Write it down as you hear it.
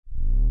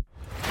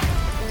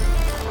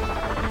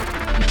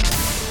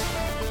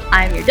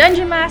I'm your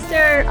dungeon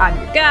master, I'm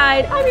your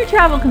guide, I'm your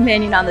travel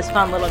companion on this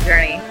fun little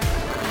journey.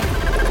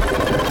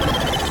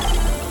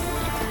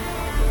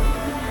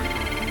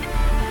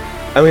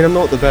 I mean, I'm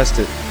not the best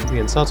at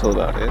being subtle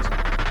about it.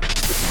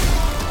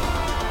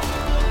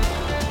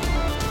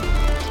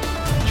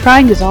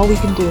 Trying is all we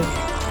can do.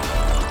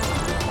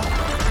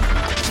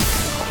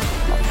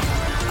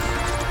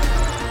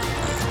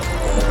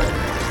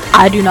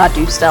 I do not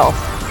do stealth.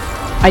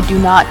 I do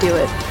not do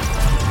it.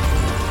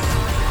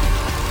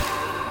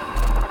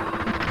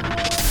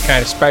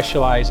 Kind of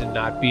specialize in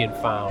not being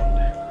found.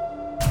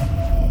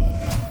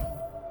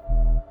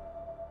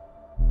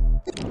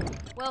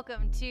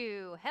 Welcome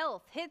to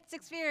Health Hits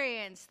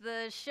Experience,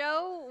 the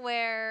show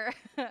where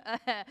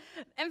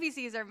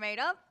NPCs are made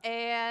up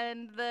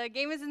and the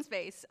game is in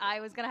space. I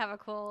was gonna have a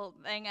cool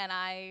thing, and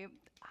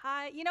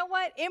you know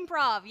what?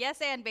 Improv,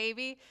 yes, and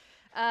baby.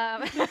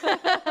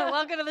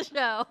 Welcome to the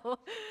show.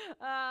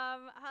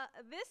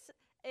 This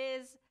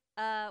is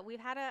we've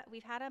had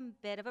a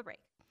bit of a break.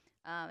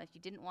 If you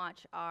didn't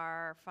watch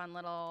our fun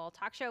little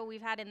talk show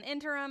we've had in the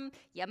interim,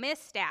 you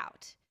missed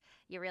out.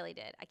 You really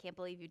did. I can't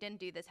believe you didn't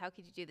do this. How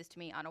could you do this to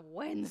me on a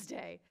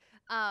Wednesday?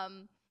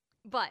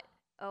 But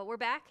we're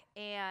back,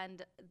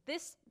 and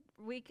this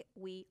week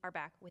we are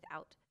back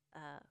without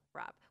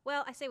Rob.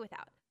 Well, I say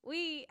without.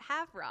 We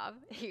have Rob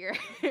here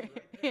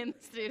in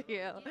the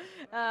studio.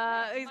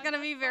 He's going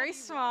to be very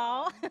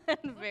small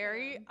and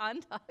very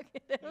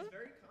untalkative. He's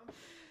very confident.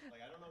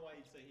 Like, I don't know why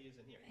you'd say he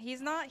isn't here.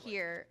 He's not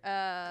here.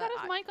 Got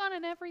his mic on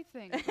and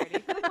everything.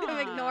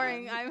 I'm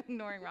ignoring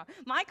Rob.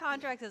 My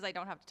contract says I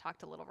don't have to talk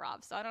to little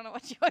Rob, so I don't know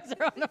what you guys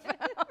are on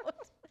about.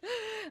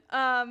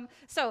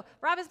 So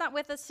Rob is not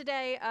with us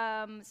today.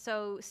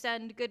 So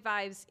send good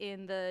vibes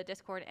in the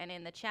Discord and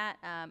in the chat,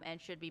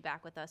 and should be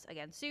back with us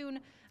again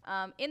soon.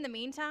 In the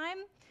meantime,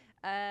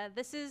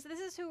 this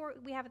is who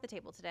we have at the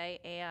table today,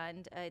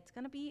 and it's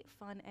gonna be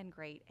fun and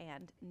great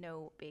and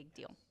no big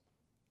deal.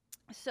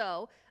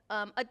 So,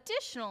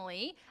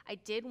 additionally, I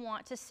did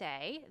want to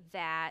say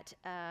that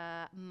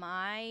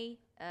my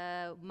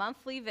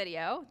monthly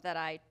video that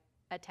I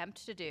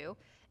attempt to do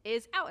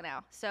is out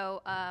now.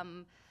 So,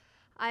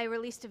 I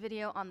released a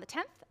video on the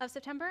 10th of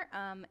September,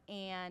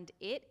 and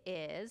it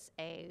is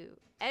a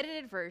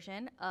edited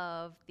version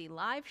of the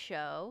live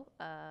show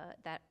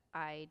that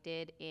I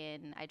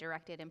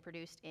directed and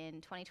produced in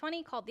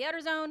 2020 called The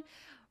Outer Zone.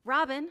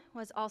 Robin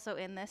was also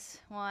in this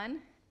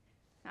one.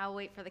 I'll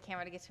wait for the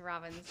camera to get to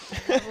Robin's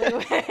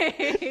blue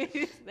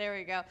waves. There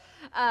we go.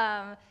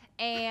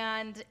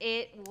 And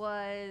it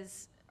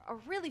was a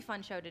really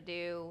fun show to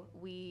do.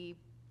 We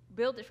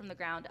built it from the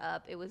ground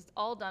up. It was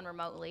all done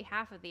remotely.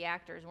 Half of the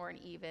actors weren't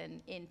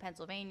even in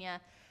Pennsylvania.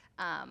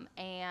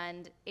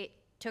 And it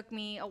took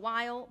me a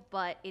while,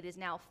 but it is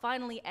now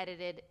finally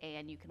edited,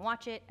 and you can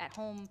watch it at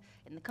home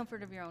in the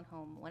comfort of your own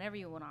home whenever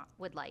you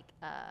would like.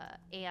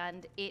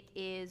 And it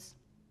is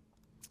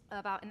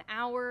about an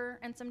hour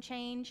and some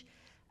change.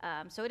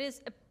 So it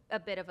is a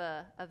bit of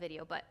a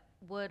video, but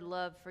would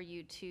love for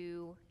you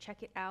to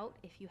check it out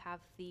if you have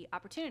the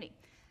opportunity.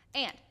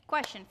 And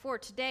question for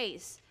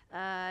today's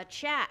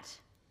chat: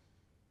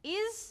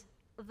 is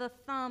the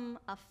thumb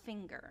a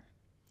finger?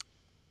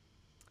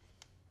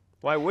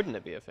 Why wouldn't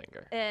it be a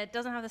finger? It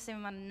doesn't have the same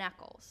amount of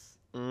knuckles.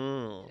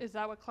 Is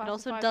that what It classifies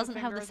also a doesn't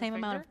finger have the as a same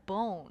amount finger? of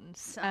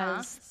bones Uh-huh.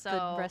 as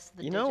So- the rest of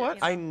the You know what?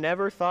 digits. I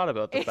never thought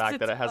about the It's fact a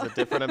that it has a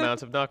different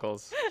amount of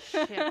knuckles.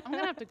 Shit, I'm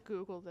gonna have to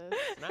Google this.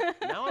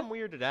 Now I'm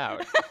weirded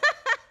out.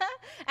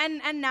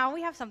 And now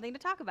we have something to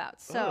talk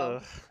about.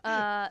 So,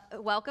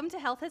 welcome to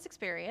Health Hits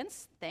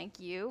Experience. Thank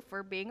you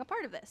for being a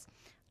part of this.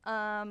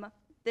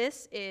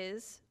 This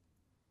is,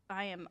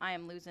 I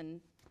am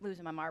losing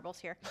my marbles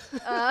here,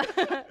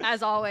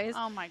 as always.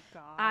 Oh my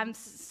god. I'm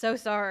so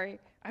sorry.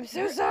 I'm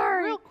so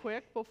sorry. Real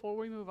quick before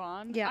we move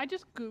on, Yeah. I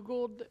just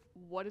Googled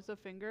what is a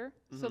finger.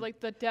 So like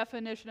the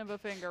definition of a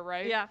finger,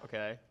 right? Yeah.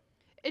 Okay.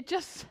 It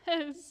just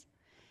says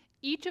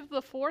each of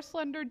the 4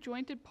 slender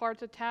jointed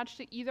parts attached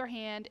to either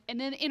hand, and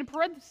then in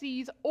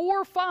parentheses,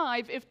 or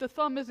 5 if the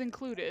thumb is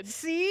included.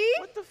 See?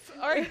 What the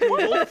All right,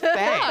 Google,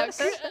 thanks.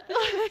 Fuck.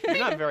 You're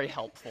not very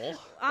helpful.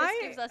 This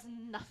gives us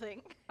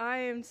nothing. I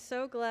am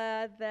so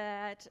glad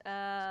that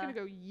I'm gonna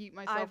go yeet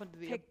myself I've into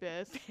the picked-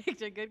 abyss.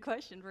 picked a good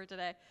question for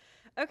today.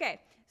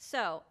 Okay,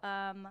 so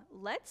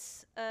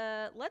let's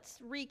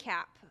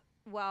recap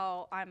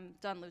while I'm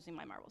done losing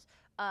my marbles.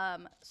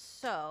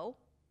 So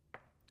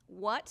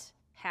what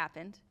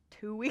happened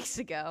 2 weeks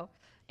ago?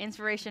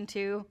 Inspiration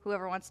 2,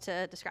 whoever wants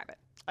to describe it.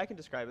 I can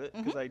describe it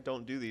because I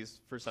don't do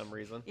these for some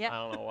reason. Yep. I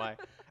don't know why.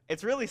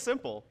 It's really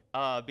simple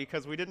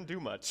because we didn't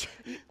do much.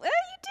 Well,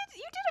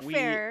 you did a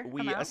fair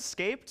We amount.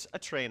 escaped a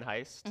train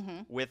heist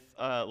with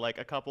like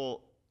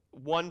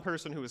one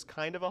person who was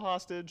kind of a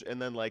hostage,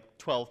 and then like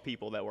 12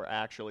 people that were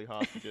actually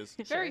hostages.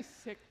 Very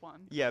sick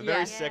one. Yeah, very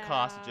Yeah. sick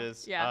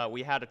hostages. Yeah.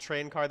 We had a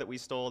train car that we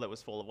stole that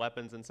was full of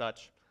weapons and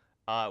such.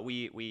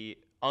 We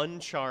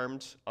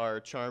uncharmed our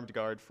charmed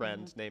guard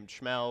friend named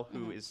Schmel,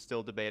 who is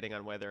still debating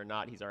on whether or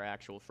not he's our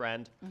actual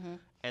friend.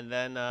 and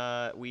then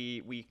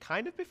we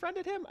kind of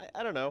befriended him.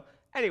 I don't know.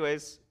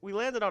 Anyways, we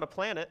landed on a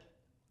planet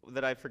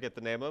that I forget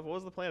the name of. What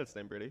was the planet's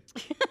name, Brittany?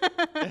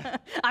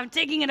 I'm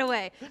taking it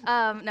away.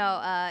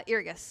 No,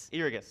 Irrigus.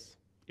 Irrigus.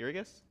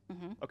 Irrigus?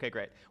 Mm-hmm. Okay,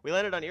 great. We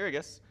landed on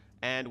Irrigus,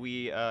 and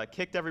we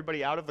kicked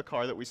everybody out of the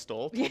car that we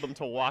stole, told them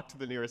to walk to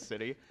the nearest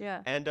city,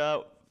 Yeah. and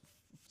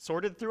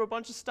sorted through a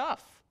bunch of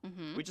stuff.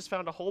 Mm-hmm. We just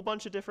found a whole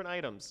bunch of different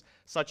items,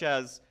 such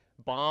as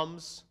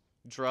bombs,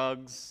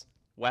 drugs,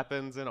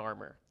 weapons, and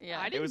armor.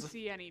 Yeah. I It didn't was a-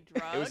 see any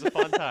drugs. It was a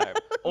fun time.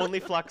 Only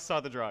Flux saw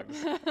the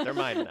drugs. They're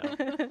mine now.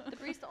 The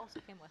barista also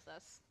came with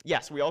us.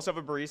 Yes, we also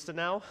have a barista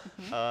now.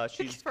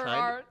 She's For kind.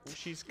 art.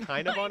 She's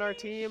kind of on our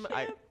team.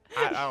 I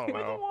don't With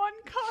know. one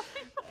cup.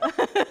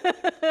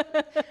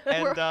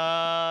 And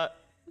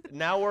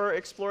now we're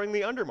exploring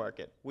the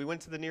Undermarket. We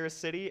went to the nearest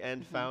city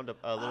and found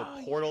a little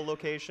portal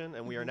location,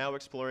 and we are now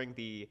exploring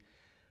the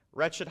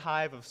wretched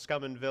hive of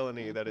scum and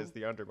villainy that is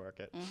the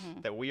Undermarket,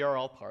 that we are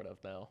all part of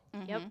now.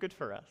 Yep. Good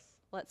for us.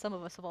 What some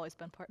of us have always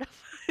been part of.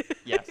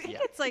 Yes, yeah.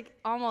 It's like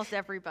almost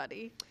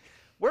everybody.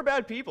 We're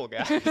bad people,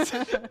 guys.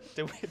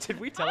 did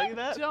we tell you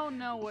that? Don't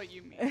know what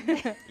you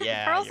mean.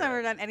 Yeah. Pearl's you're never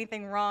right. done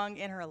anything wrong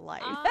in her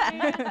life.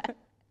 I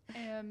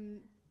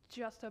am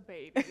just a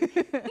baby.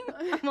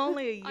 I'm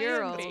only a I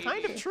year am old. baby.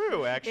 Kind of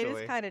true, It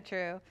actually. is kind of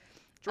true.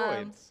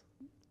 Droids.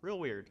 Real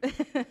weird.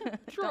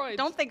 Droids.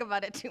 Don't think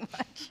about it too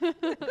much.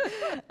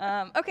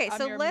 Okay, I'm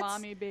so your let's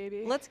mommy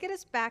baby. let's get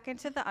us back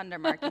into the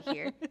Undermarket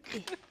here.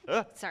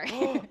 Ugh. Sorry,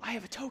 Oh, I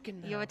have a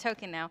token now. you have a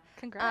token now.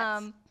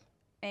 Congrats.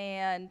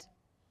 And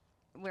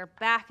we're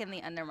back in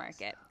the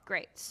Undermarket.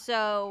 Great.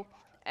 So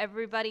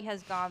everybody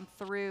has gone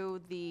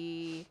through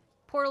the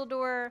portal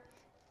door,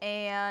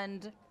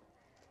 and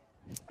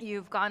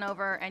you've gone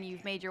over and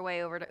you've made your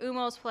way over to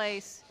Umo's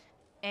place,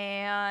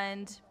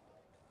 and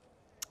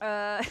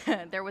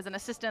there was an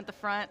assistant at the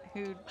front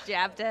who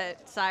jabbed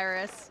at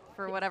Cyrus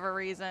for whatever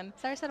reason.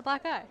 Cyrus had a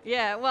black eye.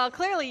 Yeah, well,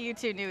 clearly you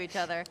two knew each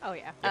other. Oh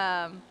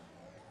yeah.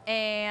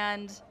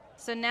 And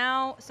so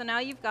now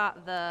you've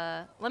got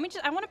the.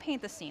 I want to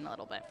paint the scene a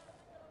little bit.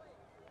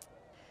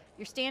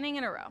 You're standing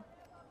in a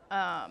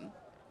row.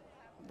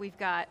 We've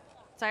got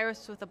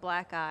Cyrus with a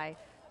black eye,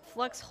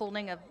 Flux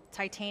holding a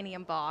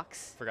titanium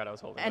box, Forgot I was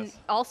holding and this.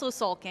 also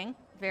sulking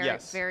very,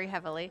 Yes. very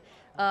heavily.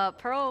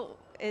 Pearl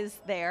is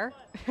there.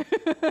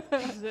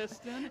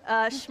 Resistant.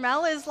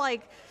 Schmel is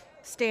like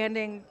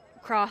standing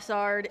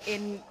cross-armed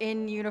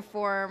in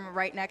uniform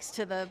right next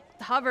to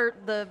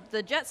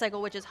the jet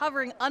cycle, which is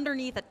hovering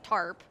underneath a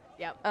tarp.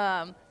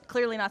 Yep.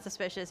 Clearly not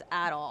suspicious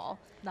at all.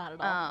 Not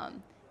at all.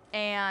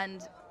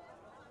 And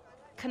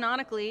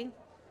canonically,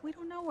 we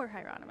don't know where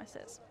Hieronymus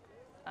is.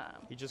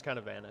 He just kind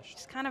of vanished.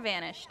 Just kind of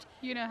vanished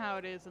You know how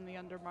it is in the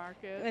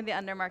Undermarket. in the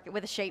Undermarket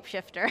with a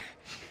shapeshifter.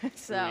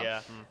 So Ooh,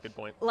 yeah, good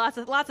point. lots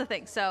of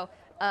things. So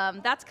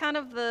that's kind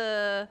of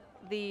the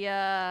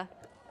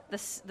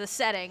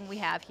setting we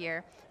have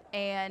here.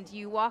 And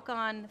you walk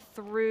on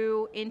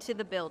through into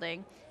the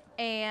building,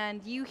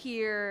 and you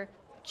hear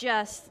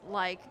just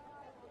like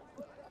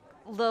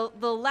the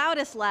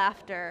loudest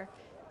laughter,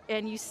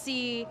 and you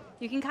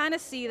can kind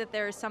of see that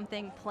there is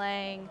something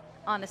playing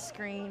on a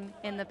screen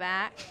in the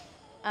back.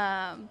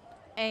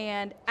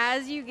 And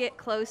as you get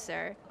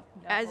closer,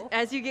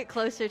 as you get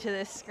closer to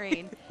this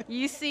screen,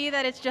 you see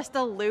that it's just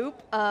a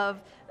loop of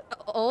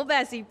old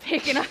Bessie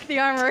picking up the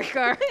armory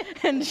car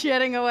and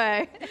jetting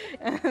away.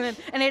 And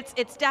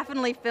it's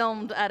definitely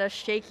filmed at a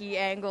shaky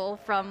angle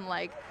from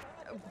like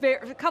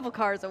a couple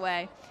cars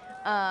away.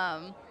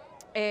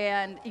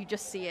 And you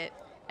just see it.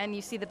 And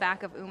you see the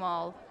back of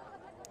Umal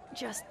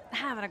just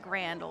having a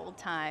grand old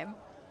time.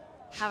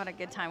 Having a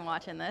good time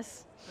watching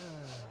this.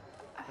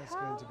 That's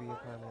going to be a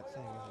permanent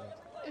thing,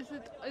 isn't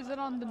it? Is it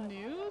on the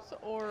news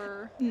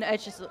or? No,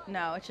 it's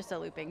just a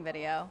looping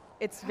video.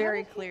 It's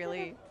very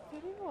clearly.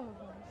 Video of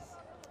us?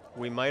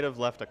 We might have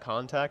left a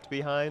contact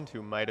behind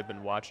who might have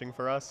been watching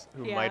for us,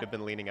 who Yeah. might have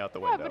been leaning out the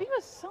Yeah, window. but he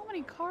was so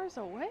many cars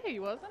away,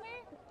 wasn't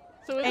he?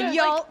 So is And it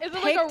y'all like, is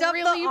it picked like a up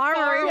really the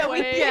armory. far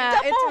away? Yeah,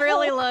 it's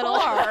really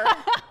little.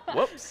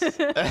 Whoops.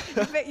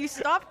 But you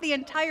stopped the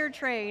entire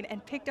train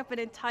and picked up an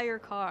entire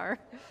car.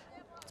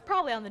 It's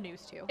probably on the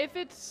news too. If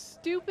it's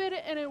stupid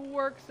and it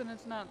works, then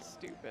it's not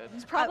stupid.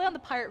 It's probably on the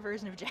pirate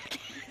version of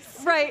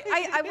Jackass. Right.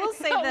 I will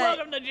say that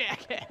Welcome to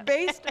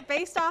Jackass.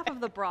 based off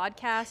of the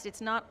broadcast, it's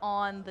not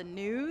on the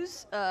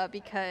news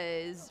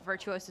because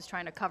Virtuos is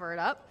trying to cover it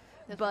up.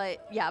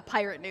 But yeah,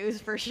 pirate news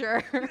for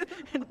sure.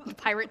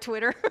 Pirate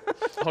Twitter.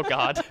 Oh,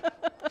 God.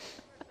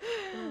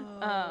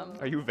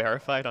 Are you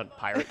verified on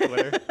pirate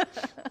Twitter?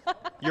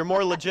 You're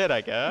more legit,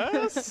 I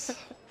guess.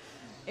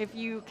 If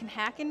you can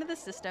hack into the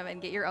system and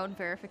get your own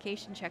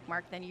verification check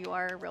mark, then you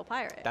are a real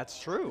pirate. That's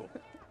true.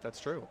 That's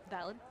true.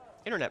 Valid.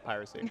 Internet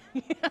piracy.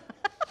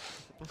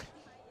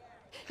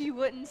 You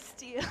wouldn't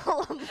steal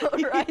a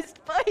motorized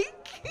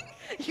bike.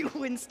 You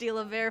wouldn't steal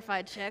a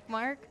verified check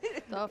mark.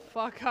 The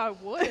fuck I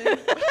would.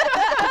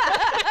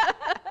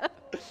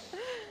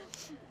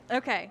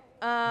 Okay.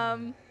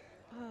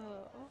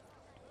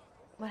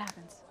 What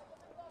happens?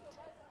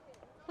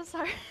 Well,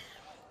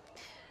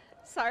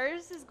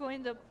 Cyrus is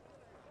going to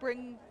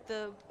bring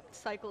the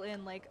cycle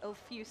in like a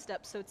few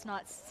steps so it's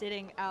not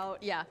sitting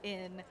out Yeah.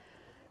 in,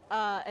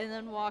 and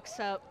then walks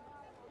up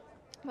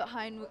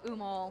behind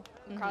Umal,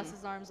 crosses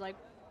his arms like,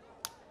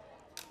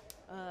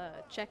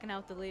 checking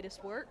out the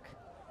latest work.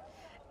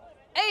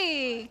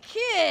 Hey,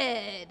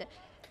 kid!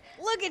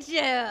 Look at you!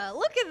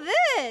 Look at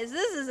this!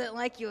 This isn't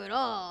like you at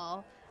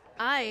all.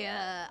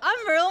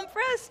 I'm real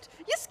impressed.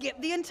 You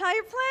skipped the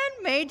entire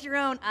plan, made your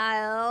own.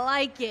 I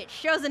like it.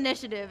 Shows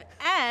initiative.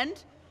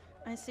 And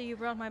I see you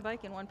brought my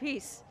bike in one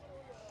piece.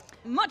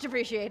 Much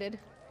appreciated.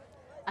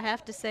 I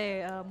have to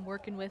say, I'm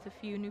working with a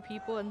few new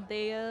people and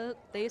they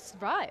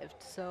survived,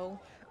 so.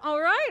 All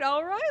right.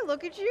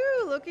 Look at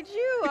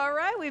you. All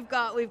right, we've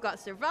got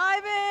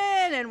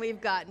surviving, and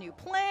we've got new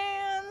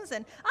plans,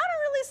 and I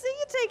don't really see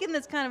you taking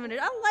this kind of an.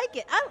 I like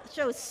it. I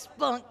show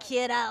spunk,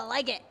 kid. I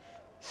like it.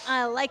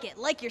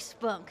 Like your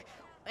spunk,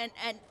 and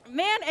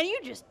man, and you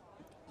just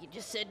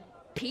said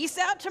peace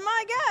out to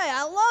my guy.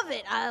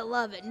 I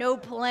love it. No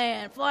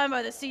plan, flying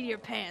by the seat of your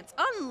pants.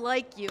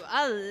 Unlike you,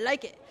 I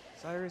like it.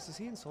 Cyrus, is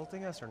he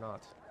insulting us or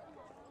not?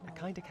 I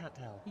kinda can't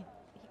tell.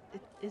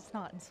 It's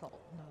not insult,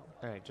 no.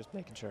 Alright, just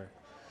making sure.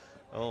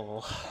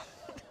 Oh.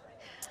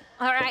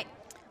 All right.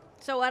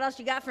 So what else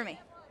you got for me?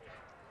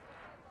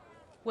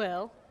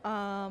 Well,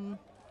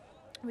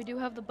 we do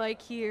have the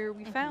bike here.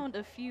 We found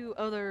a few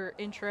other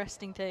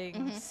interesting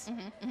things.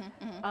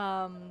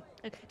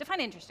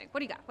 Define interesting. What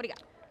do you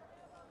got?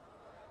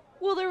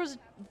 Well, there was a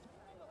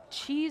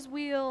cheese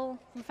wheel.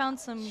 We found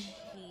some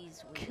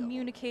Cheese wheel.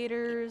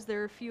 communicators.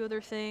 There are a few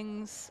other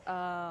things.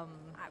 I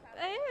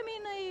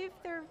mean, if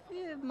they're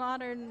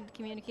modern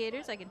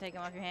communicators, I can take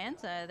them off your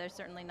hands. There's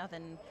certainly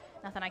nothing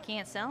I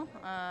can't sell,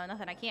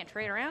 nothing I can't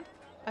trade around.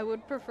 I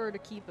would prefer to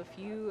keep a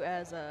few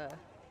as a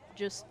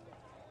just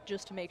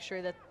to make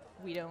sure that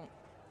we don't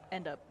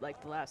end up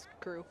like the last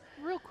crew.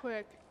 Real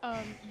quick,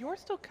 you're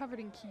still covered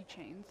in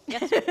keychains.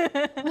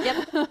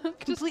 Yep,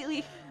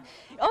 completely.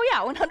 Oh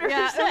yeah, 100%.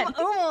 Yeah,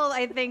 Umul,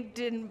 I think,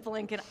 didn't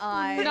blink an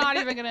eye. We're not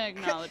even gonna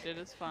acknowledge it.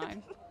 It's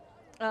fine.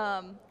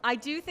 I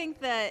do think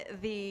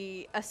that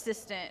the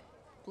assistant,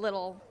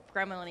 little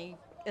gremlin-y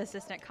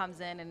assistant,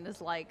 comes in and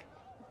is like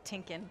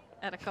tinking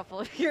at a couple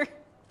of your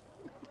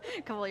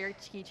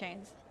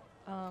keychains.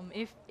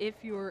 If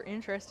you're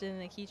interested in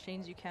the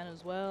keychains, you can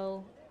as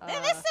well. This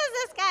says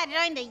this guy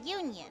joined a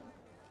union.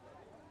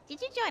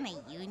 Did you join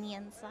a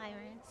union,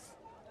 Cyrus?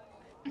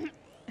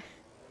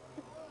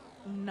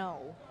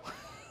 No.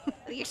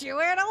 You sure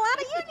wearing a lot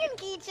of union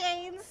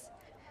keychains.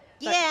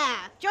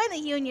 Yeah, join the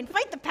union,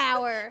 fight the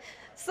power.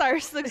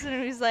 Cyrus looks at him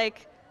and he's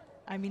like,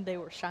 I mean, they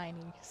were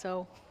shiny,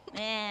 so.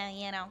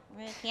 You know,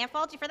 can't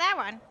fault you for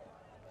that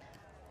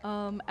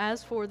one.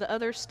 As for the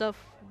other stuff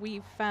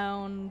we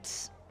found,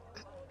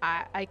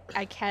 I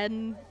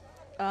can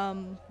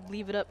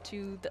leave it up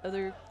to the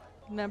other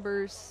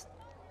members.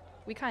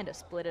 We kind of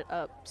split it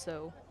up,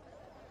 so.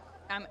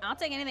 I'll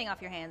take anything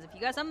off your hands. If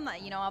you got something,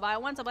 I'll buy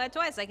it once, I'll buy it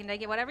twice. I can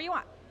take it whatever you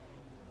want.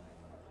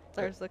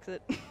 Cyrus looks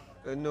at.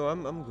 No,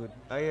 I'm good.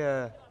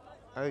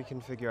 I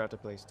can figure out a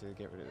place to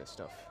get rid of this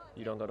stuff.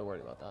 You don't gotta worry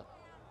about that.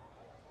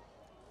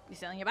 You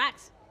selling your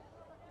backs?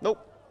 Nope.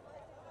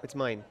 It's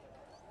mine.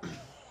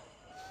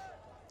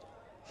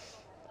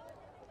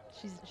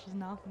 She's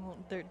not.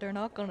 They're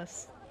not gonna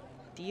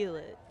steal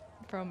it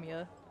from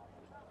you.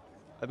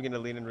 I'm gonna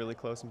lean in really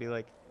close and be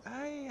like,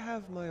 I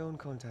have my own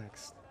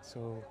contacts,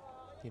 so,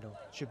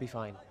 should be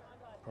fine.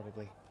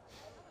 Probably.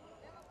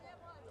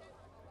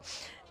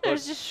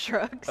 There's just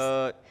shrugs.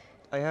 I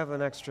have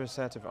an extra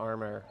set of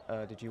armor.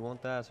 Did you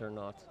want that or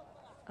not?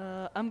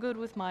 I'm good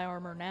with my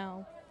armor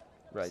now.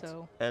 Right.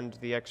 So. And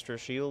the extra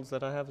shields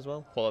that I have as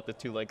well? Pull out the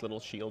two little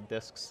shield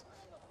discs.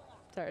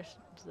 Cyrus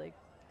just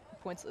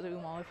points at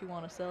Umal. If you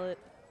want to sell it,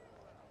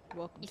 you're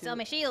welcome You to sell it.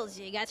 me shields.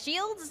 You got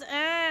shields?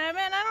 Man,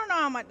 I don't know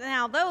how much.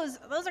 Now those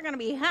are gonna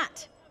be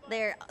hot.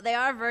 They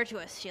are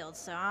virtuous shields,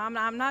 so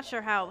I'm not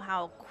sure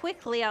how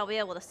quickly I'll be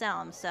able to sell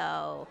them.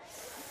 So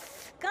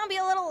gonna be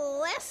a little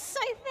less,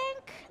 I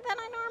think, than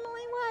I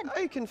normally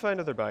would. I can find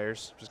other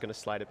buyers. Just gonna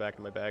slide it back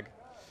in my bag.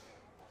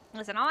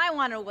 Listen, all I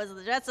wanted was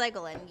the jet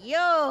cycle, and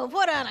yo,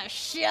 put on a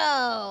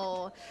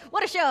show.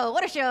 What a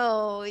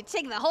show. You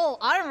take the whole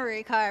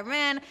armory car,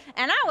 man.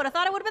 And I would have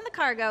thought it would have been the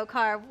cargo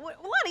car. A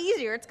lot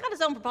easier. It's got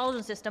its own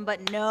propulsion system,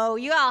 but no,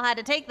 you all had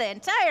to take the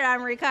entire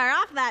armory car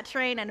off that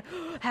train, and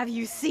have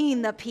you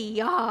seen the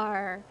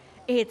PR?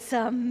 It's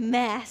a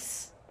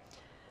mess.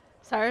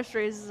 Cyrus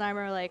raises his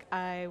armor like,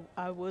 I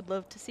would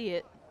love to see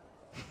it.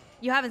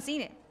 You haven't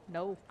seen it?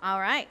 No. All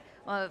right.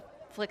 Well,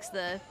 flicks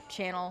the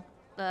channel.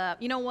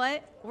 You know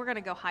what? We're gonna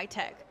go high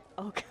tech.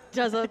 Okay.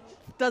 Does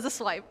a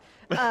swipe,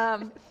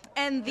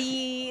 and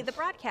the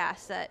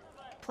broadcast that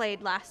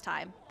played last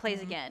time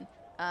plays again.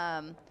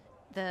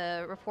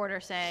 The reporter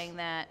saying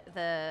that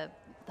the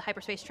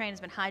hyperspace train has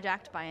been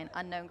hijacked by an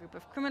unknown group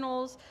of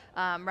criminals.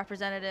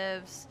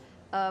 Representatives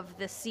of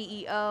the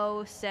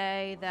CEO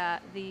say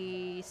that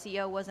the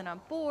CEO wasn't on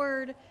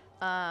board,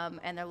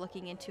 and they're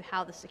looking into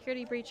how the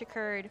security breach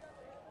occurred.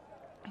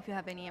 If you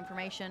have any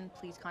information,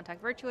 please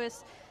contact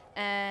Virtuous.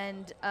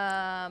 And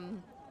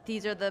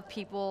these are the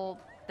people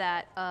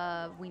that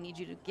we need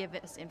you to give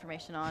us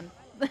information on.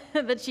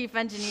 The chief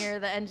engineer,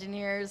 the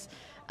engineers,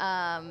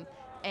 and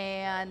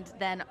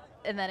then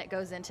it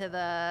goes into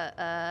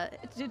the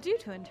due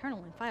to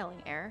internal and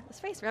filing error, the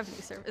Space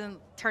Revenue Service, and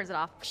turns it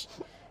off,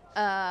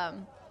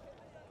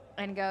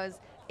 and goes,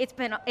 it's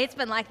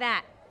been like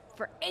that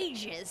for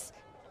ages.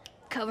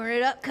 Covering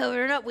it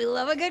up. We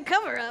love a good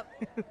cover up.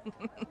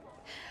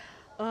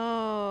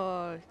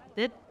 Oh,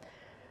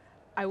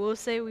 I will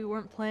say we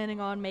weren't planning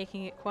on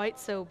making it quite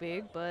so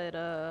big, but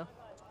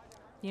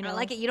you know. I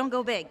like it. You don't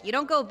go big.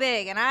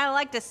 And I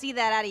like to see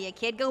that out of you,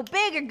 kid. Go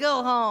big or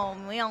go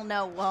home. We all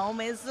know home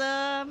is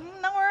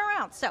nowhere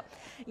around. So,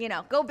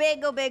 go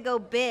big.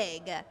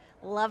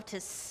 Love to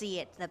see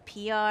it. The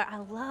PR. I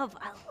love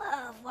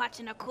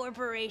watching a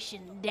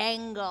corporation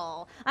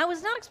dangle. I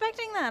was not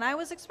expecting that. I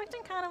was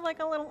expecting kind of like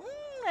a little,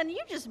 and you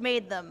just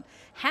made them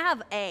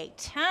have a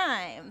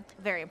time.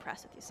 Very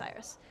impressed with you,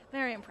 Cyrus.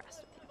 Very impressed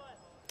with you.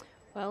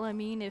 Well, I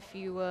mean, if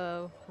you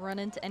run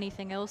into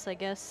anything else, I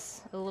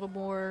guess a little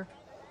more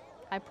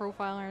high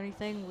profile or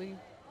anything,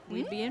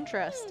 we'd be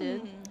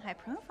interested. High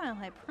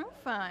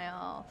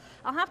profile.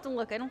 I'll have to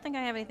look. I don't think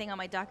I have anything on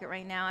my docket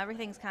right now.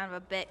 Everything's kind of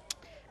a bit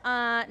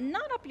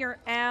not up your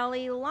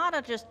alley. A lot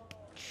of just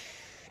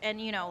and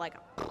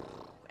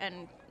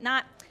and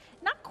not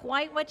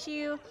quite what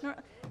you.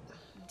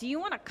 Do you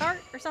want a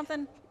cart or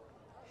something?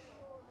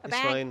 It's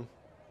fine.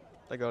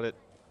 I got it.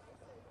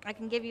 I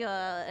can give you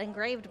an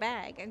engraved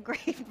bag. I'm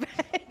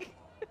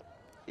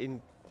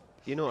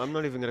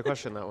not even gonna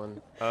question that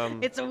one.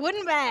 It's a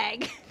wooden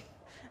bag.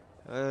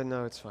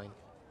 No, it's fine.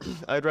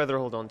 I'd rather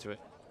hold on to it.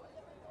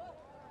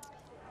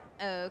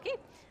 Okay.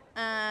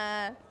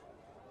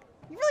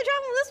 You really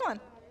traveling with this one?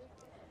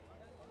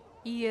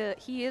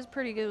 He is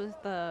pretty good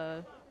with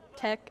the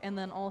tech and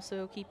then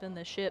also keeping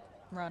the ship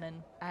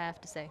running, I have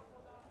to say.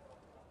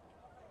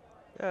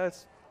 Yeah,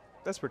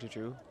 that's pretty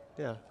true.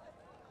 Yeah.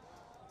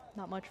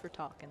 Not much for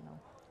talking, though.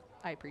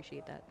 I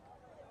appreciate that.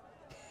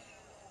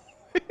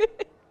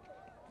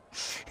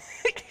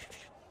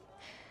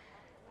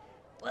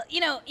 Well,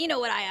 you know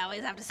what I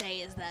always have to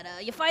say is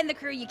that you find the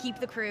crew, you keep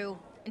the crew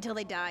until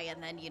they die,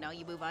 and then, you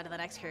move on to the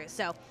next crew.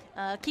 So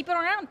keep it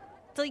around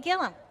till you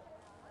kill them.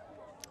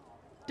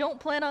 Don't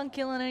plan on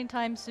killing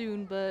anytime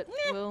soon, but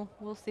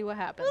we'll see what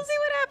happens. We'll see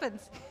what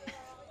happens.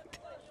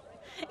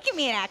 It can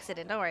be an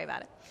accident. Don't worry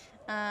about it.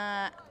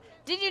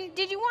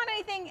 Did you want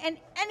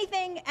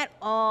anything at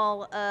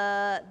all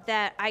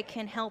that I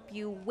can help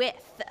you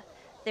with?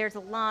 There's a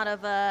lot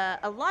of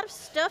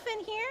stuff in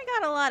here.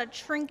 Got a lot of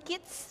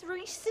trinkets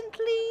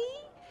recently.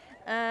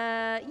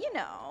 You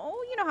know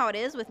how it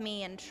is with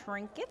me and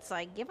trinkets.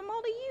 I give them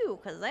all to you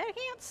because I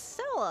can't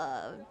sell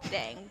a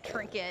dang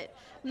trinket.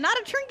 I'm not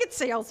a trinket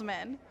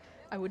salesman.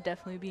 I would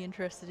definitely be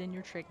interested in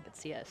your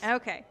trinkets, yes.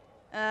 Okay.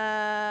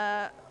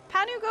 Panu,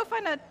 go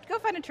find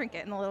a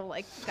trinket, and the little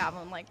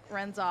goblin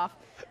runs off.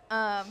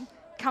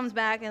 Comes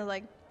back and is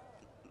like,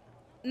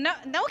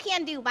 No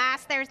can do,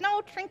 boss. There's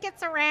no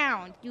trinkets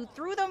around. You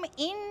threw them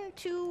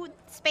into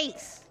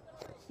space.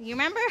 You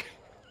remember?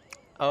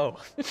 Oh.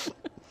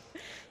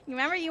 You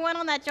remember you went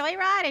on that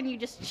joyride and you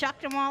just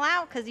chucked them all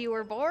out because you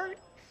were bored?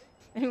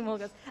 And Will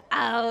goes,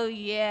 oh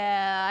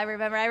yeah, I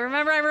remember.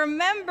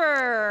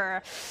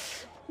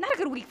 Not a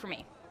good week for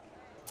me.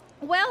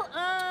 Well,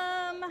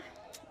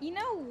 you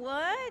know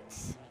what?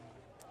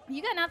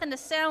 You got nothing to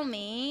sell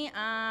me.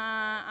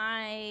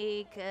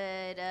 I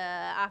could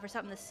offer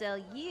something to sell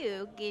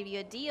you, give you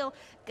a deal.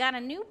 Got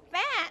a new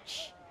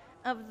batch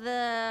of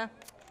the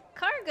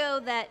cargo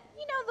that,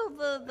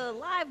 the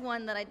live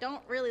one that I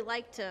don't really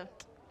like to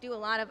do a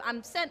lot of.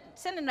 I'm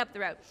sending it up the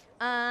road.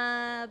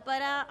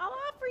 But I'll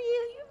offer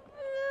you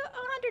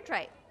 100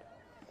 trite.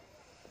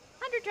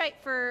 100 trite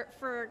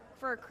for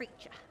a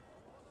creature.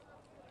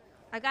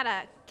 I got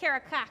a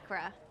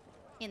Karakakra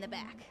in the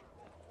back.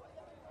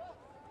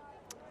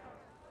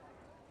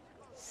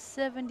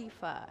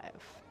 75.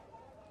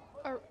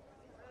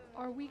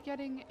 Are we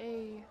getting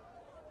a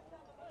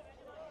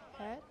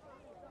pet?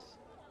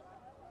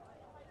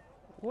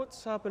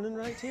 What's happening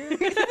right here?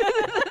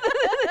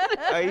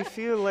 I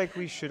feel like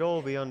we should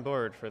all be on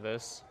board for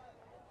this.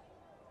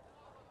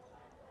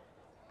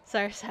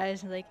 Cyrus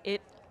is like,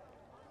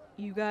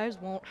 you guys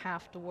won't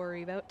have to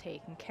worry about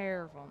taking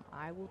care of them.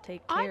 I will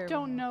take care of them. I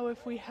don't know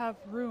if we have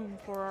room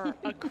for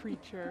a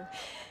creature.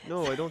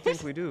 No, I don't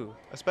think we do.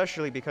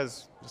 Especially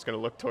because, I'm just gonna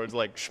look towards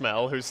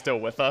Schmel, who's still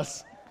with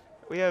us.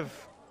 We have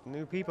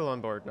new people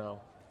on board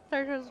now.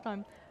 Cyrus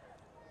time.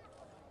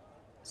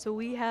 So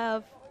we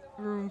have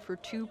room for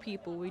 2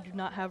 people. We do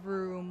not have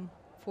room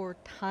for a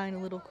tiny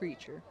little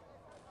creature.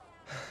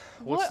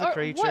 What's the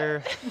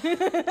creature?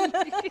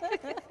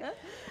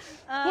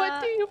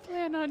 What do you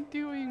plan on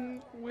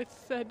doing with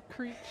said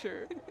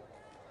creature?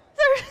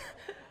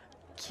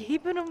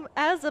 Keeping him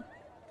as a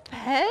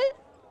pet?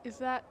 Is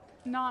that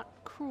not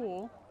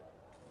cruel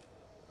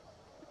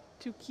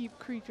to keep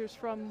creatures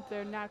from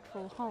their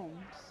natural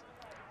homes?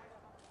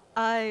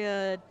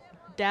 I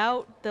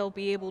doubt they'll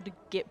be able to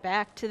get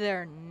back to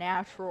their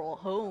natural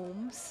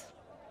homes.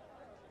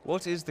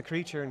 What is the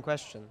creature in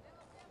question?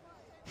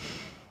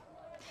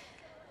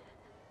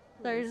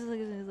 There's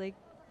like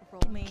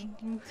Roll me.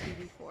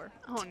 2d4.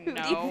 Oh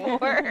no.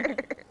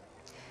 2d4.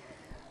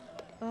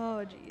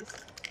 Oh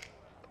jeez.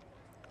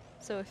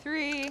 So a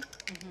 3,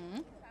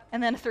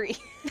 and then a 3.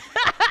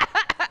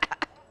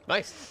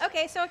 Nice.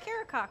 Okay, so a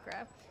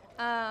Karakakra.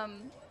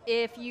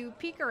 If you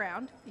peek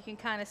around, you can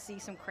kind of see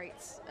some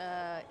crates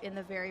in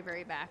the very,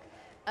 very back.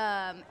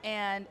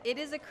 And it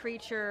is a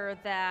creature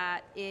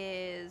that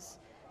is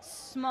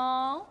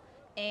small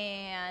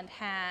and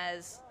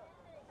has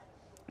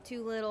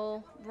 2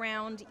 little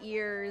round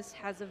ears,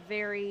 has a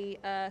very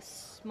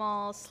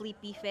small,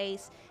 sleepy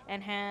face,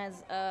 and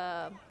has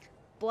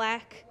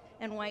black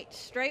and white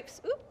stripes.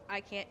 Oop,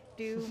 I can't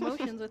do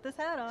motions with this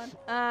hat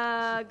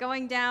on.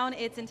 Going down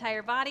its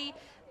entire body.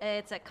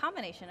 It's a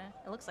combination,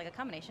 it looks like a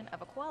combination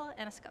of a koala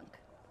and a skunk.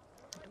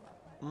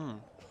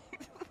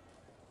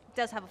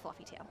 Does have a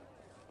fluffy tail.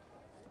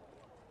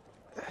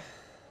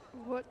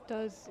 What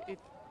does it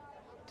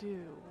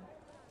do?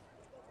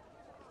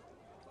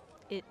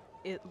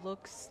 It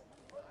looks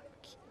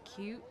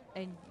cute,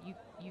 and you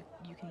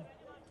can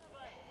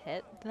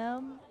pet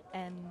them,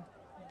 and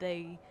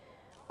they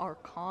are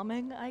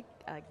calming. I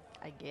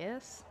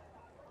guess.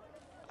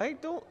 I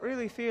don't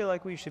really feel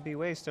like we should be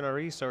wasting our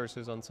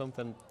resources on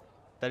something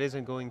that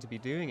isn't going to be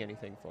doing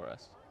anything for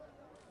us.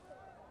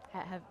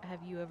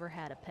 Have you ever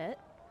had a pet?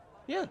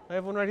 Yeah, I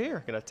have one right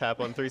here. Gonna tap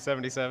on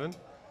 377.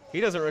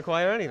 He doesn't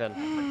require anything.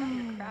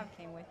 Your crab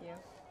came with you.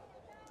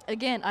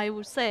 Again, I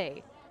will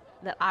say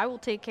that I will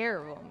take care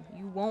of them.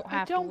 You won't I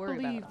have to don't worry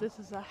believe about them. this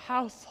is a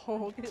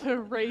household to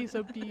raise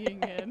a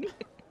being in.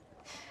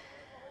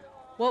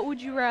 What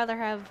would you rather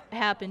have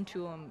happen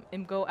to him?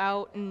 Him go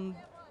out and,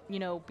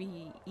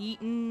 be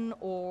eaten,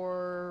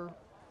 or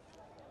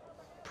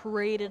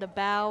paraded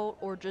about,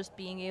 or just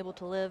being able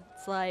to live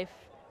its life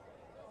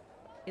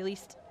at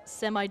least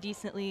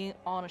semi-decently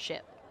on a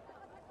ship?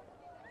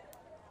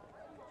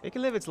 It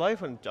can live its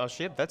life on a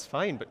ship, that's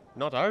fine, but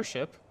not our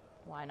ship.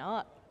 Why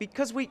not?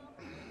 Because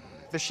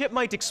the ship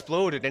might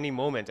explode at any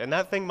moment, and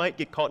that thing might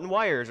get caught in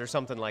wires or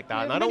something like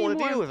that, and I don't want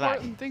to deal with that.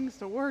 Important things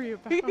to worry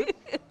about.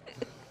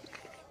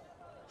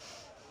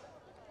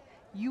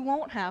 You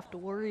won't have to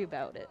worry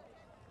about it.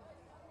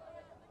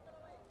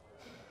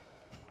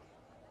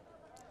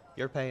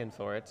 You're paying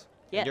for it.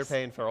 Yes. And you're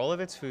paying for all of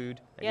its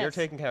food, and you're Yes.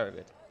 taking care of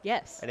it.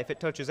 Yes. And if it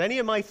touches any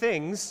of my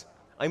things,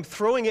 I'm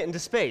throwing it into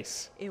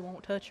space. It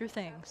won't touch your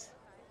things.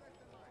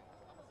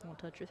 It won't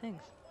touch your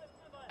things.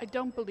 I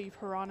don't believe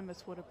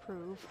Hieronymus would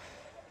approve.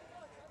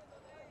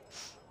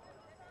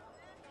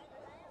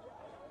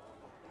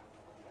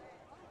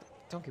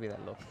 Don't give me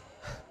that look.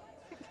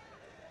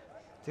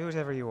 Do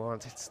whatever you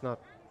want. It's not.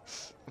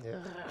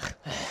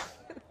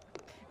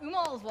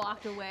 Umal's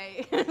walked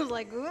away. It was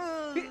like,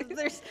 ooh,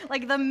 there's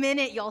like the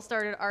minute y'all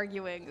started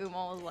arguing,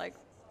 Umal was like,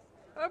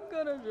 I'm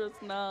gonna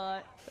just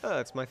not. Oh,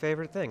 it's my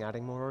favorite thing,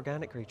 adding more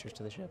organic creatures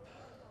to the ship.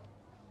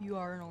 You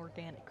are an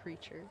organic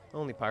creature.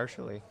 Only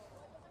partially.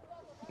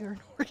 You're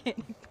an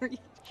organic creature.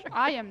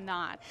 I am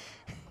not.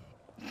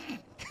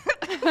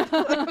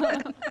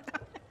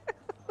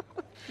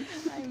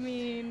 I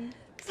mean,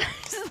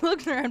 just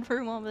looking around for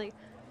Umal and be like,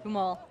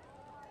 Umal,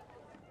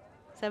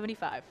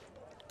 75.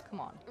 Come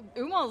on.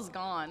 Umal's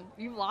gone.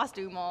 You've lost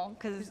Umal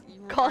because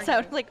you were Calls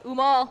out arguing. like,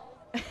 Umal.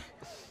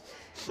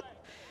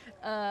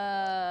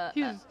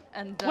 He was,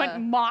 and went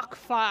Mach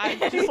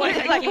 5. Just like,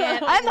 I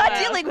can't. I'm not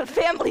dealing with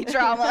family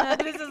drama.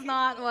 this is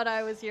not what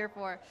I was here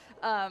for.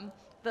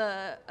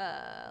 The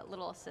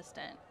little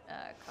assistant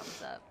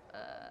comes up,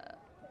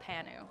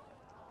 Panu.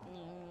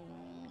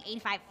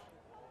 85.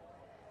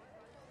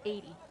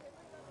 80.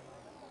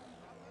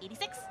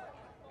 86.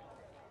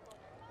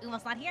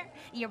 Uma's not here.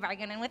 You're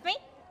bargaining with me?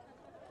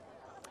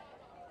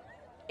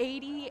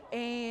 80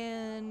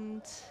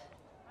 and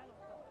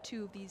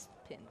 2 of these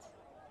pins.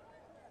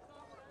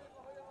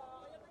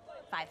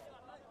 5.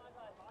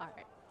 All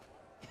right.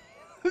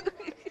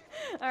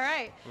 All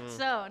right.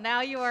 So now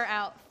you are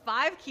out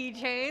 5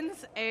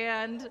 keychains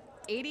and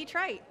 80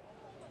 trite.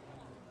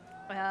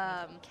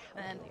 And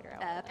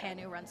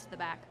Panu runs to the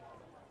back,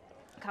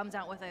 comes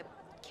out with a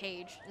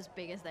cage as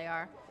big as they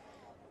are,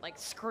 like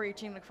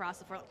screeching across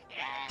the floor.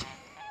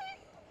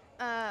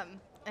 And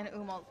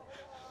Umal,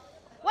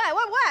 what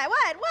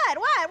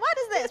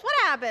is this? What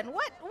happened?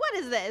 What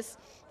is this?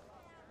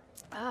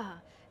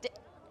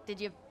 Did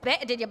you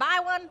buy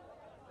one?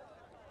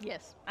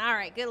 Yes. All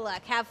right, good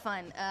luck. Have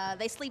fun.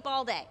 They sleep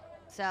all day,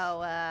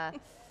 so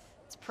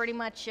it's pretty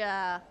much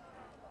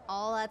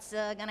all that's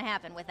gonna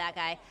happen with that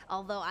guy.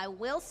 Although I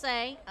will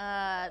say,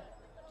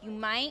 you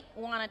might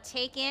want to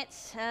take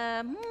it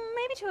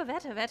maybe to a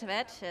vet.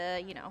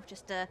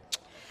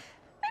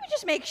 Maybe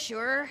just make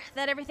sure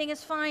that everything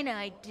is fine.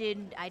 I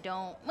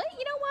don't. Well,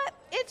 you know what?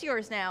 It's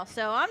yours now,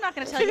 so I'm not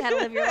gonna tell you how to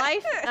live your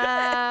life.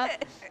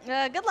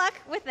 Good luck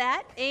with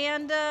that,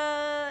 and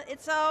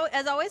it's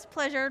as always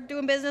pleasure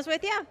doing business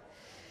with you.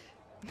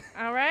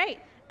 All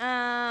right.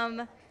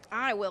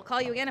 I will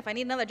call you again if I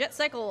need another jet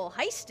cycle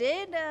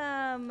heisted.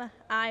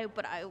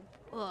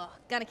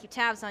 Gotta keep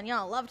tabs on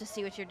y'all. Love to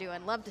see what you're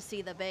doing. Love to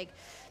see the big.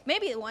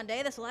 Maybe one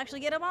day this will actually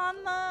get them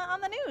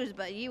on the news,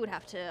 but you would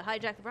have to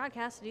hijack the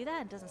broadcast to do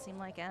that. It doesn't seem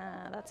like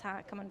that's how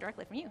coming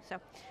directly from you. So,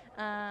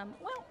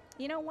 well,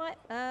 you know what?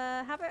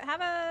 Have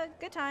a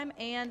good time,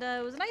 and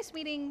it was nice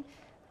meeting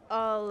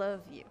all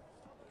of you.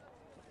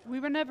 We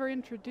were never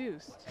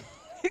introduced.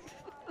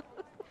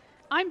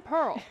 I'm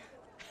Pearl.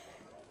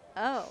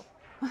 Oh,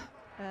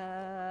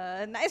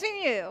 nice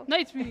meeting you.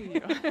 Nice meeting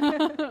you.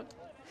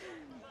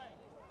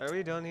 Are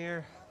we done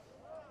here?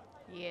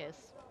 Yes.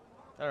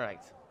 All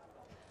right.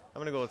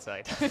 I'm gonna go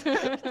outside.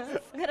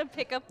 I'm gonna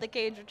pick up the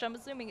cage, which I'm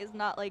assuming is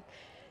not like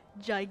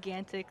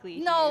gigantically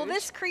No, huge.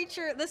 this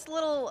creature, this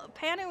little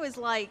Panu is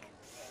like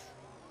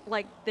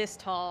this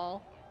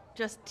tall,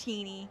 just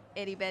teeny,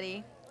 itty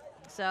bitty.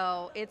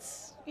 So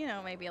it's,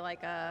 maybe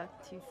like a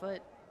 2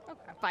 foot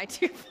by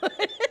 2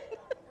 foot.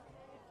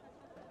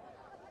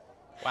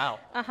 Wow.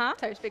 Uh-huh.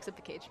 Tyrus picks up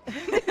the cage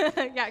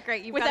Yeah,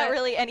 great. without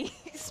really any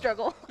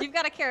struggle. You've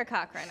got a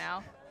Karakoc right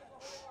now.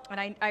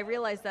 And I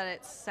realize that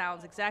it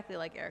sounds exactly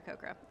like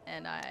Aarakocra.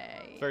 And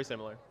Very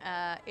similar.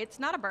 it's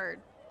not a bird,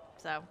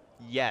 so.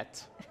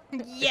 Yet.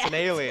 Yes. It's an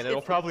alien.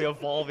 It'll probably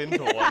evolve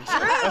into one.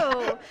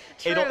 True.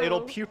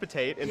 It'll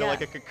pupatate into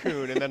like a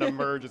cocoon and then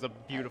emerge as a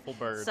beautiful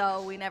bird.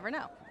 So we never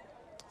know.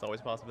 It's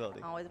always a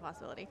possibility. Always a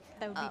possibility.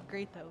 That would be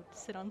great though, to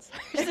sit on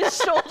Cyrus's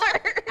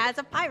shoulder. As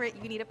a pirate,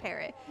 you need a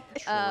parrot.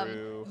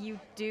 True. You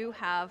do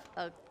have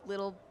a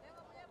little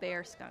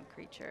bear skunk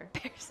creature.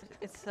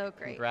 It's so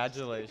great.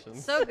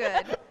 Congratulations. So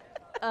good.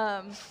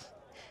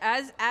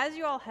 As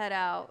you all head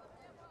out,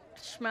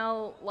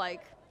 Schmel,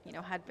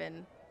 had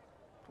been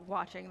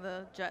watching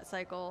the jet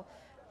cycle,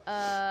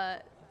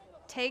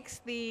 takes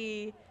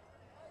the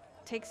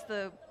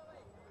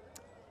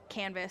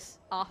canvas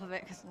off of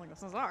it because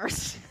this is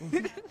ours.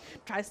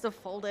 Tries to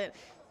fold it.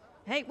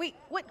 Hey, wait,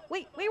 where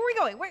are we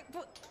going?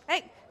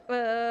 Hey,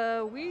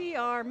 we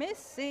are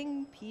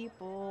missing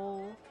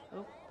people.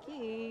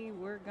 Okay,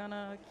 we're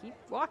gonna keep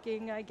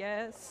walking, I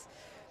guess.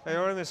 Hey,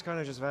 Artemis kind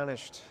of just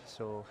vanished,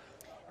 so...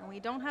 And we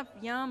don't have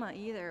Yama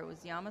either.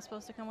 Was Yama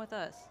supposed to come with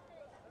us?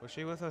 Was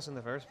she with us in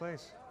the first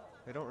place?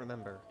 I don't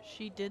remember.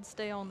 She did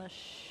stay on the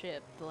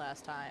ship the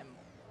last time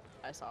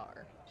I saw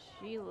her.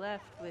 She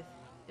left with.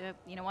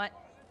 You know what?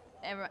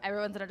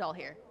 Everyone's an adult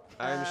here.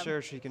 I'm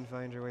sure she can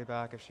find her way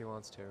back if she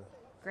wants to.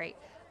 Great.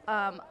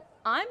 I'm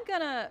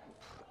gonna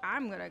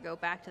go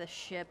back to the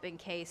ship in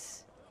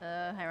case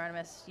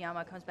Hieronymus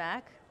Yama comes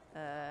back.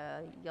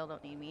 Y'all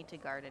don't need me to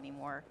guard any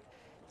more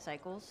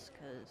cycles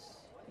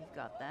because you've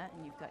got that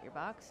and you've got your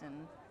box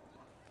and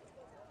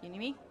you need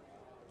me.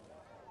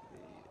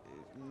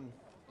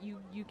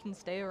 You can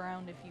stay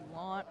around if you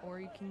want, or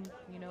you can,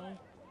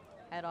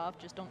 head off.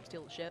 Just don't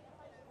steal the ship.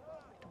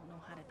 I don't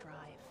know how to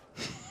drive.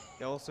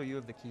 Yeah, also, you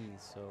have the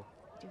keys, so...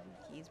 I do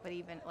have keys, but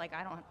even I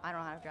don't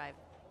know how to drive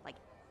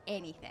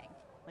anything.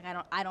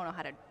 I don't know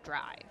how to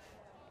drive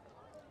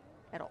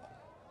at all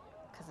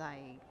because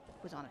I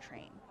was on a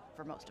train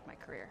for most of my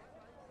career.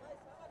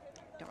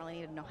 Don't really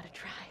need to know how to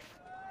drive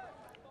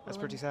That's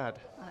pretty sad.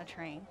 on a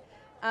train.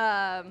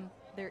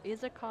 There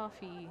is a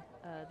coffee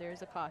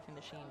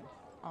machine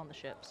on the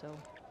ship, so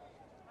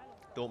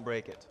Don't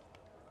break it.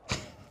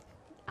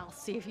 I'll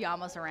see if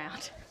Yama's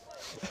around.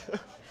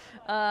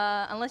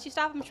 Unless you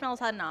stop him, Schmel's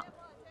heading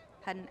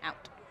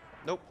out.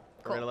 Nope.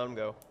 Cool. We're gonna let him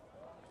go.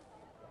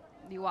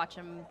 You watch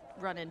him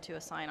run into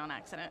a sign on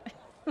accident.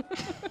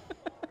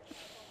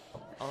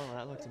 Oh,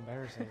 that looks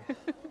embarrassing.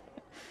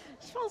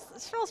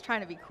 Schmel's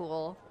trying to be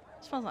cool.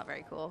 Schmel's not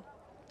very cool.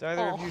 Do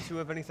either of you two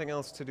have anything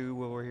else to do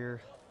while we're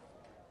here?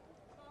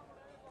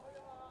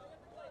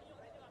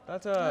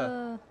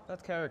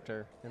 That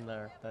character in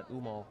there, that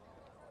Umal.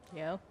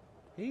 yeah.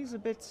 He's a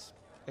bit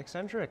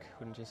eccentric,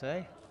 wouldn't you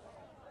say?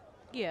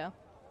 Yeah.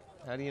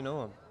 How do you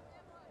know him?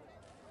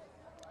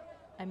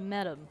 I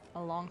met him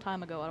a long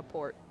time ago at a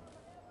port.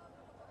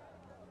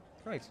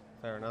 Right,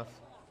 fair enough.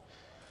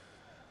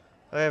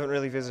 I haven't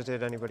really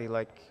visited anybody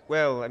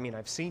well, I mean,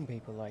 I've seen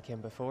people like him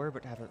before,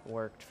 but haven't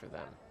worked for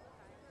them.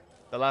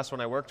 The last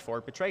one I worked for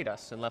betrayed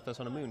us and left us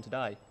on a moon to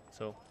die.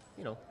 So,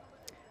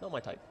 not my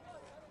type.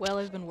 Well,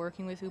 I've been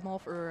working with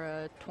Umal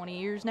for 20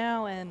 years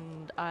now,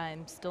 and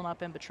I'm still not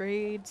been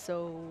betrayed,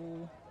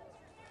 so...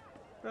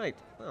 Right.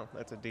 Well,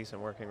 that's a decent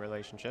working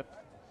relationship.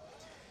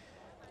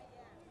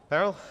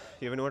 Peril,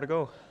 you have anywhere to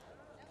go?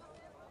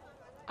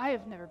 I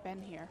have never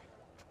been here.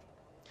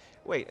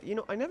 Wait,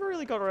 I never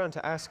really got around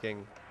to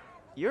asking.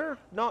 You're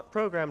not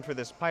programmed for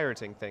this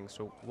pirating thing,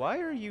 so why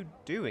are you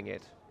doing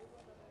it?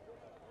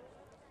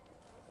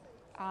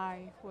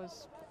 I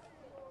was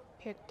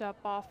picked up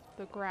off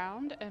the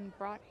ground and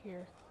brought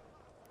here.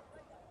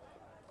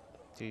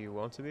 Do you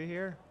want to be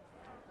here?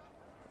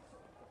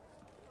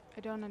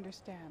 I don't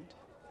understand.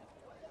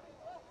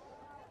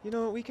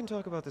 We can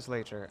talk about this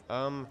later.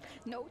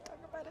 No, talk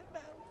about it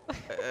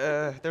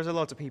now. There's a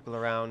lot of people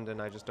around,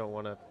 and I just don't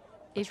want to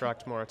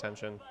attract more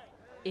attention.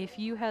 If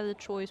you had the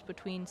choice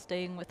between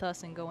staying with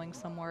us and going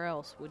somewhere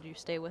else, would you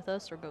stay with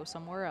us or go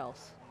somewhere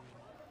else?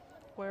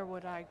 Where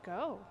would I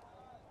go?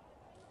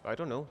 I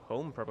don't know,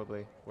 home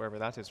probably, wherever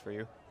that is for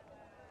you.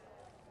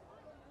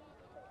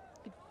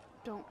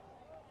 Don't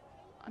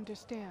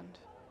understand.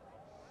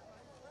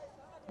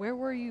 Where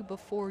were you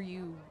before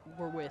you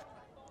were with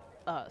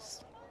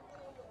us?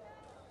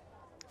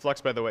 Flux,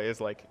 by the way,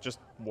 is like just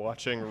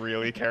watching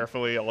really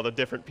carefully all the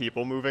different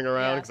people moving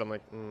around Yeah. because I'm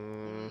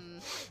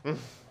like,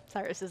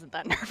 Cyrus isn't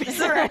that nervous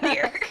around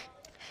here.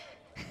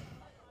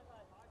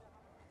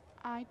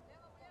 I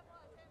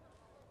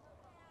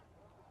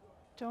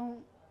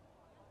don't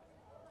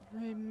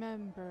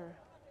remember.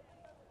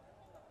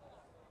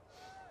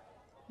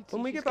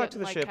 When we get back to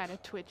the ship- kind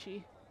of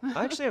twitchy.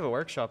 I actually have a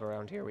workshop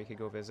around here we could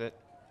go visit.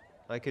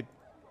 I could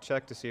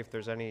check to see if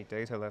there's any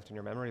data left in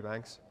your memory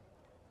banks.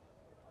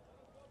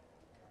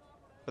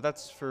 But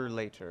that's for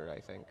later, I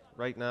think.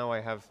 Right now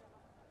I have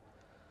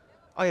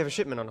a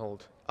shipment on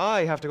hold.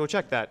 I have to go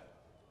check that.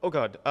 Oh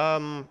god.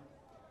 I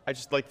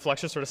just like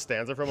Flux just sort of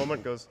stands there for a moment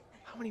and goes,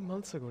 how many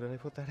months ago did I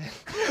put that in?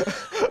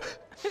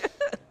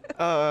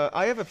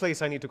 I have a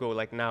place I need to go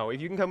like now.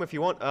 If you can come if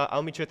you want,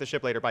 I'll meet you at the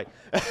ship later. Bye.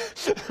 I'm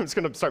just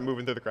gonna start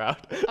moving through the crowd.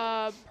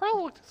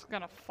 Pearl is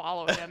gonna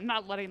follow him,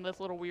 not letting this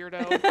little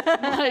weirdo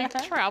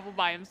like travel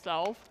by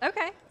himself.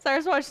 Okay.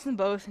 Cyrus watches them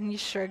both and he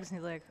shrugs and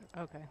he's like,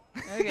 okay.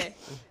 Okay.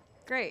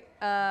 Great.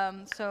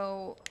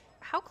 So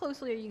how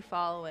closely are you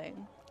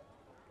following?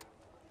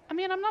 I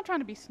mean, I'm not trying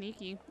to be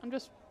sneaky. I'm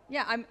just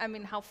Yeah, I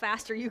mean, how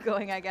fast are you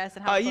going, I guess,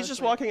 and how He's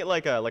just closely? walking at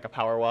like a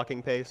power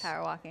walking pace.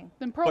 Power walking.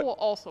 then Pearl But- will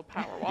also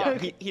power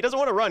walk. Yeah, he doesn't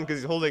want to run because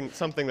he's holding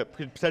something that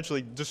could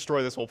potentially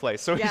destroy this whole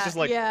place. So he's just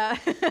like yeah.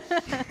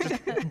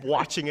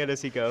 watching it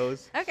as he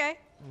goes. Okay.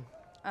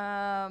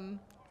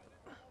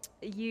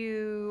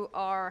 You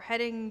are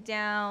heading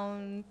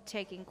down,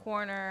 taking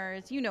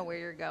corners. You know where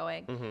you're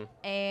going.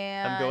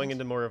 And I'm going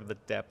into more of the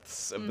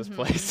depths of this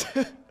place.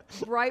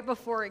 right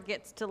before it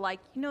gets to like,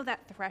 you know, that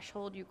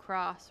threshold you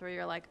cross where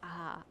you're like,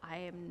 I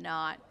am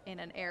not in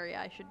an area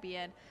I should be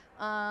in.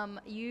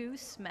 You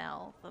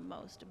smell the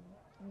most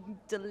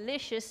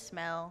delicious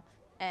smell,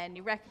 and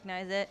you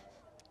recognize it.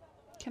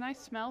 Can I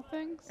smell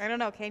things? I don't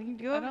know. Can you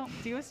do I a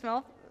don't- do a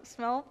smell?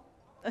 Smell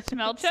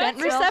Scent check?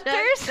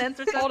 receptors? Sense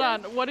receptors? Hold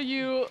on. What do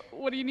you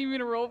need me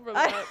to roll for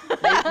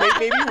that?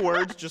 Maybe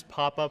words just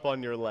pop up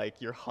on your like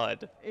your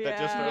HUD that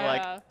just are Yeah.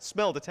 like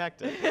smell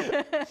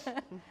detected.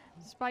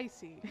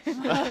 Spicy.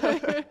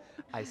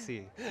 I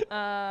see.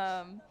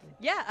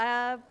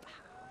 Yeah.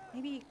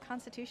 Maybe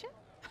Constitution.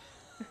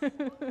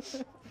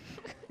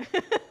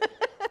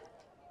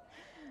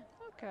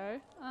 Okay.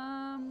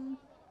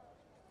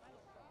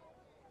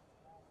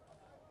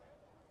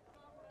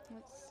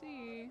 Let's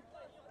see.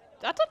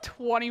 That's a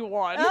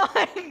 21. Oh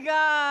my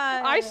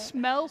god. I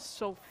smell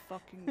so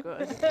fucking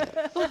good.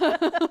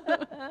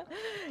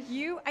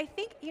 I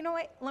think, you know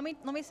what? Let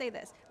me say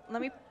this.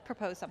 Let me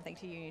propose something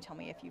to you, and you tell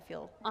me if you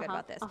feel good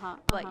about this.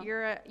 But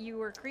you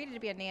were created to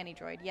be a nanny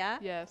droid, yeah?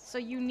 Yes. So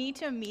you need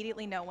to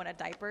immediately know when a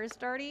diaper is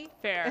dirty.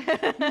 Fair.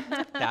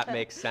 That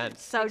makes sense.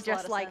 So Makes a lot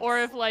just of like, sense. Or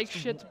if like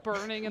shit's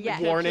burning in Yeah.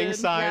 the Warning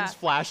kitchen. signs Yeah.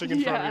 flashing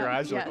in front of Yeah. your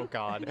eyes. You're Yeah. like, oh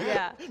god.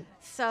 yeah.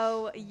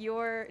 So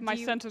your My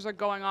sensors are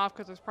going off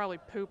because there's probably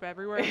poop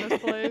everywhere in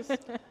this place.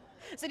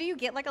 So do you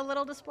get like a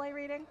little display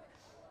reading?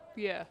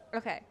 Yeah.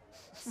 Okay.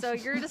 So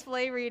your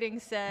display reading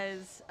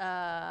says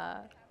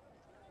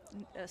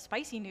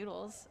spicy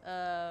noodles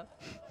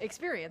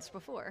experienced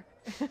before.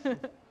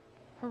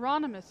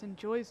 Hieronymus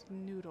enjoys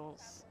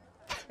noodles.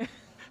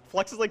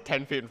 Flux is like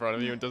 10 feet in front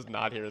of you and does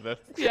not hear this.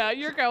 Yeah,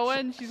 you're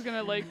going. She's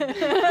gonna like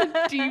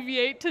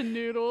deviate to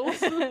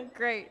noodles.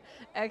 Great.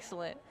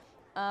 Excellent.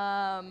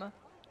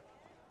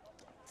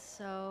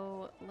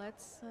 So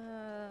let's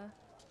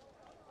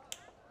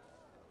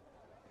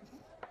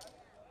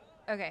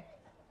okay.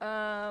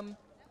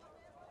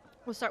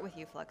 We'll start with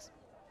you, Flux.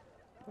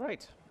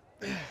 Right.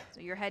 So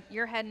you're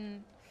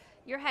heading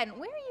where are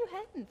you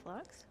heading,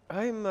 Flux?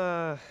 I'm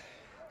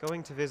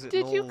going to visit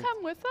Did an you old-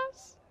 come with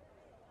us?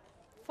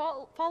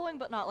 Following,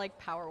 but not like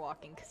power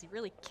walking, because he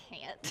really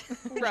can't.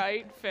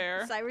 Right.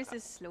 Fair. Cyrus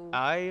is slow.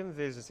 I am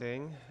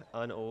visiting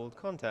an old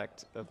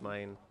contact of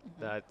mine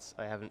that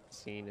I haven't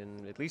seen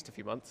in at least a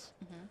few months.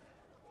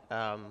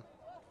 I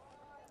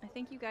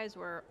think you guys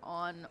were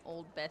on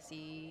Old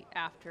Bessie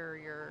after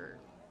your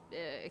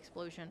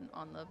explosion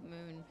on the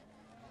moon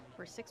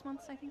for 6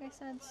 months, I think I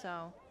said.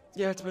 So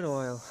Yeah, it's been a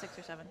while. 6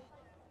 or 7.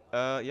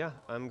 Yeah,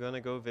 I'm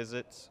gonna go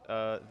visit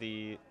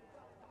the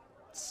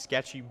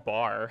sketchy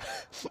bar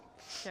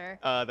Sure.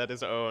 that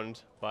is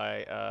owned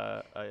by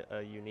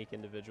a unique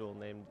individual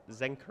named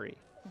Zenkri.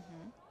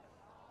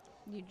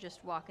 You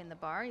just walk in the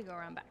bar. You go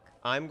around back.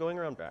 I'm going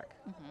around back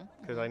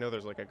because I know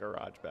there's like a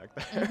garage back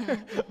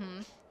there.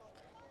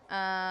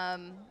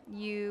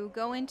 You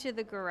go into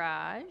the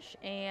garage,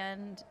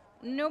 and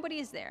nobody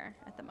is there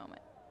at the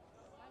moment.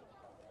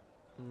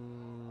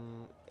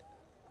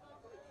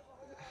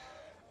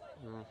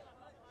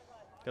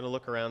 Gonna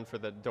look around for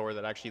the door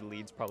that actually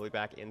leads probably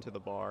back into the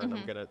bar, and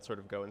I'm gonna sort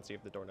of go and see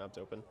if the doorknob's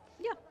open.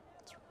 Yeah.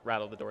 Let's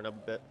rattle the doorknob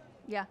a bit.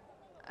 Yeah.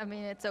 I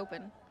mean, it's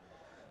open.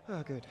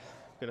 Oh, good.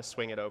 gonna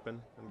swing it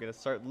open. I'm gonna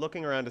start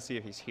looking around to see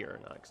if he's here or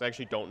not, because I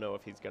actually don't know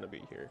if he's gonna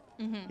be here.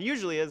 He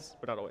usually is,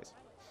 but not always.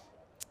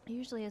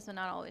 Usually is, but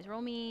not always.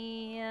 Roll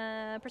me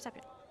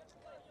perception.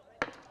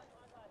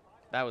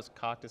 That was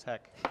cocked as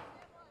heck.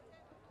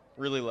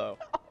 Really low.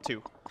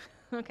 2.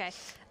 Okay.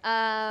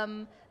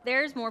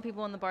 There's more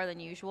people in the bar than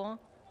usual,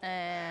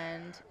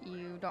 and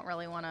you don't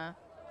really want to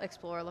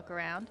explore or look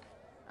around.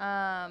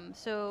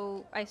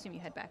 So I assume you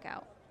head back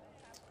out.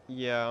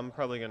 Yeah, I'm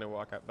probably gonna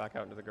walk back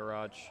out into the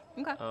garage.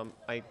 Okay.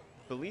 I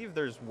believe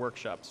there's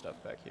workshop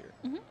stuff back here.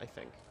 I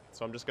think.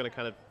 So I'm just gonna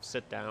kind of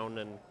sit down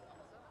and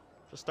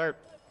just start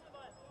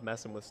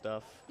messing with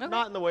stuff. Okay.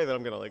 Not in the way that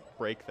I'm gonna like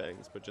break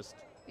things, but just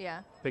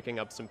Yeah. picking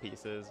up some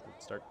pieces and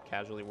start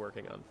casually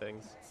working on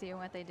things. Seeing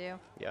what they do.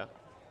 Yeah.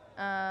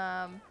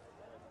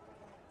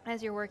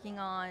 As you're working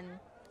on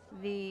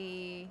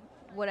the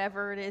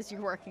whatever it is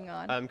you're working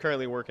on. I'm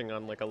currently working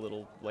on like a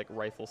little like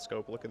rifle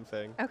scope looking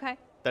thing. Okay.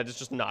 That is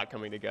just not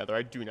coming together.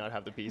 I do not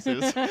have the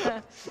pieces.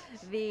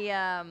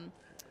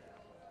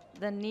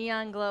 The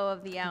neon glow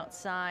of the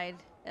outside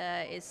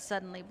is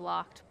suddenly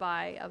blocked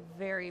by a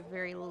very,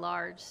 very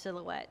large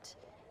silhouette.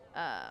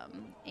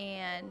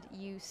 And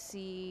you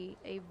see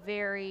a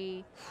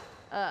very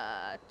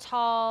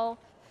tall,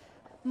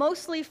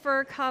 mostly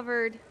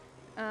fur-covered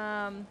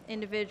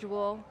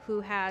individual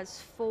who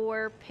has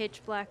 4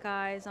 pitch black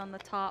eyes on the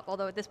top,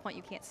 although at this point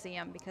you can't see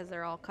them because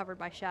they're all covered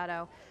by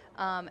shadow.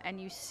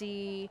 And you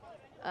see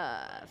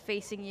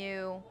facing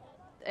you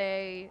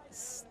a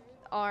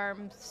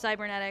arm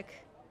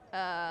cybernetic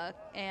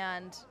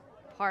and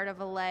part of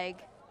a leg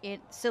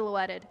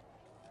silhouetted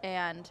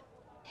and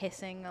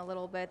hissing a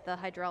little bit. The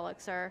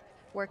hydraulics are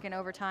working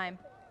overtime.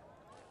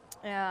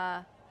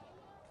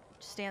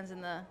 Stands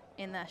in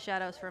the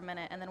shadows for a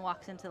minute and then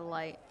walks into the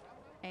light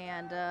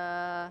and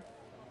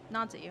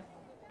nods at you.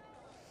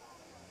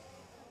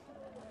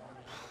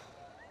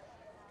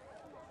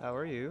 How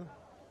are you?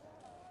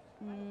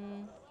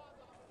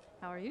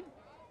 How are you?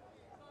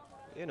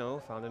 You know,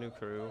 found a new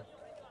crew.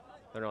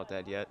 They're not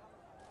dead yet.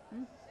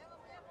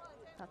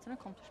 That's an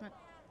accomplishment.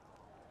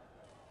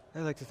 I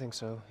like to think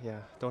so, yeah.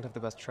 Don't have the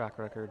best track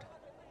record.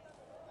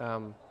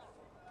 I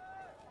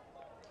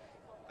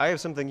have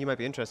something you might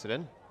be interested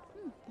in.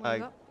 What do you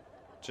got?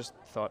 Just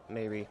thought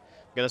maybe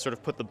I'm gonna sort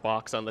of put the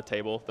box on the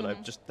table that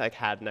I've just like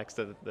had next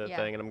to the Yeah.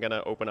 thing, and I'm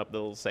gonna open up the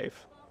little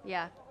safe,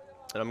 Yeah.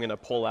 and I'm gonna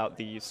pull out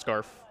the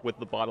scarf with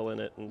the bottle in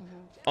it and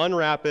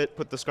unwrap it,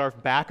 put the scarf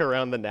back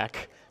around the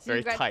neck, So very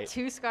you've got tight.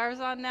 2 scarves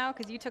on now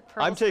because you took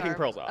pearl. I'm taking scarf.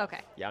 pearls off.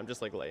 Okay. Yeah, I'm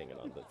just like laying it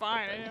on the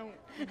Fine, I thing.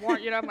 don't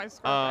want you to have my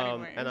scarf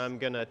anyway. And I'm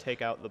gonna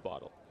take out the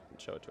bottle and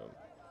show it to him.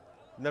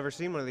 Never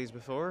seen one of these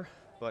before,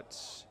 but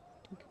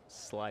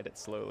Slide it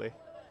slowly.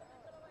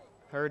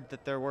 heard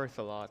that they're worth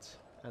a lot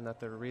and that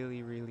they're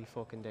really, really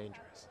fucking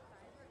dangerous.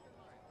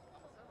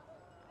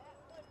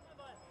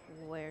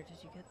 Where did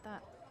you get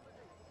that?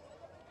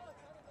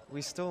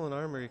 We stole an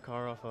armory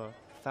car off a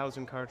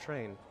 1,000-car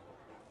train.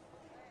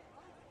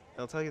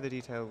 I'll tell you the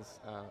details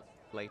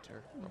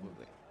later,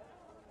 probably.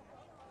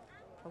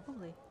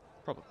 Probably.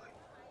 Probably.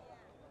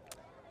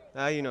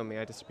 You know me,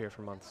 I disappear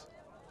for months.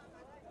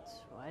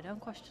 So I don't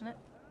question it.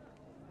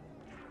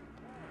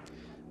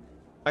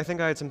 I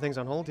think I had some things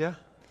on hold, yeah?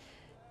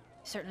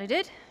 Certainly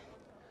did.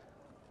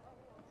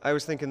 I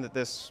was thinking that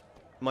this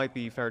might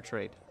be fair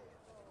trade.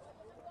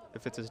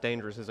 If it's as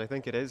dangerous as I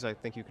think it is, I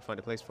think you could find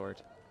a place for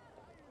it.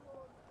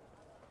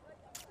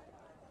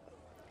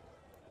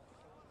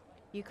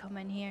 You come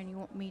in here and you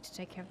want me to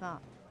take care of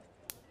that.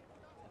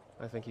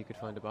 I think you could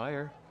find a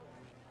buyer.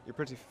 You're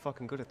pretty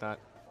fucking good at that.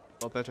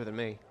 A lot better than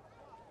me.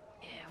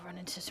 Yeah, I've run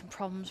into some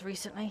problems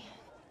recently.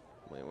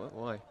 Wait, what?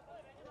 Why?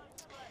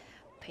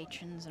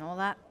 Patrons and all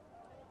that.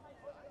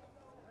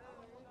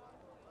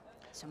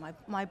 So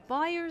my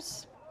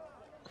buyer's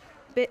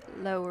a bit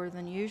lower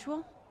than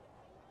usual.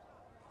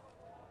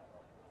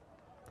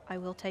 I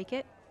will take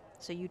it,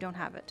 so you don't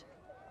have it.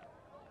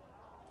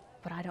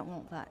 But I don't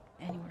want that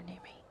anywhere near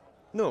me.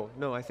 No,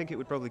 I think it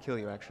would probably kill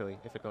you, actually,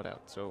 if it got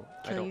out, so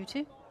I Kill don't... you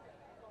too?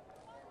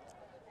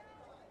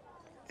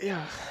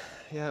 Yeah,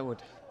 it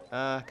would.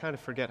 Kind of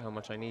forget how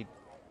much I need.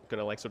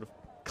 Gonna like sort of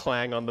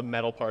clang on the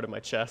metal part of my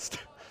chest.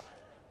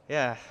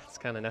 Yeah, it's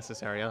kind of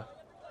necessary, huh?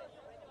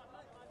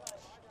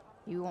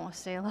 You want to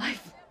stay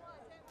alive?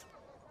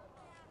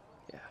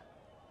 Yeah.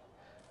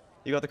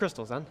 You got the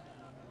crystals, then?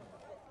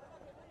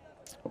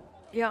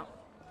 Yeah.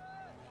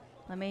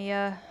 Let me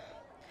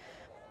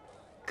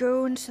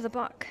go into the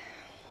back.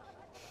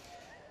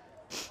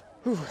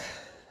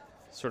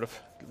 Sort of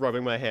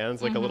rubbing my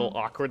hands like a little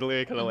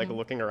awkwardly, kind of like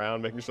looking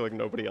around, making sure like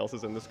nobody else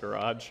is in this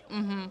garage.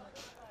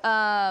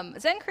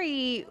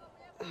 Zenkri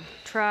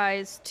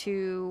tries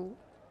to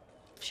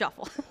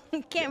shuffle.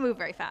 Can't move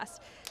very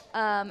fast.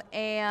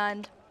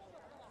 And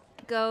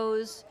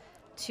goes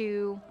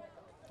to...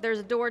 There's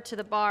a door to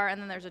the bar,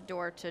 and then there's a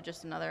door to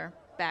just another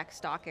back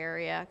stock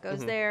area.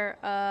 Goes there,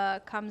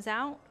 comes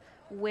out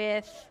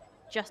with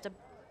just a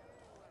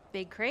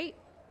big crate.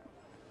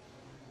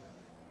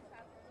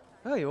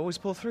 Oh, you always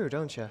pull through,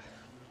 don't you?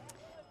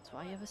 That's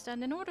why you have a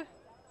standing order.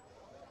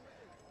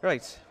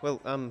 Right.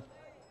 Well, I'm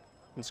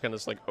just gonna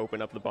just like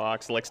open up the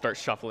box, like start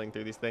shuffling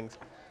through these things.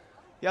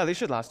 Yeah, these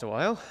should last a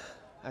while.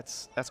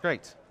 That's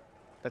great.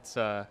 That's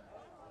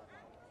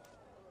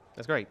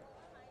great.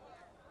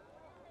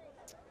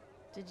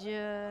 Did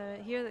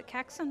you hear that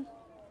Caxton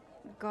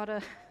got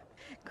a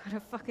got a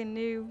fucking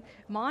new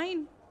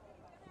mine?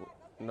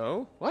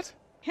 No? What?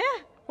 Yeah.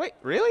 Wait,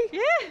 really?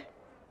 Yeah.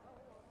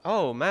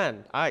 Oh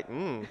man, I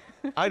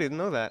didn't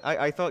know that.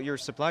 I thought your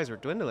supplies were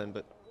dwindling,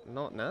 but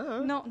not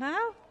now. Not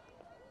now.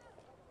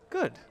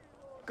 Good.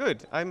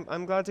 Good.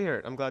 I'm glad to hear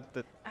it. I'm glad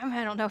that. I mean,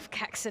 I don't know if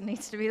Caxton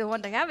needs to be the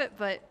one to have it,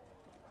 but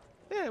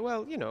Yeah,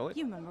 well, you know.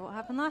 you remember what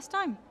happened last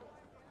time.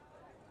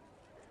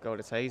 God,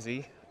 it's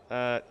hazy.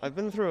 I've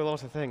been through a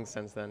lot of things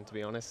since then, to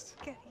be honest.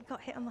 You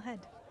got hit on the head.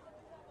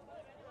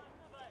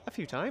 A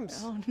few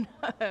times. Oh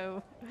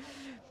no.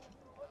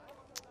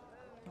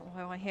 Not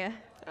what I want to hear.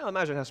 I'll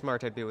imagine how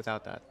smart I'd be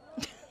without that.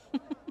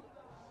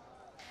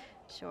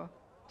 Sure.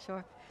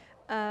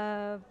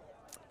 Yeah,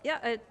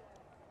 it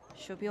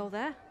should be all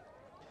there.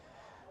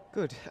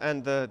 Good.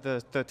 And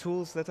the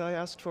tools that I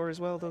asked for as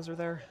well, those are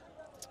there?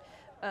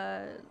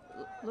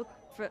 Look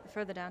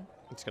further down.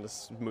 I'm just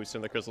gonna move some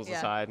of the crystals Yeah.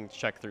 aside and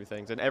check through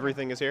things. And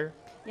everything is here?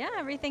 Yeah,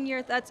 everything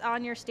that's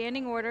on your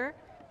standing order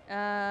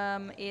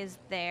is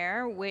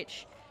there,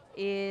 which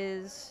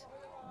is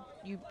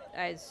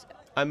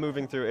I'm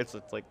moving through. It's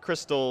like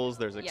crystals.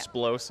 There's Yeah.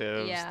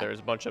 explosives. Yeah. There's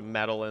a bunch of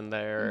metal in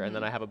there, and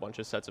then I have a bunch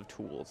of sets of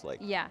tools like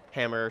yeah.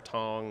 hammer,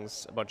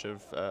 tongs, a bunch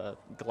of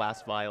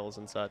glass vials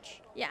and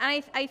such. Yeah,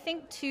 and I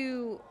think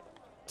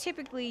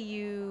typically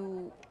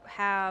you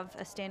have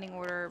a standing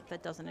order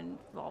that doesn't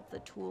involve the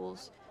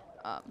tools,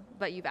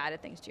 but you've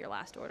added things to your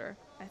last order,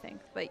 I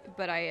think.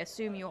 But I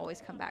assume you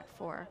always come back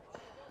for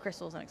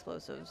crystals and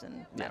explosives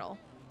and metal.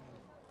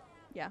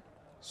 Yeah.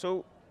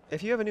 So,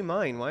 if you have a new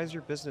mine, why is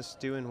your business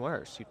doing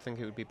worse? You'd think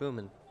it would be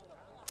booming.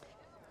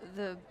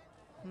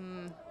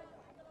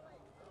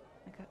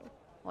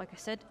 Like I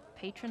said,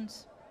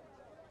 patrons,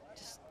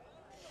 just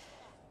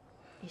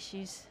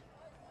issues.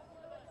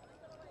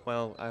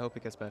 Well, I hope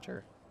it gets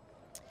better.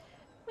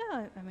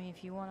 Well, I mean,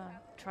 if you want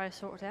to try to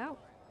sort it out,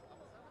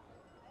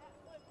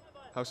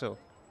 How so?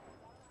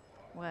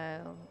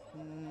 well,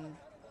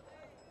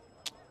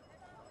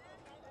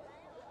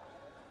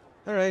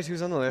 All right,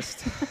 who's on the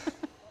list?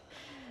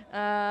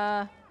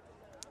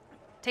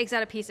 takes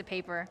out a piece of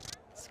paper,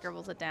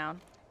 scribbles it down,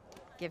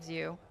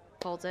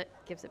 folds it,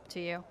 gives it to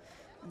you.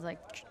 It's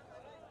like,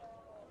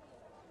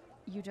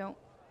 you don't,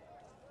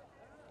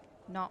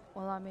 not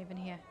while I'm even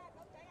here.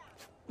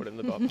 Put it in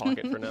the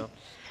pocket for now.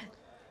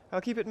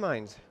 I'll keep it in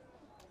mind.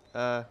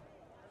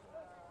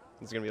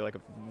 It's gonna be like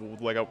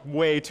a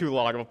way too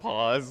long of a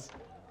pause.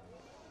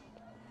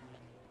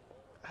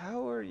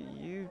 How are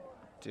you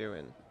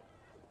doing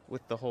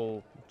with the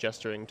whole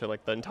gesturing to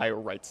like the entire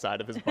right side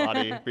of his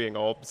body being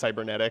all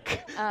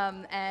cybernetic?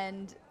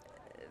 And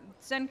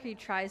Zenkri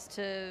tries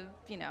to,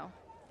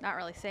 not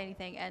really say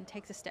anything and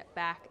takes a step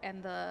back,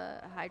 and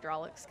the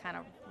hydraulics kind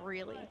of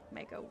really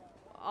make a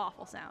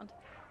awful sound.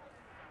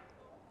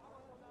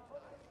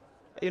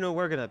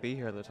 We're gonna be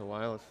here a little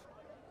while. If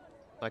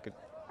I could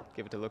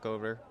give it a look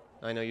over.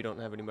 I know you don't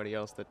have anybody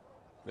else that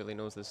really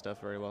knows this stuff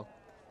very well.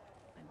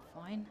 I'm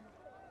fine.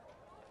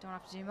 Don't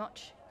have to do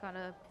much. Got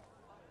a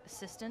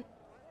assistant.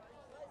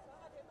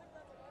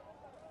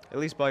 At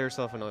least buy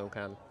yourself an oil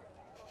can.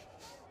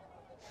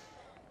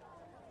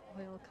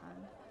 Oil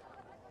can.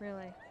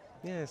 Really?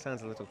 Yeah, it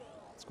sounds a little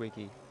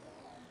squeaky.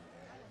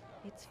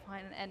 It's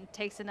fine. And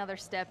takes another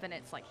step, and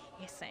it's like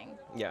hissing.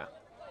 Yeah.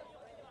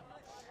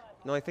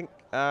 No, I think,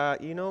 I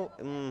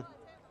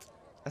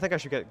think I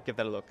should give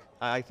that a look.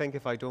 I think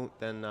if I don't,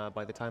 then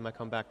by the time I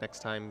come back next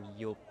time,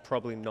 you'll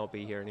probably not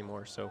be here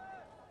anymore, so.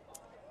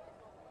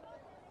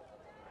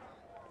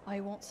 I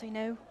won't say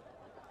no.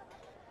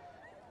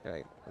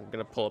 Right, I'm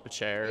gonna pull up a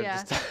chair Yeah.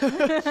 and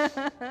just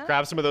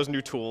grab some of those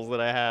new tools that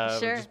I have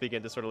Sure. and just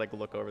begin to sort of like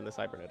look over the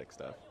cybernetic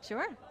stuff.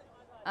 Sure.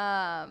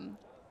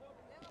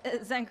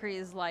 Zenkri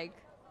is like,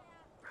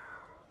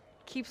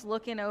 keeps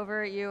looking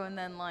over at you and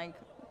then like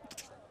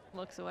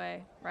looks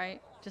away,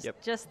 right?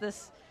 Just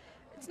this.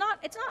 It's not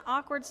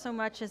awkward so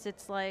much as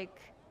it's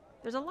like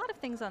there's a lot of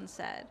things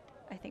unsaid,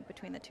 I think,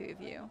 between the two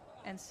of you,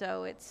 and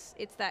so it's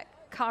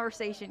that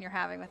conversation you're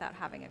having without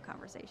having a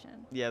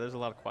conversation. Yeah, there's a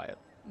lot of quiet.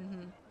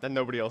 And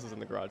nobody else is in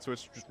the garage, so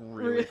it's just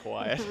really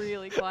quiet.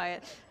 Really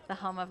quiet. The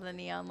hum of the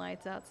neon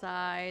lights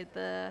outside.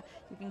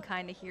 You can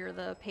kind of hear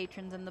the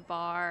patrons in the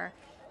bar.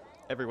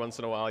 Every once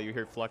in a while, you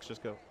hear Flux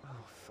just go, "Oh,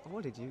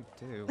 what did you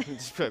do?"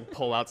 Just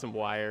pull out some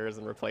wires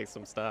and replace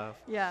some stuff.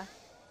 Yeah.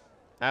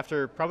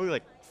 After probably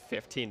like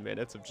 15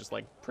 minutes of just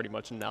like pretty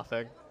much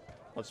nothing,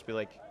 I'll just be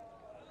like,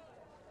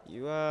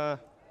 You heard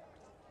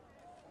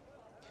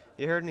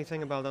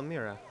anything about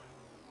Amira,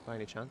 by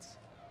any chance?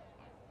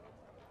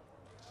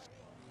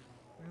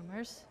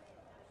 Rumors?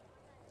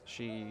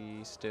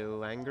 She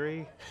still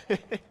angry?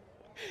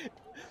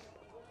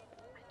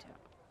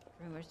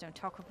 Rumors don't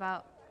talk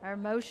about our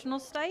emotional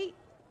state.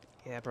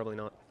 Yeah, probably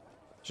not.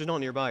 She's not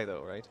nearby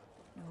though, right?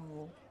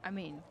 No, I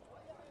mean,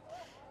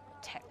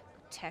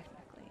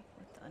 technically.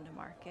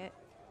 Undermarket.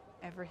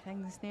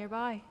 Everything's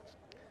nearby.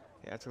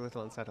 Yeah, it's a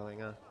little unsettling,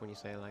 when you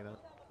say it like that.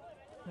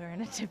 We're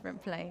in a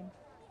different plane.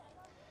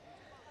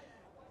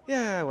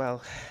 Yeah,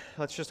 well,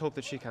 let's just hope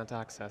that she can't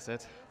access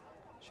it.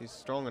 She's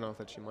strong enough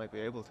that she might be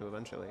able to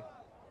eventually.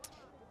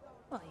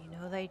 Well, you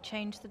know they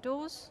changed the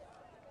doors.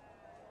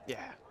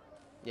 Yeah.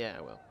 Yeah,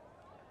 well.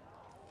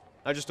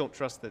 I just don't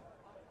trust that.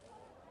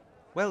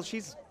 Well,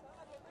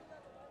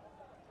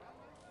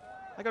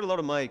 I got a lot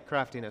of my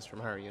craftiness from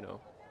her, you know.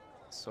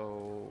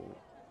 So.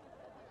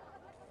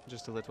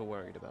 Just a little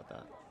worried about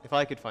that. If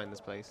I could find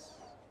this place.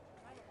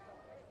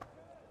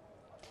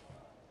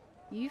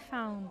 You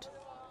found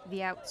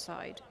the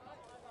outside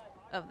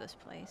of this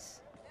place.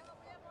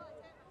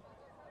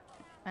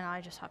 And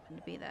I just happened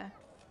to be there.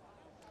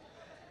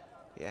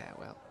 Yeah,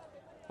 well.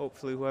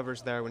 Hopefully,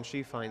 whoever's there when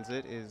she finds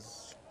it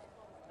is.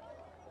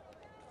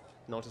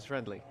 Not as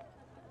friendly.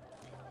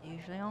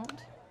 Usually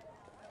aren't.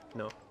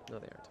 No,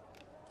 they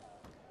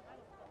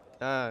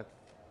aren't.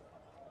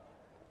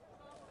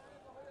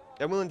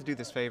 I'm willing to do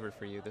this favor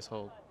for you, this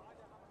whole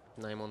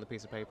name on the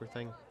piece of paper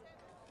thing.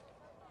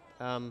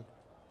 Is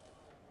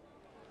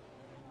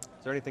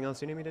there anything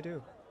else you need me to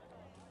do?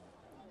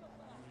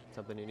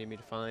 Something you need me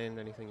to find?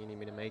 Anything you need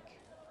me to make?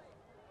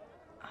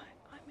 I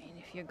mean,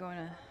 if you're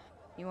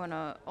you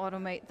wanna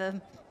automate the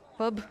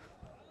pub?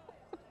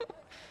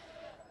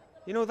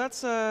 You know,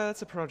 that's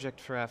a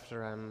project for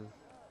after I'm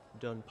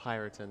done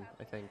pirating,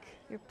 I think.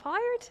 You're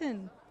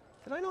pirating.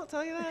 Did I not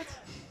tell you that?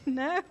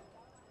 No.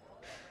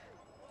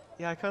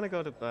 Yeah, I kind of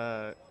got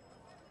I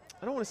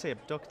don't want to say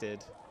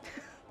abducted,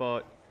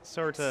 but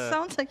sort of.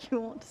 Sounds like you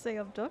want to say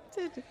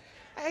abducted.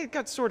 I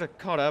got sort of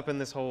caught up in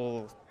this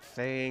whole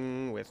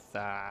thing with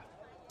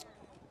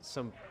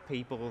some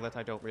people that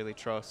I don't really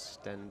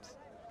trust, and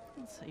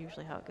That's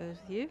usually how it goes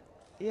with you.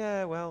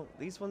 yeah, well,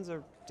 these ones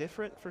are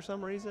different for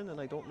some reason, and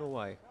I don't know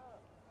why.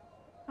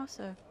 How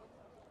so?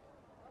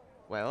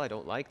 Well, I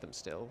don't like them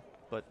still,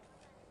 but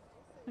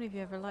When have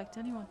you ever liked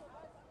anyone?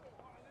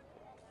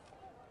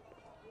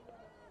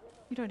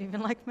 You don't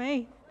even like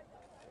me.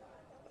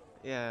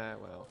 yeah,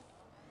 well,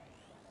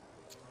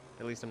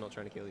 at least I'm not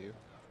trying to kill you.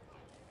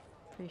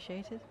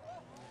 Appreciate it.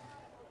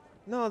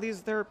 No,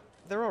 they're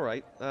all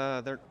right.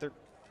 They're.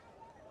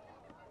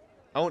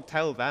 I won't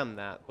tell them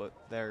that, but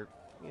they're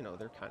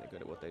kind of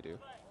good at what they do.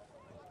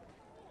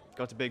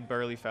 Got a big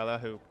burly fella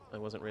who I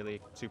wasn't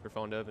really super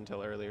fond of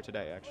until earlier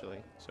today, actually.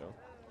 So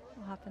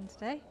What happened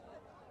today?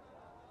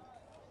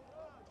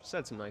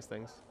 said some nice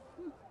things.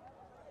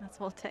 That's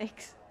all it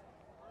takes.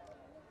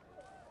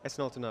 It's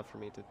not enough for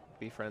me to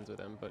be friends with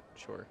him, but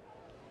sure.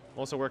 I'm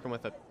also working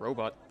with a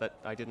robot that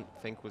I didn't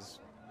think was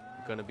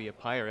gonna be a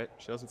pirate.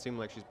 She doesn't seem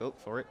like she's built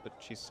for it, but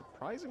she's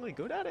surprisingly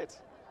good at it.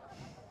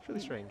 It's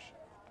really strange.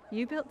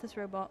 You built this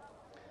robot.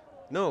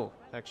 No,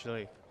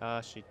 actually.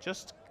 She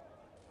just.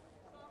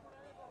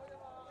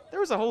 There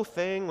was a whole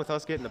thing with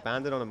us getting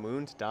abandoned on a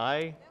moon to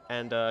die,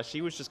 and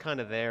she was just kind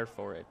of there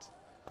for it.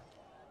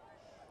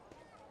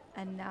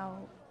 And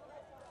now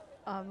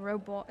a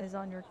robot is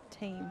on your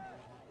team.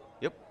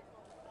 Yep.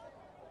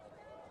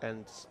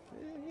 And,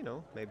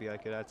 maybe I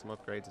could add some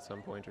upgrades at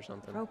some point or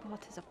something.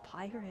 Robot is a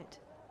pirate.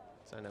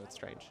 So I know it's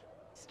strange.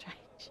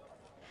 Strange.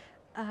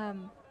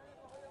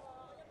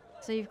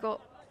 So you've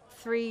got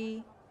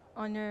 3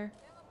 on your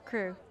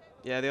crew.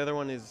 Yeah, the other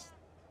one is.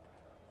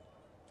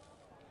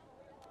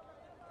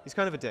 He's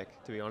kind of a dick,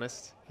 to be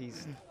honest.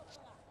 He's.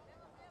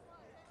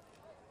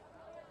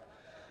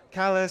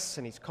 callous,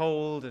 and he's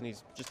cold, and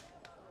he's just.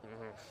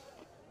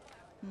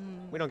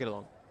 We don't get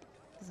along.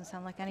 Doesn't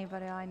sound like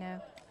anybody I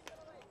know.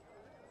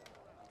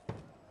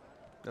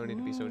 No need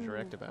to be so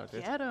direct about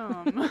it. Get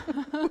 'em.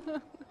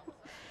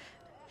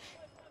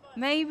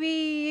 Maybe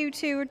you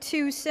two are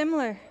too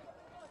similar.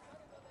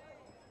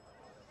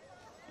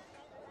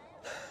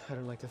 I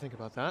don't like to think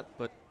about that,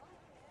 but.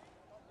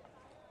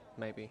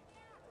 Maybe.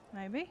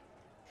 Maybe.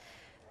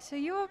 So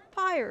you're a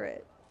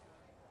pirate.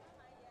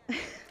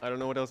 I don't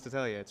know what else to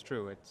tell you. It's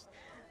true.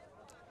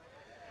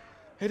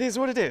 It is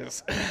what it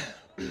is.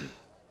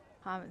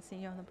 I haven't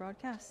seen you on the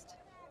broadcast.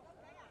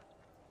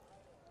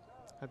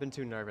 I've been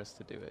too nervous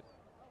to do it.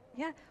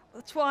 Yeah,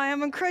 that's why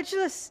I'm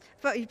incredulous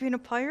about you being a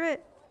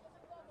pirate.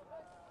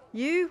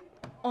 You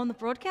on the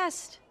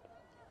broadcast.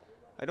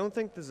 I don't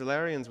think the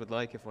Zolarians would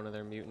like if one of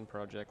their mutant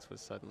projects was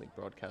suddenly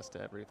broadcast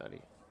to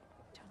everybody.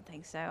 Don't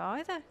think so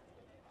either.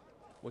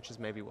 Which is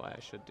maybe why I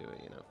should do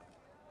it,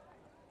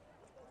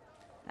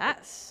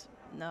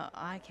 No,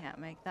 I can't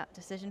make that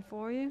decision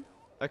for you.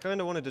 I kind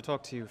of wanted to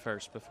talk to you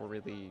first before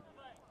really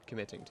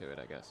committing to it,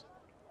 I guess.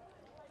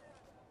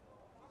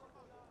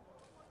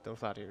 Don't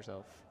flatter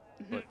yourself.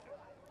 But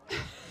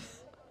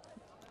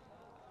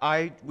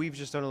we've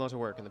just done a lot of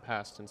work in the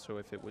past, and so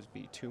if it would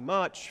be too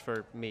much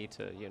for me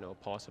to,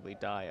 possibly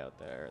die out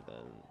there,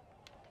 then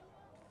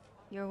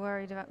You're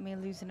worried about me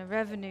losing a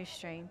revenue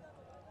stream.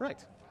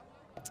 right.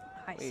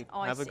 I We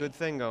I have a see. good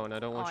thing going. I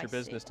don't want I your see.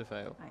 business to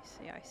fail. I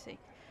see.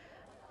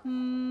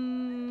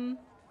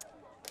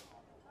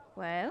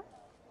 Well,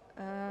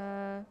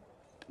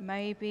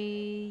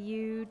 maybe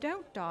you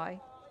don't die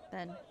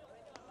then.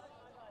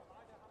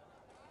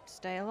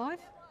 stay alive?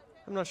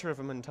 I'm not sure if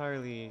I'm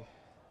entirely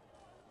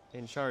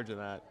in charge of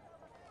that.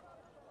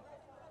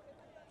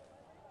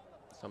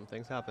 Some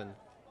things happen.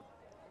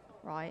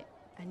 Right,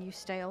 and you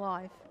stay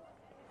alive.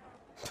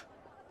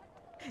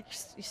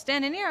 You're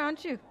standing here,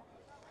 aren't you?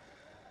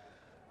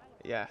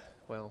 Yeah,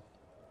 well,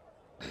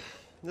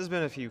 there's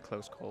been a few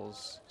close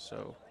calls,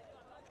 so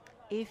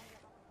If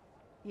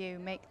you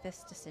make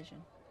this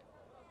decision,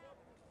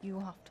 you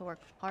will have to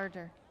work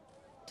harder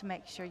to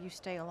make sure you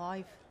stay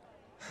alive.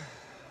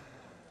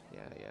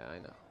 yeah, I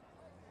know.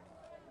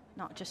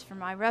 Not just for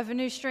my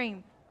revenue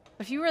stream.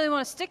 If you really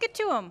want to stick it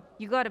to them,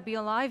 you got to be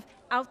alive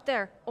out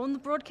there on the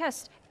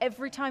broadcast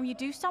every time you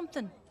do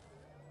something.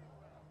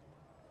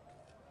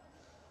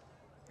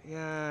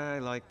 Yeah, I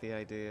like the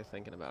idea of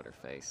thinking about her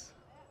face.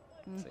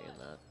 Saying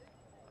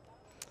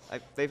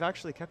that. They've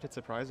actually kept it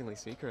surprisingly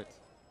secret,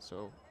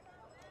 so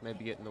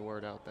maybe getting the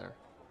word out there.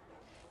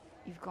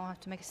 You're going to have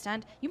to make a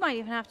stand. You might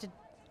even have to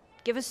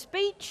give a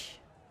speech.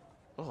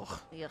 Ugh.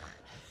 Ugh.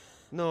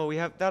 No, we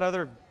have that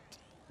other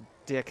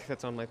dick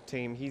that's on my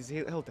team.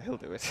 He'll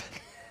do it.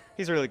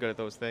 He's really good at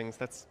those things.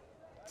 That's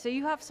So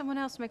you have someone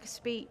else make a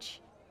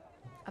speech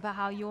about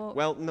how you're...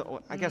 well,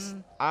 no, I guess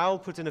I'll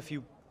put in a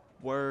few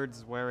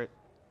words where it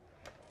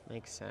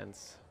makes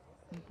sense.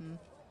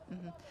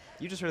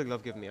 You just really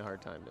love giving me a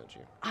hard time, don't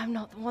you? I'm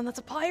not the one that's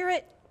a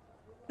pirate.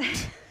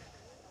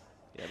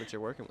 Yeah, but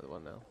you're working with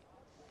one now.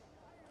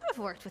 I've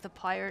worked with a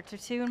pirate or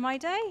two in my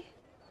day.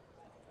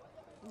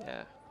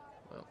 Yeah,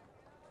 well,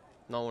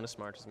 not one as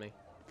smart as me.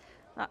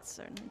 That's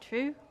certainly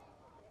true.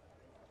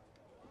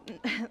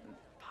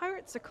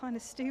 Pirates are kind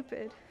of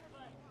stupid.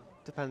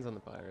 Depends on the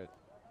pirate.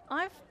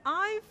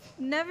 I've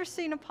never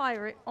seen a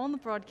pirate on the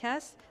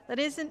broadcast that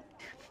isn't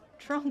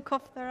drunk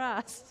off their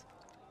ass.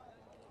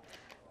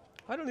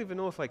 I don't even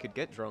know if I could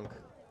get drunk.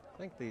 I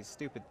think these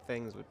stupid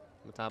things would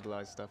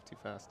metabolize stuff too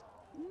fast.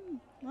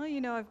 Well,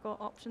 you know I've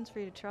got options for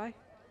you to try.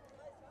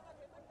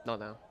 Not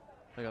now.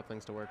 I got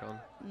things to work on.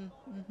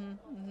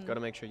 Gotta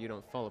make sure you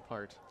don't fall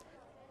apart.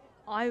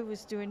 I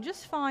was doing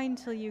just fine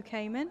till you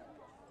came in.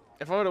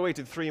 If I would have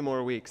waited 3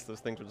 more weeks, those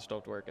things would have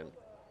stopped working.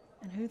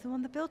 And who's the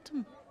one that built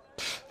them?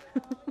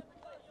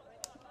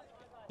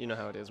 You know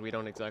how it is. We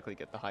don't exactly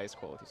get the highest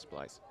quality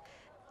supplies.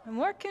 I'm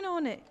working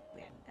on it,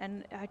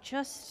 and I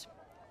just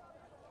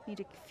need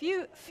a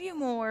few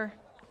more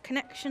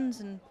connections,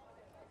 and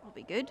I'll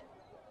be good.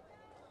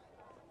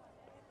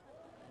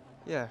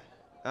 Yeah.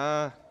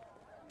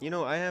 You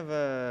know, I have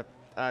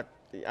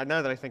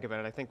now that I think about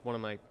it, I think one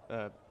of my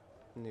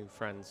new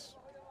friends,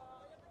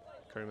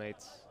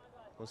 crewmates,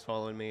 was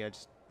following me. I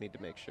just need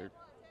to make sure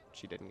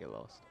she didn't get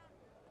lost.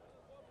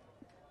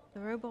 The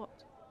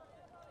robot.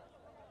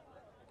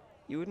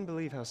 You wouldn't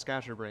believe how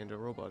scatterbrained a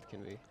robot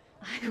can be.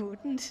 I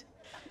wouldn't.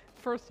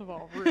 First of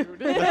all,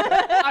 rude.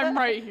 I'm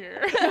right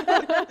here.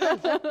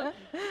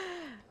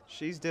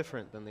 She's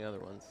different than the other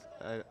ones.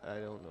 I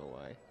don't know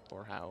why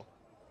or how.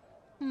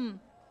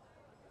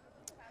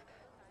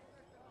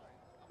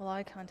 Well,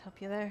 I can't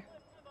help you there.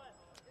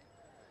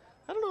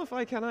 I don't know if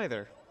I can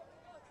either.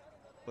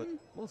 But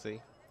we'll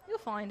see. You'll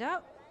find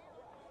out.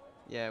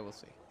 Yeah, we'll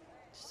see.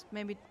 Just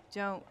maybe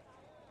don't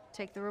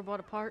take the robot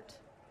apart.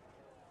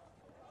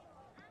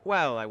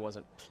 Well, I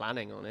wasn't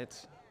planning on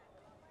it.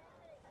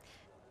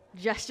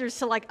 Gestures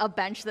to like a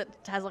bench that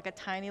has like a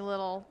tiny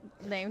little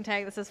name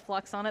tag that says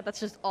Flux on it. That's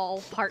just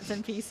all parts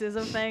and pieces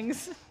of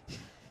things.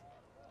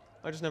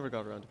 I just never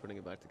got around to putting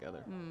it back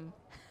together.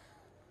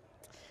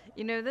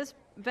 You know, this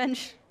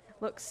bench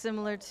looks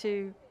similar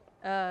to,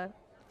 if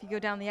you go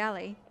down the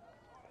alley,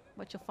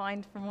 what you'll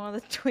find from one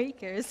of the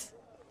tweakers.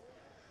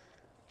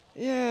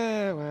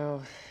 Yeah,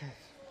 well,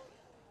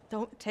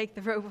 Don't take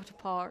the robot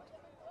apart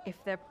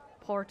if they're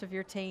part of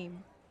your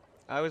team.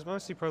 I was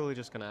mostly probably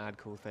just going to add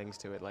cool things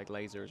to it, like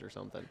lasers or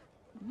something.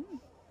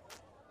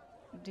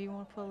 Do you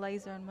want to put a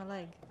laser on my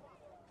leg?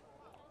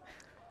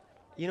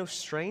 You know,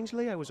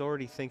 strangely, I was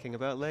already thinking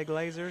about leg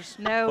lasers.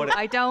 No, but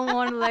I don't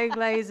want a leg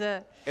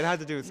laser. it had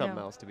to do with something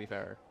No. else, to be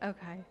fair.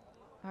 Okay,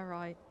 all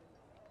right.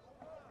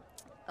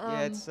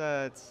 Yeah, it's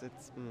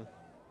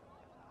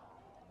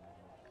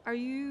Are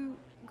you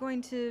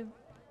going to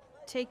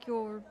take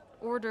your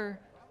order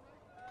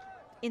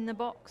in the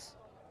box?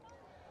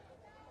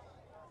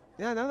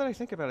 Yeah, now that I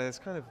think about it, it's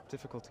kind of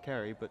difficult to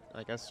carry, but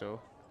I guess so.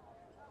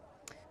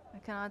 I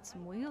can add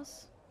some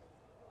wheels.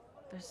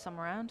 There's some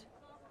around.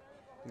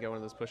 You got one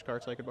of those push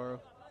carts I could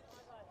borrow?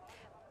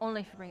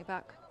 Only if you bring it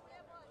back.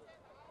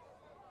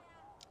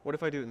 What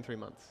if I do it in 3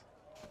 months?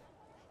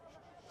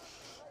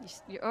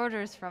 Your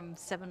order is from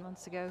 7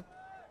 months ago.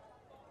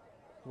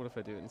 What if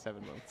I do it in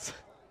 7 months?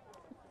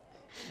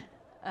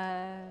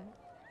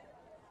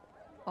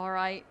 All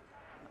right.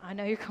 I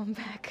know you come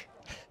back.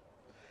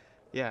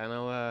 Yeah,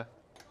 and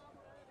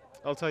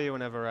I'll tell you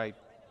whenever I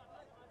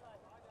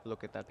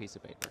look at that piece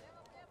of paper.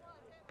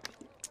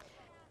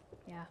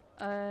 Yeah.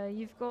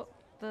 You've got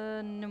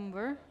the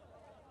number.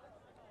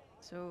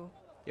 So.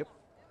 Yep.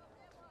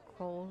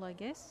 Call, I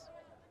guess.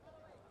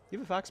 You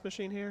have a fax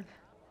machine here?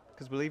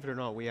 Because believe it or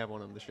not, we have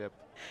one on the ship.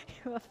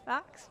 You have a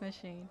fax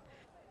machine.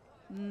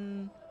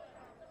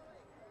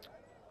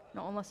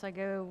 Not unless I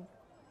go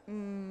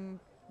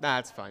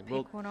That's fine.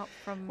 pick one up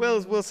from.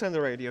 We'll send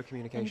the radio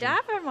communication.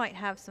 Endeavor might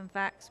have some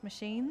fax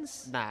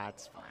machines.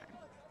 That's fine.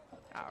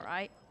 All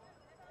right.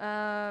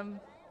 Are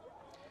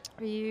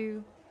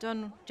you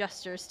done?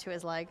 Gestures to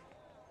his leg.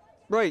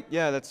 Right.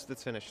 Yeah, that's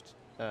finished.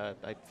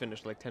 I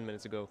finished like 10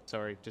 minutes ago.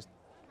 Sorry, just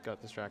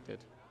got distracted.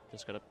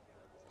 Just gotta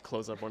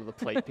close up one of the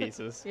plate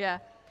pieces. Yeah.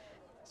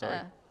 Sorry.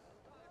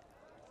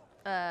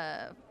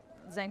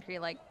 Zankri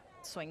like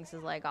swings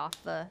his leg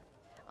off the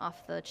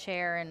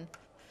chair and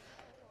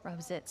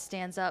rubs it,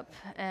 stands up,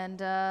 and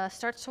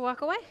starts to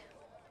walk away.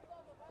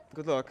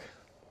 Good luck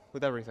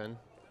with everything.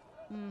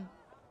 And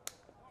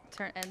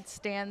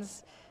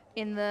stands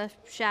in the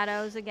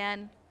shadows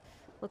again,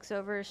 looks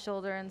over his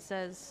shoulder and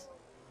says,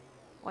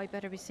 "Well, I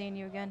better be seeing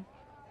you again."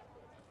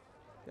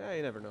 Yeah,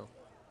 you never know.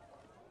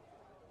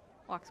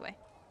 Walks away.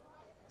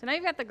 So now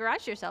you've got the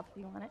garage to yourself if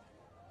you want it.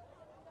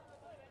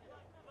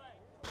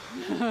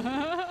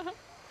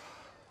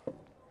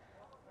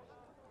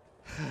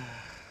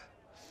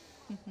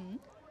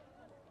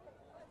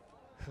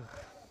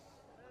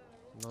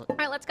 All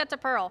right, let's cut to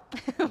Pearl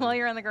while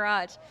you're in the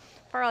garage.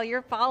 Pearl,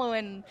 you're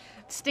following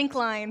stink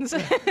lines.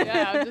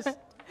 Yeah, just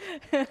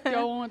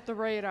going with the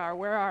radar.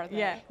 Where are they?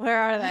 Yeah, where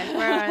are they?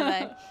 Where are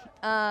they?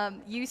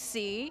 You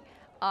see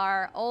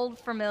our old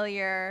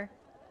familiar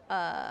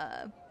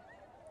RV.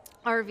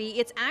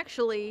 It's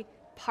actually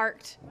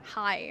parked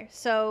high.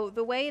 So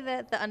the way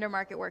that the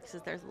Undermarket works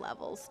is there's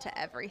levels to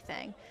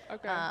everything.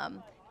 Okay.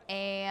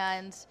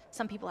 And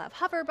some people have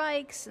hover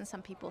bikes and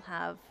some people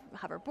have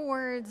hover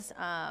boards.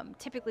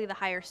 Typically the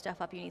higher stuff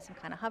up, you need some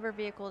kind of hover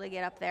vehicle to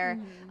get up there.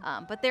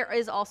 But there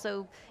is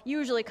also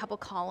usually a couple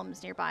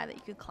columns nearby that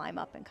you can climb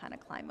up and kind of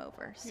climb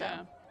over. So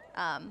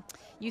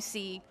you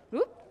see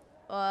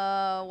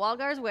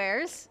Walgar's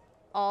Wares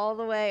all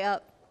the way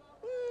up,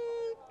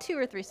 2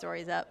 or 3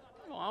 stories up.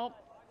 Well,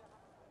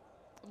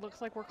 it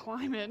looks like we're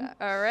climbing.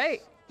 All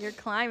right, you're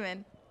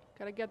climbing.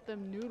 Gotta get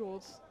them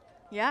noodles.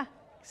 Yeah.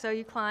 So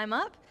you climb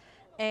up,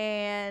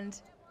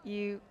 and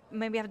you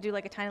maybe have to do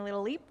like a tiny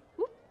little leap.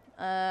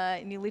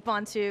 And you leap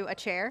onto a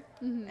chair,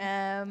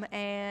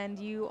 and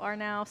you are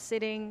now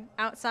sitting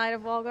outside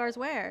of Walgar's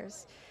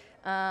Wares.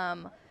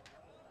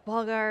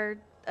 Walgar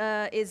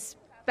is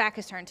back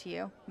his turn to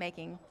you,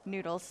 making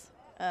noodles.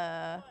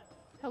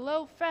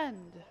 Hello,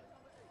 friend.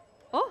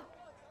 Oh,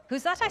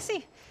 who's that I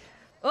see?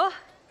 Oh,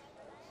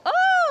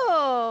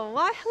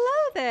 why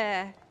hello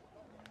there.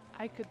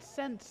 I could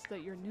sense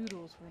that your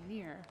noodles were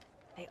near.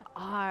 They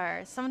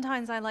are.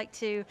 Sometimes I like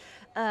to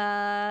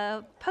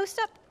post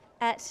up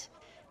at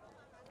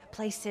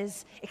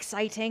places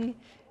exciting.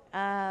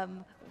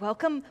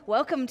 Welcome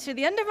to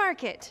the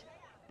Undermarket.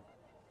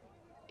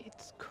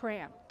 It's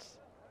cramped.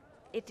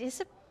 It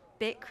is a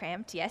bit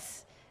cramped,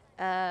 yes.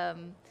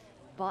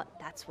 But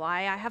that's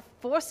why I have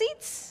 4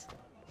 seats.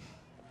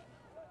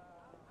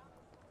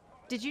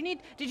 Did you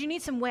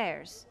need some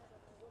wares?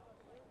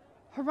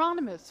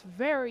 Hieronymus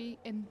very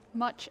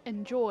much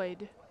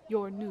enjoyed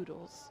your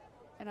noodles,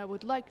 and I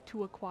would like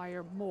to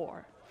acquire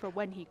more for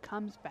when he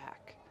comes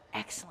back.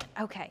 Excellent.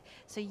 Okay,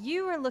 so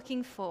you were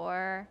looking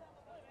for.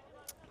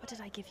 What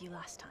did I give you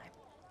last time?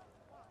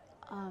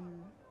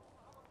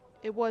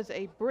 It was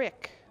a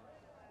brick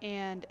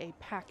and a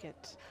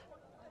packet.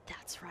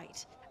 That's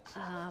right.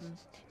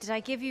 Did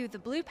I give you the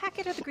blue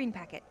packet or the green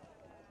packet?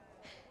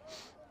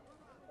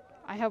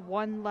 I have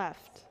one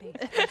left.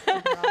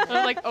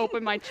 I like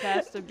open my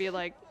chest and be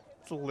like,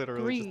 It's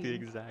literally just the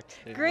Green. exact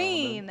same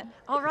Green. element.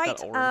 All right.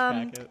 That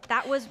orange packet.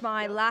 That was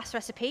my last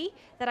recipe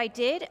that I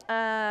did.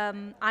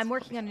 I'm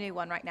working on a new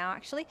one right now,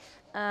 actually.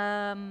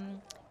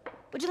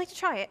 Would you like to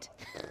try it?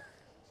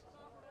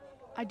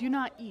 I do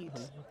not eat,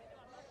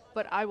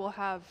 but I will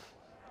have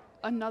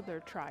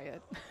another try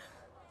it.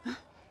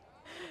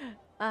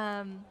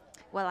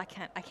 Well, I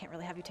can't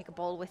really have you take a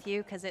bowl with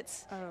you because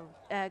it's. Oh.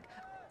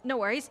 No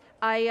worries.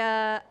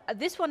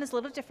 This one is a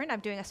little different.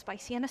 I'm doing a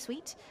spicy and a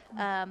sweet.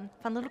 Fun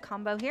little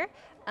combo here.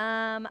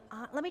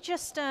 Let me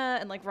just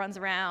and like runs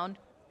around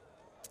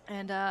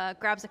and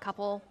grabs a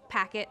couple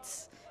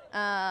packets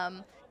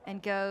and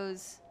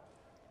goes.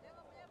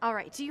 All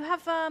right. Do you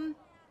have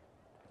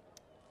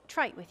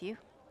trite with you?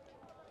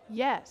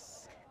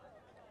 Yes.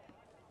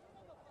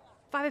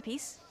 5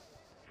 apiece.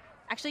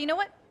 Actually, you know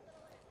what?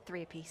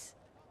 3 apiece.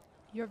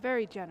 You're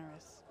very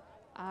generous.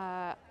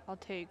 I'll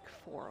take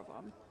 4 of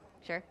them.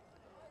 Sure.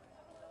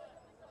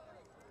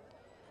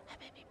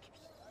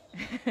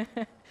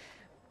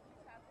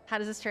 How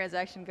does this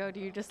transaction go? Do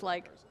you just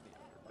like,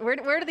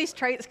 where do these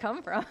traits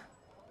come from?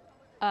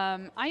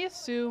 I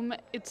assume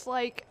it's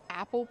like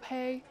Apple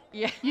Pay.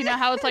 Yeah. You know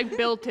how it's like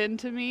built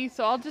into me,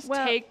 so I'll just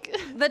Well, take.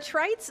 The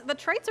traits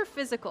are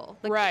physical.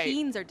 The Right.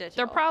 keens are digital.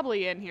 They're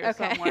probably in here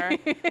Okay. somewhere.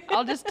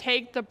 I'll just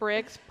take the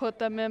bricks, put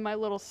them in my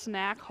little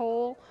snack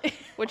hole,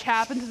 which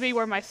happens to be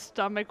where my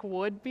stomach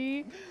would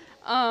be.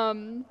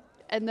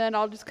 And then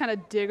I'll just kind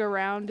of dig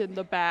around in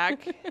the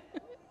back.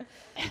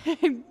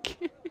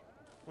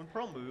 When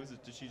Pearl moves,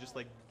 does she just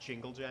like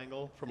jingle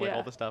jangle from like Yeah.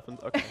 all the stuff? And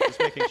okay, just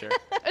making sure.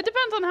 It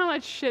depends on how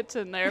much shit's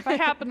in there. If I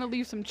happen to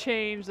leave some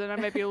change, then I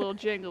might be a little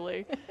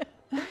jingly.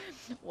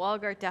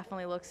 Walgar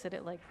definitely looks at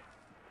it like,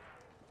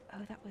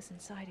 oh, that was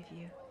inside of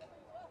you.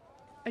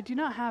 I do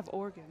not have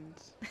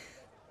organs.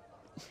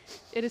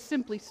 It is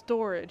simply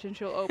storage, and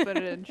she'll open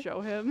it and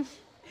show him.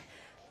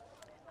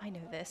 I know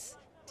this,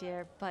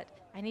 dear, but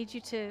I need you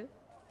to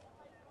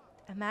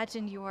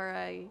imagine you are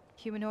a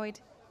humanoid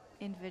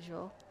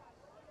individual.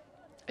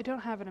 I don't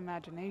have an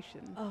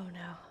imagination. Oh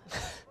no,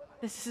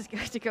 this is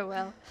going to go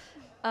well.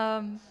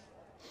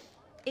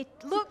 It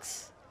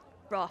looks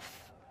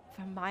rough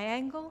from my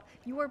angle.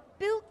 You are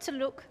built to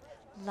look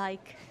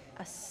like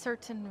a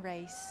certain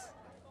race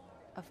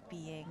of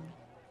being,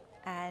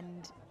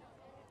 and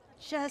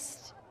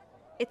just,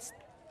 it's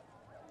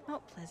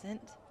not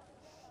pleasant.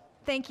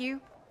 Thank you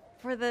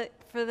for the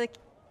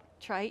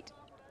trite.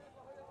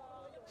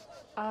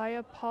 I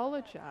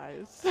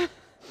apologize.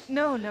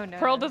 No.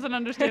 Pearl doesn't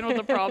understand what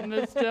the problem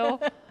is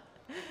still.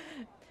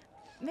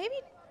 Maybe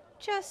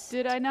just.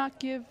 Did I not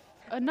give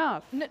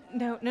enough?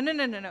 No. No.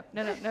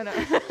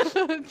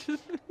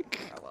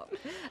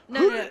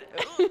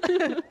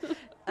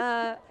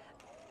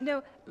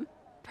 No.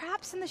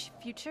 Perhaps in the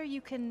future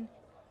you can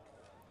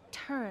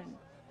turn.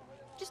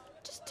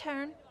 Just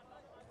turn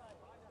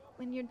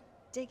when you're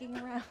digging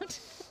around.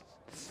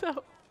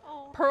 So,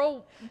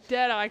 Pearl,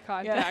 dead eye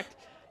contact.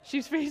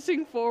 She's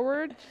facing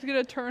forward. She's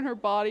gonna turn her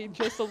body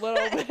just a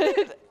little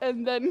bit,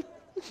 and then.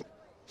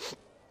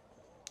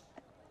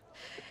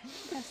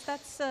 Yes,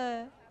 that's.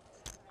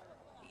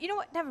 You know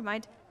what? Never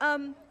mind.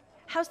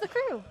 How's the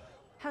crew?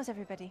 How's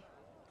everybody?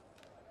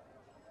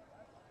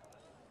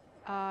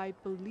 I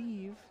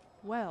believe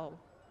well.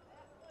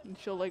 And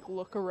she'll like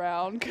look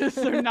around because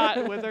they're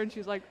not with her, and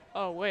she's like,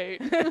 "Oh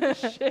wait,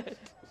 shit."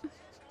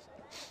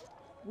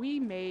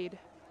 We made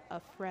a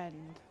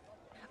friend.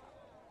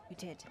 You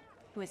did.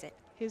 Who is it?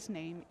 His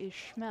name is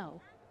Schmel.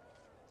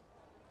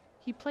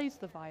 He plays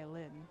the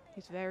violin.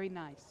 He's very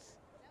nice.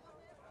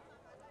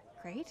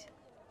 Great.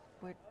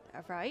 We're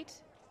right.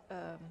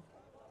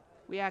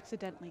 We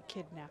accidentally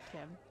kidnapped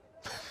him.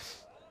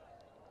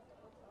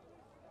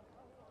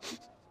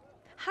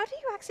 How do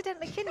you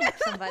accidentally kidnap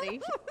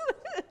somebody?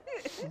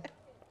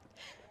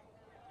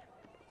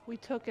 We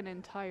took an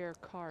entire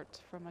cart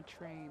from a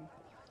train.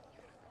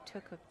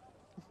 Took a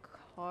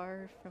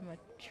car from a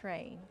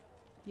train.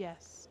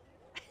 Yes,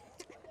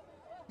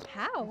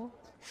 How?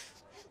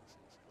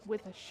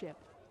 with a ship.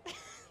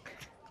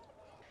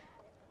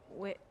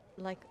 Wait,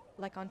 like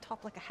on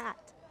top like a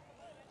hat.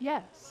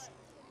 Yes,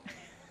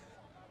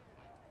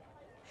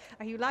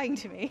 Are you lying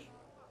to me?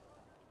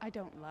 I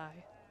don't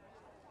lie.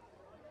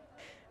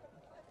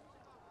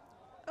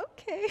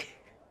 Okay.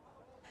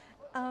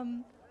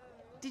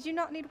 Did you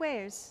not need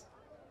wares?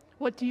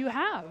 What do you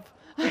have?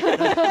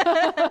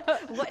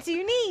 What do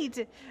you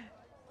need?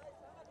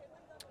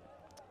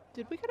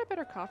 Did we get a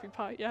better coffee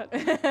pot yet? We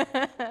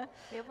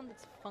have one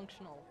that's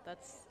functional.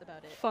 That's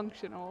about it.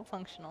 Functional.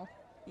 Functional.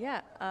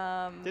 Yeah.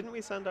 Didn't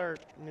we send our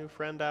new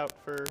friend out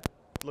for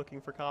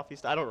looking for coffee?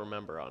 I don't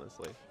remember,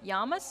 honestly.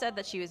 Yama said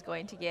that she was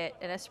going to get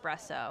an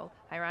espresso.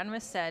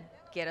 Hieronymus said,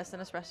 get us an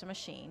espresso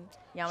machine.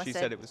 Yama She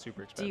said it was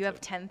super expensive. do you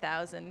have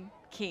 10,000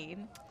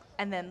 keen?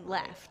 And then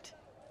left.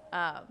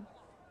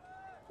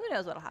 Who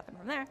knows what'll happen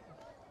from there?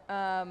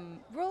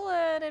 Roll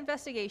an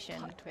investigation.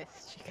 Plot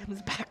twist. She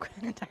comes back with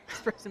an entire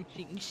espresso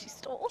machine she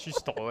stole. She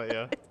stole it,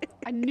 yeah.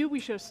 I knew we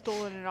should have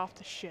stolen it off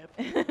the ship.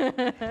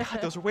 God,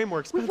 those are way more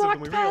We expensive than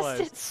walked we past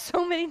realized. it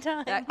so many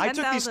times. That I took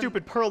 10,000 these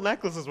stupid pearl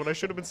necklaces when I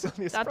should have been selling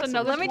these. That's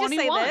another Let me just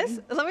say 21. this.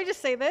 Let me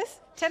just say this.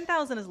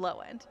 10,000 is low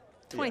end.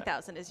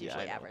 20,000 is Yeah,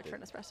 usually I know, average dude. for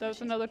an espresso So it's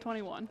machine. another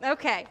 21.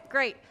 Okay,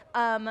 great.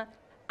 I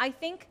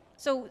think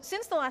so.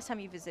 Since the last time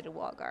you visited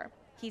Walgar,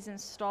 he's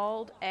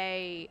installed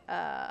a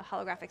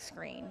holographic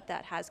screen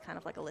that has kind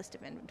of like a list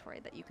of inventory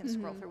that you can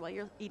scroll through while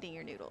you're eating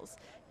your noodles.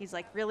 He's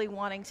like really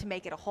wanting to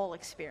make it a whole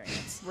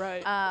experience.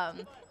 Right.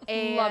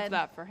 And Love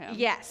that for him.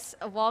 Yes,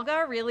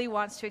 Walgar really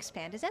wants to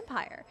expand his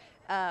empire.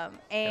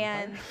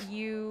 And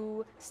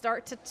you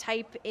start to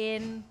type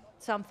in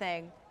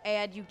something,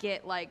 and you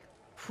get like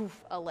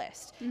poof, a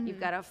list. You've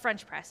got a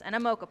French press and a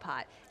mocha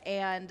pot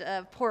and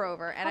a pour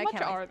over and How a much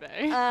chemical. are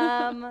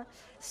they?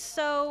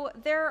 So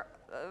they're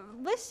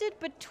listed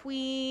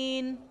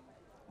between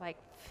like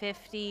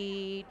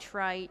 50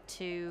 trite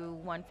to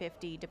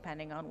 150,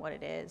 depending on what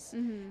it is.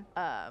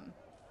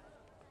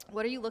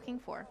 What are you looking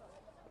for?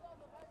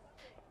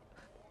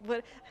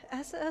 What,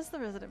 as the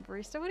resident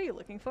barista, what are you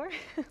looking for?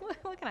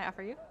 What can I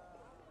offer you?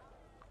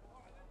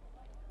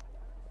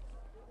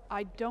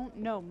 I don't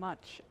know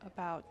much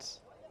about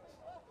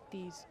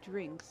these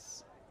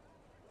drinks.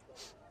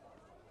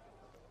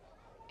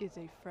 Is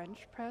a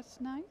French press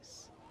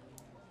nice?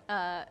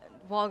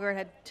 Walgar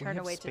had We turned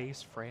have away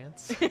Space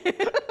France.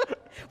 to.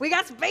 We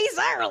got Space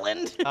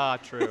Ireland. Ah,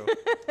 true.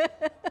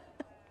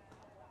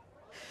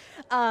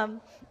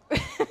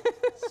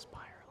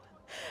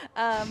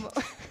 Spiraling.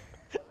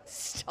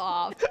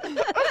 Stop.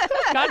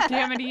 God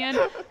damn it, Ian.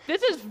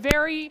 This is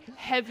very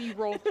heavy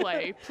role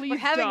play. Please We're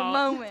having don't. a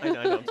moment.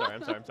 I know,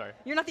 I'm sorry.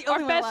 You're not the Our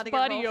only one allowed best to get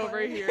buddy role over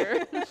play.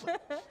 here.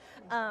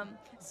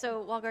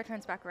 So Walgar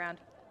turns back around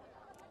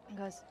and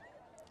goes,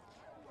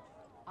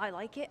 I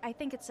like it. I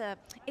think it's a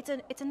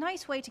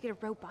nice way to get a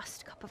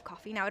robust cup of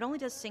coffee. Now it only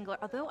does singular,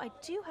 although I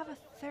do have a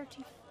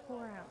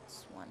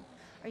 34-ounce one.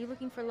 Are you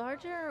looking for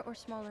larger or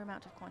smaller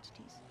amount of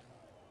quantities?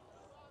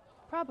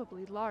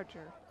 Probably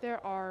larger.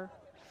 There are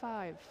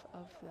 5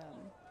 of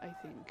them, I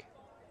think.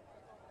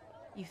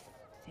 You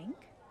think?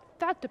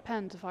 That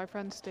depends if our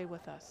friends stay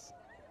with us.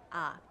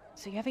 Ah,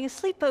 so you're having a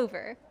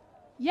sleepover.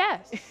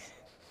 Yes.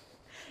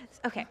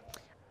 Okay.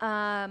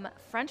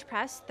 French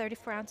press,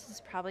 34 ounces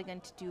is probably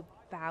going to do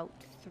about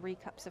 3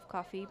 cups of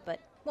coffee, but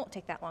won't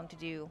take that long to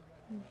do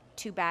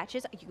 2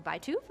 batches. You could buy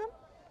 2 of them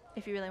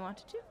if you really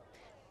wanted to.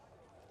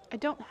 I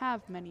don't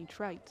have many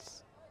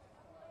trites.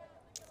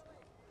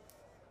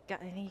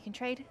 Got anything you can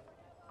trade?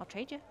 I'll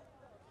trade you.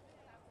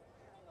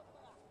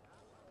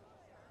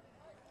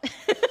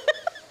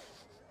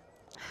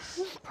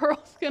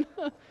 Pearl's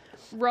gonna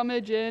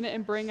rummage in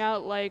and bring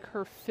out like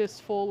her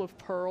fistful of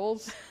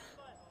pearls.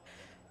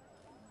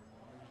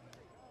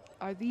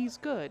 Are these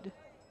good?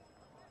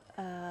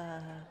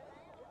 I'm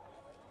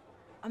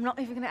not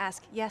even going to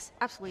ask. Yes,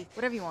 absolutely.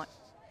 Whatever you want.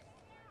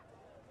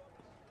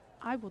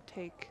 I will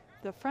take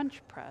the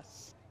French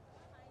press.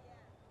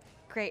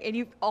 Great. And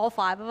you, all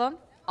 5 of them?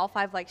 All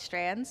 5 like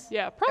strands?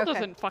 Yeah, Pearl Okay.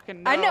 doesn't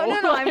fucking know. I know.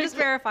 No, I'm just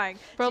verifying.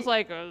 Pearl's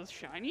like,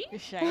 shiny?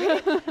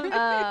 Shiny.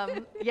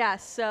 Yeah,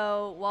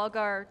 so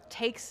Walgar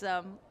takes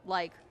them,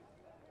 like,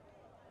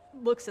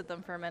 looks at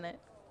them for a minute,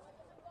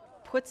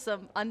 puts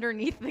them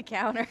underneath the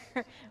counter,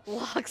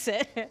 locks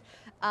it,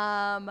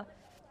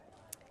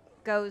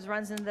 goes,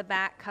 runs into the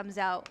back, comes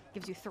out,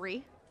 gives you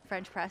 3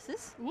 French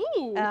presses.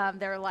 Ooh.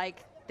 They're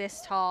like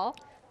this tall,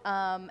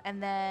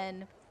 and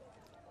then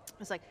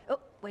it's like, oh,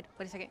 wait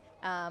a second,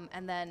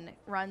 and then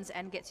runs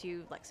and gets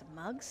you like some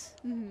mugs,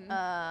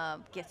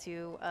 gets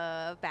you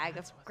a bag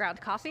of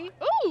ground coffee.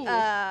 Ooh.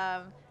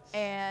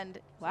 And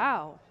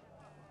Wow.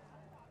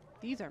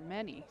 These are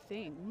many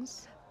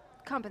things.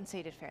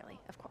 compensated fairly,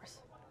 of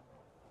course.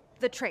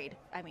 The trade,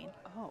 I mean.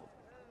 Oh.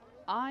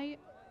 I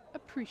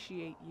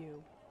appreciate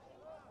you.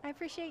 I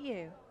appreciate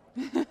you.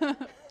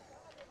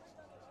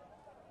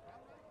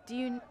 Do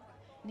you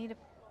need a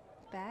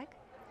bag?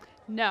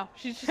 No,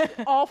 she's just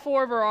all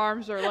 4 of her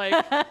arms are like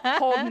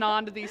holding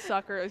on to these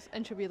suckers,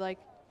 and she'll be like,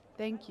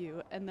 "Thank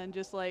you," and then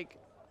just like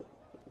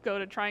go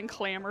to try and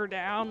clamber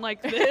down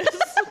like this,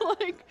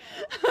 like.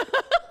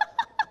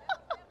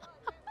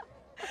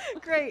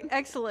 Great,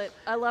 excellent.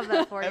 I love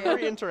that for you.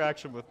 Every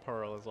interaction with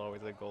Pearl is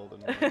always a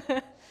golden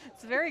one.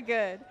 It's very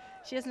good.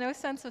 She has no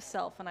sense of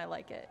self, and I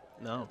like it.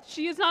 No.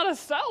 She is not a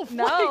self.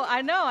 No, like,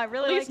 I know. I at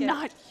really least like it.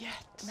 not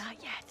yet.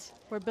 Not yet.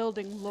 We're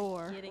building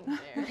lore. Getting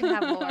there. We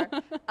have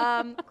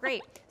more.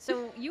 Great.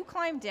 So you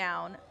climb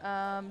down.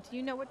 Do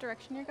you know what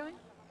direction you're going?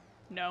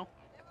 No.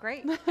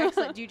 Great.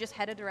 Excellent. Do you just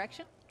head a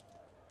direction?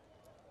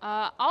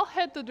 I'll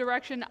head the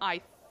direction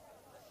I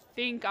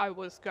think I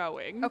was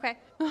going. Okay.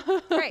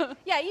 Great.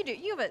 Yeah, you do.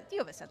 You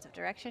have a sense of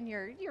direction.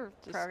 You're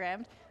Just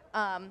programmed.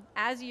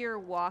 As you're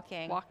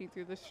walking. Walking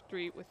through the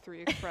street with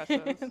 3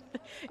 espressos.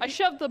 I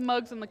shoved the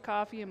mugs and the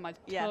coffee in my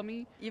Yeah.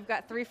 tummy. You've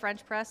got 3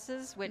 French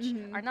presses, which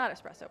are not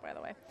espresso, by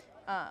the way.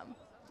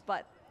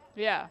 But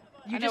Yeah.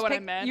 you I know just what I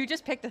picked, meant. You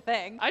just picked a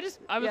thing. I was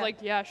Yeah. like,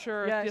 yeah,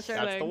 sure. Yeah, this sure.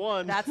 That's the thing.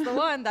 one. That's the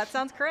one. That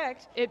sounds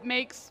correct. It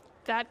makes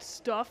that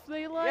stuff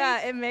they like.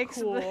 Yeah, it makes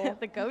cool.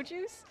 the go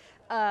juice.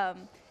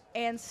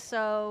 And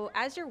so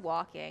as you're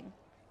walking,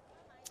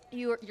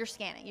 you're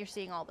scanning. You're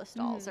seeing all the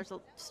stalls. There's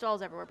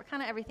stalls everywhere, but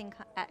kind of everything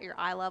at your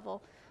eye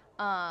level.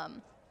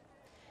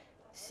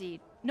 See,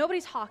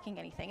 nobody's hawking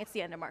anything. It's the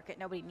Undermarket.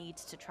 Nobody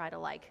needs to try to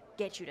like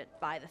get you to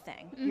buy the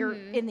thing. You're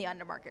in the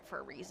Undermarket for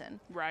a reason.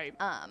 Right.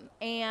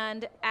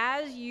 And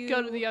as you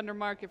Go to the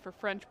Undermarket for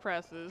French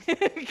presses.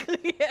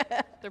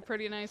 yeah. They're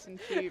pretty nice and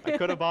cheap. I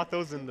could have bought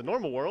those in the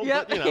normal world,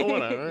 Yep. but you know,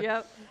 whatever.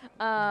 Yep.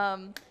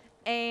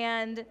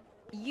 And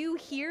you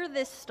hear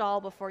this stall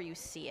before you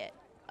see it,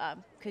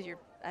 because you're,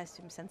 I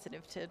assume,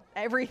 sensitive to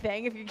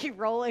everything if you keep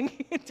rolling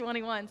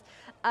 21s.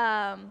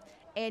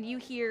 And you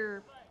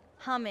hear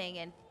humming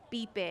and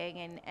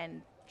beeping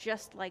and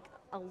just like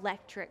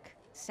electric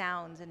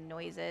sounds and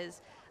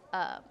noises.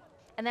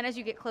 And then as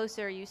you get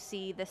closer, you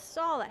see this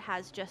stall that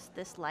has just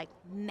this like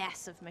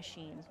mess of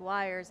machines,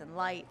 wires and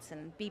lights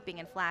and beeping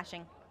and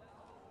flashing.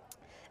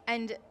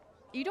 And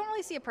you don't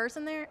really see a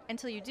person there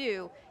until you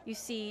do. You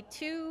see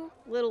 2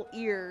 little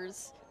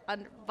ears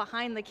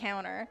behind the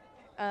counter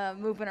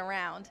moving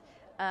around.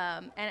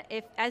 And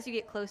as you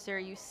get closer,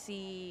 you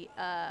see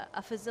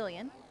a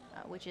Fazillion,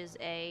 which is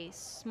a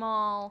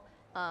small,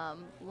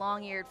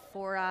 long-eared,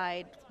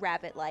 4-eyed,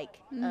 rabbit-like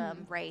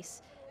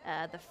race.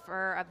 The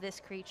fur of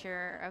this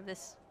creature,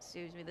 this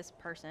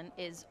person,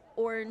 is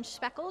orange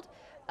speckled.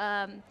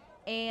 And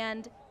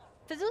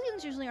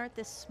Fazillions usually aren't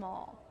this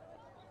small.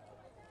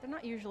 They're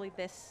not usually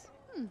this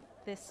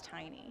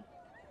tiny.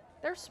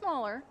 They're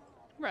smaller,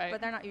 Right.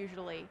 but they're not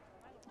usually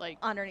like,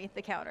 underneath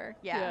the counter.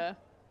 Yeah.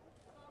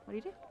 What do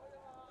you do?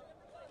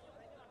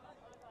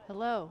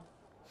 Hello.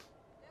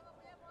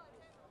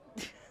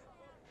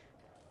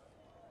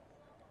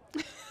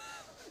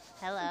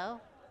 Hello.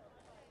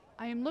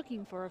 I am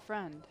looking for a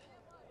friend.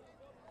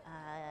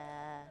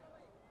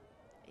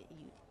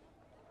 You,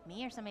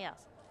 me or somebody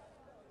else?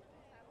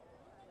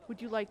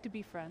 Would you like to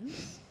be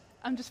friends?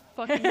 I'm just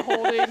fucking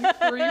holding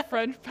 3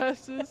 French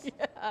passes.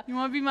 You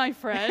want to be my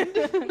friend?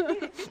 Does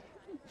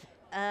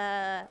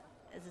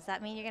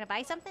that mean you're gonna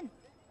buy something?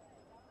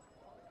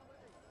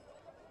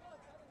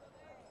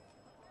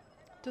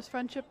 Does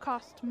friendship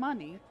cost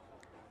money?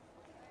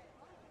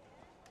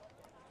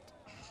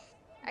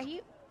 Are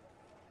you,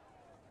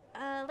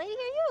 lady?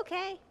 Are you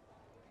okay?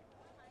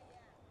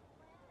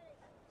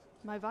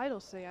 My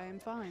vitals say I am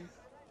fine.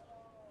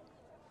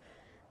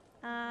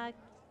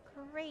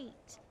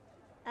 Great.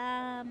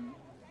 Well,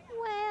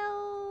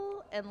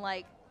 And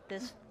like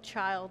this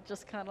child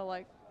just kind of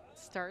like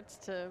starts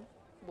to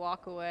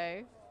walk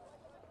away.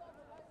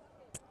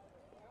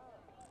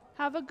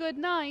 Have a good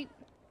night,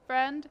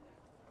 friend.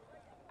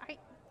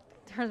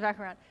 Turns back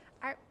around.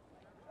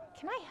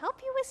 can I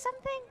help you with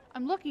something?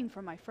 I'm looking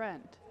for my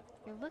friend.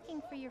 You're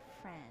looking for your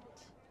friend.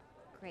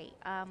 Great.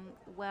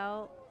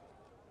 Well,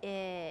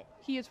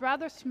 He is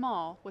rather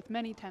small with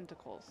many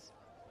tentacles.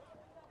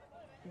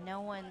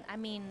 no one. I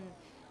mean,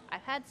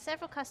 I've had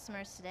several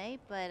customers today,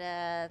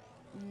 but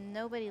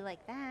nobody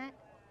like that.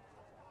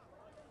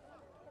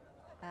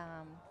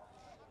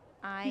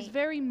 He's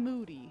very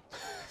moody.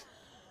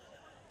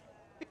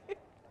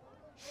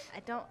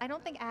 I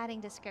don't think adding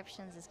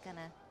descriptions is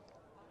gonna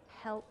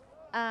help.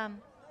 And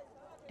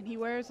he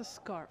wears a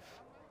scarf.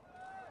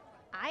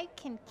 I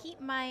can keep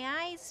my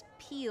eyes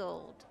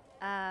peeled.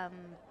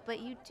 But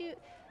you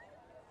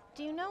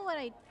do you know what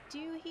I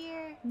do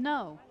here?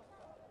 No.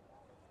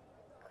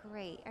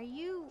 Great. Are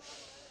you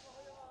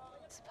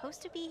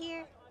supposed to be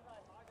here?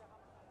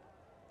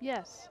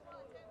 Yes.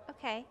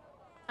 Okay.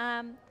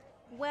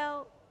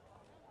 Well,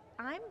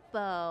 I'm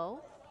Bo,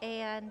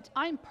 and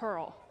I'm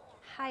Pearl.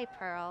 hi,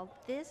 Pearl.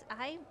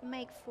 I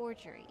make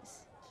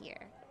forgeries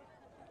here.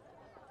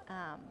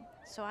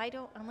 So I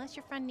don't, unless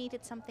your friend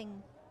needed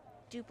something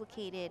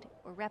duplicated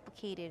or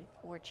replicated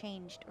or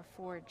changed or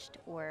forged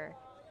or,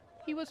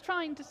 He was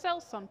trying to sell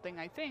something,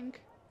 I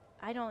think.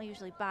 I don't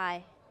usually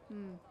buy.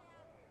 Hmm.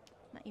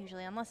 Not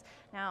usually,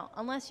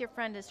 unless your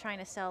friend is trying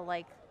to sell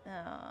like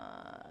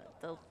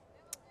the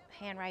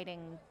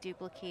handwriting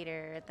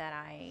duplicator that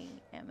I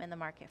am in the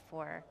market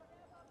for.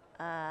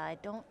 I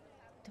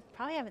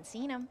probably haven't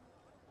seen him.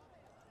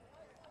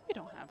 We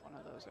don't have one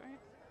of those, right?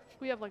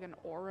 We have like an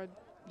aura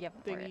Yep.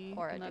 thingy.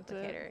 Or a and that's it?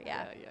 duplicator.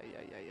 Yeah.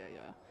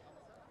 Yeah.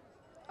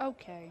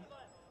 Okay.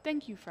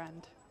 Thank you,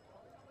 friend.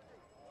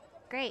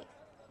 Great.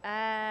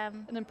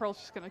 And then Pearl's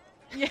just gonna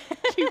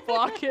keep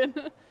walking.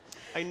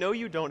 I know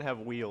you don't have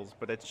wheels,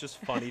 but it's just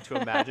funny to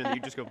imagine that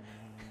you just go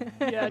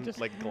Yeah, and, just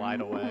like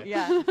glide away.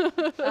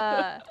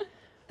 Yeah.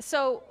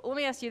 So let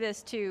me ask you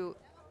this too.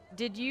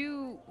 Did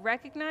you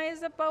recognize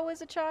that Bo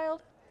was a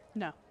child?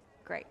 No.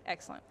 Great.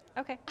 Excellent.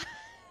 Okay.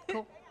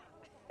 Cool.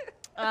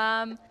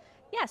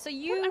 Yeah, so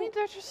I mean,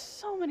 there's just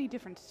so many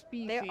different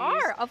species. There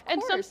are, of And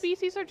some course.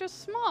 species are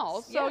just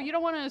small, so Yeah. you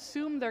don't want to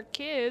assume they're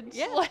kids.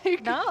 Yeah.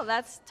 Like, No,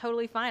 that's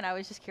totally fine. I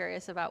was just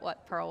curious about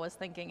what Pearl was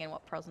thinking and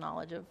what Pearl's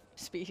knowledge of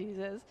species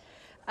is.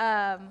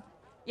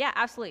 Yeah,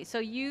 absolutely. So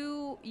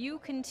you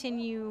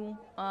continue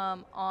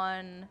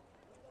on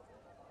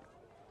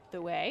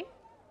the way.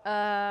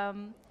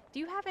 Do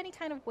you have any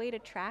kind of way to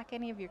track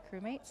any of your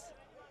crewmates?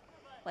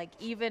 Like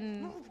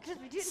even Because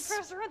we didn't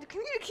press around the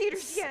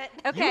communicators yet.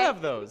 okay, You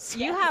have those.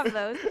 you have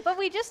those, but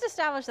we just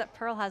established that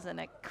Pearl has an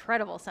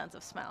incredible sense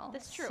of smell.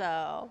 That's true.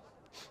 So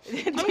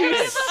I'm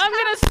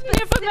gonna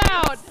sniff him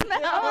out.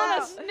 I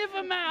want to sniff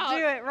him out. do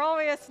it. Roll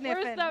me a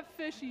sniffing. Where's that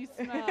fishy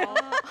smell?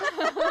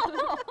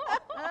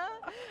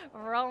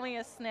 Roll me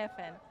a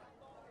sniffing.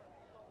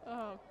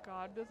 Oh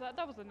God,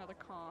 that was another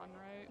con,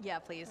 right? Yeah,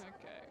 please.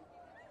 Okay.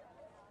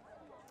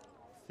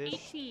 Fish,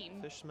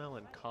 18. fish smell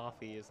and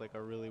coffee is like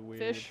a really weird.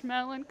 Fish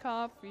smell and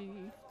coffee.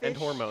 and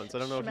hormones. I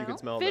don't know if you can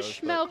smell those. Fish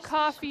but- smell,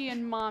 coffee,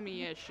 and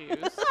mommy issues.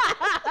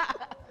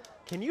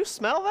 Can you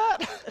smell that?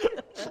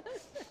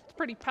 It's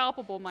pretty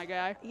palpable, my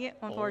guy. Yeah,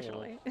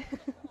 unfortunately.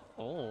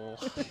 Oh.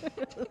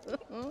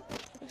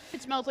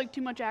 It smells like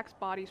too much Axe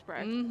body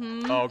spray.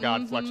 Oh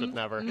God, flex with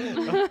never.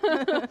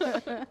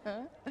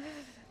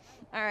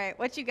 All right,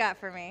 what you got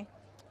for me?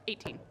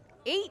 18.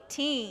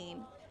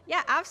 18.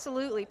 Yeah,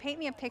 absolutely. Paint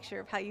me a picture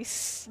of how you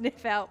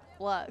sniff out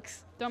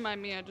flux. Don't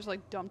mind me, I just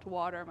like dumped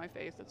water on my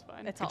face. It's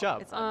fine. It's Good all,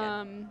 job. It's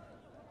all good.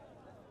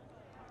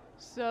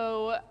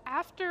 So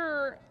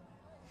after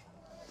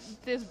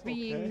this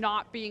being Okay.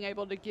 not being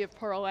able to give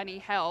Pearl any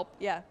help,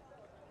 Yeah.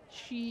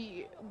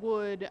 she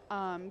would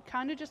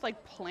kind of just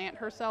like plant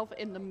herself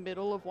in the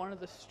middle of one of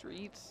the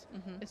streets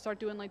and start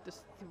doing like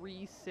this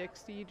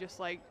 360, just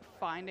like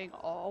finding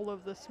all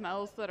of the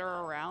smells that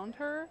are around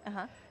her.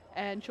 Uh-huh.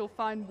 And she'll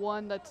find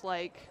one that's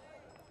like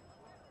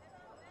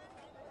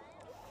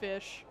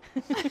fish,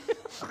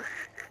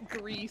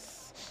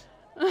 grease.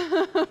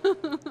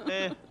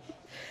 Eh.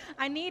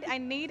 I need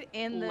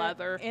in the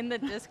Leather. in the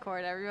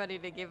Discord everybody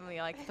to give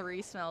me like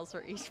 3 smells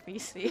for each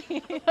species.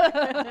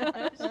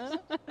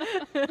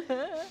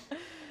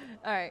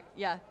 All right.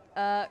 Yeah.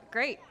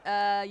 Great.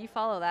 You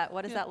follow that.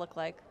 What does that look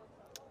like?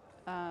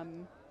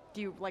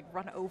 Do you like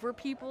run over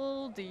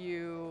people? Do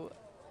you?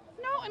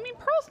 No, I mean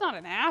Pearl's not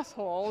an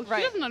asshole. Right.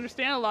 She doesn't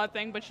understand a lot of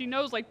things, but she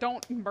knows like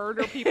don't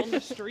murder people in the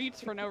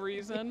streets for no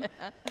reason.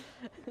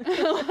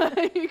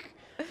 Like,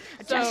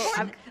 so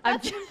I'm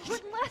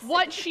just,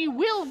 what she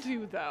will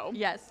do though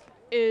yes.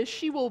 is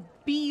she will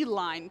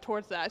beeline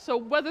towards that. So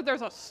whether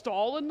there's a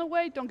stall in the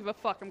way, don't give a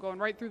fuck. I'm going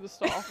right through the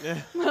stall.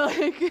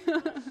 Like,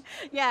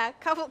 Yeah.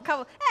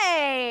 Couple.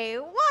 Hey,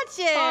 watch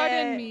it.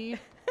 pardon me.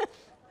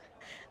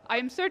 I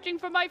am searching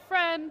for my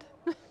friend.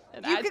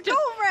 And You Az could just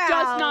go around.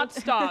 does not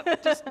stop.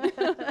 Just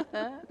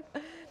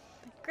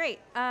Great.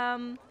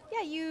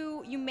 Yeah,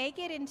 you make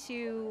it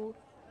into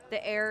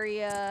the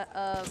area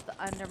of the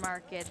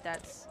Undermarket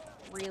that's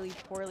really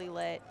poorly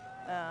lit,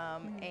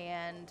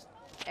 and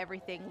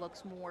everything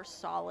looks more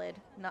solid.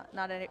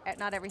 Not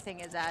everything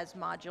is as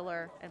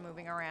modular and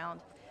moving around.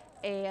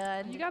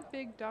 And you got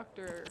big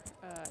Dr.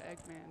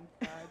 Eggman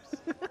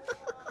vibes.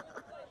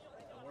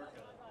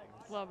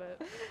 Love it.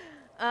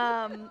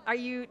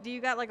 do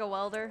you got like a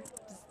welder?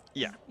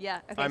 Yeah.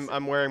 Yeah. Okay.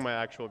 I'm wearing my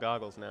actual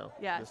goggles now.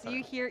 yeah. this So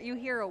you time.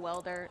 hear a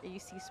welder. You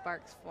see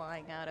sparks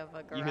flying out of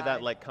a garage. You hear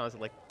that like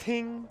constant like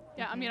ting.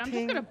 Yeah, I mean, I'm just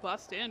ting. gonna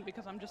bust in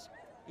because I'm just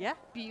Yeah.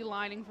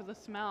 beelining for the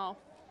smell.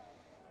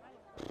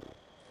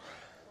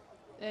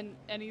 And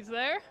he's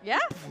there. Yeah.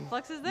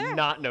 Flux is there.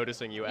 Not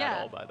noticing you Yeah.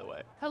 at all, by the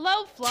way.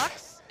 Hello,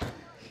 Flux.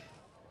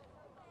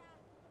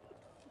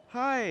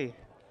 Hi.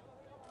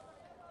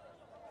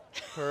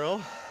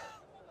 Pearl.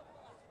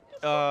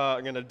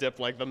 I'm gonna dip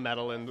like the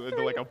metal into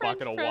like a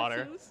bucket of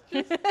water.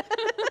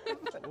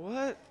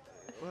 What?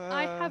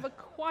 I have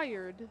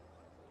acquired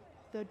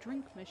the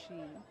drink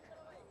machine.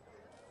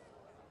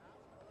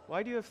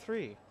 Why do you have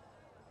 3?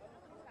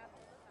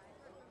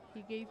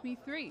 He gave me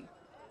 3.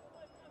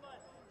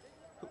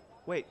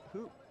 Wait,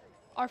 who?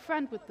 Our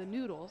friend with the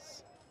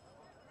noodles.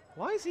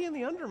 Why is he in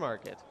the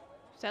Undermarket?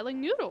 Selling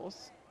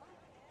noodles.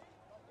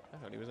 I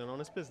thought he was an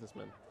honest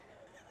businessman.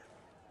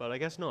 But I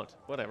guess not.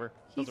 Whatever.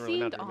 He Doesn't really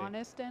seemed matter to me.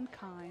 honest and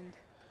kind.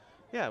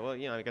 Yeah, well,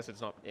 I guess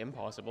it's not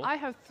impossible. I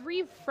have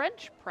 3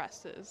 French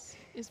presses.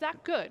 Is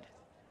that good?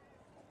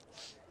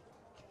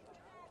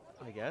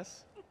 I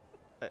guess.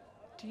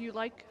 Do you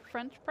like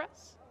French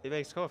press? It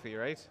makes coffee,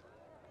 right?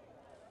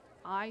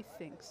 I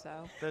think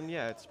so. Then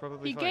yeah, it's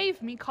probably He fine.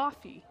 gave me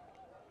coffee.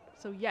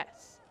 So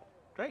yes.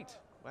 Great.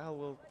 Well,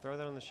 we'll throw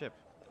that on the ship.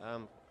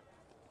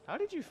 How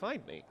did you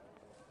find me?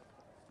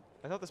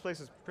 I thought this place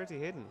was pretty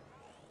hidden.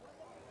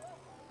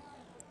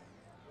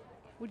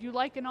 Would you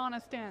like an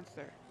honest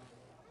answer?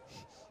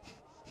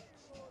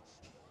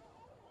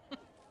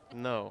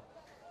 No.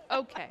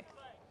 Okay.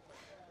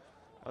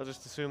 I'll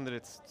just assume that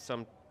it's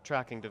some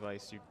tracking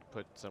device you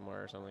put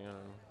somewhere or something. I don't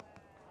know.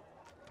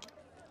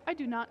 I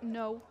do not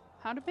know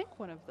how to make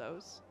one of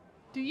those.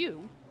 Do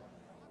you?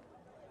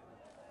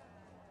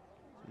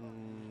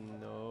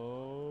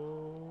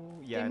 No.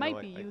 Yeah, might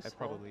no, be I useful.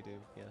 probably do.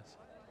 Yes.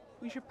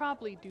 We should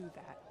probably do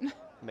that.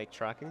 Make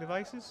tracking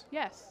devices?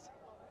 Yes.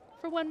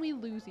 For when we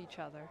lose each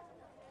other.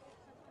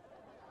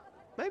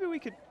 Maybe we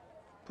could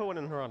put one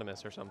in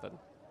Hieronymus or something.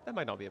 That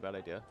might not be a bad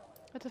idea.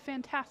 That's a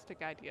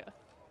fantastic idea.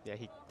 Yeah,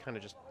 he kind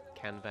of just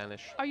can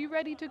vanish. Are you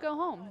ready to go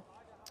home?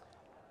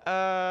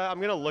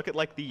 I'm gonna look at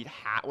like the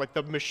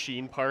the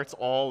machine parts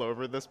all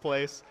over this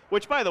place.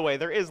 Which, by the way,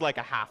 there is like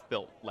a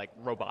half-built like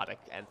robotic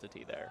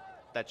entity there.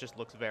 That just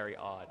looks very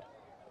odd.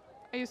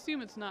 I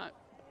assume it's not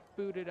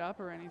booted up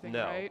or anything,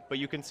 No, right? but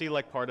you can see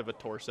like part of a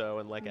torso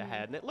and like a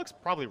head, and it looks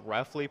probably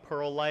roughly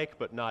Pearl-like,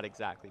 but not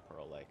exactly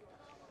Pearl-like.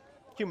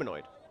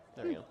 Humanoid.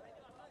 There you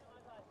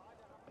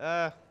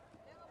go.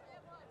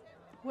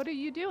 What are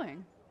you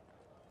doing?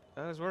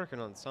 I was working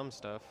on some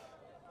stuff.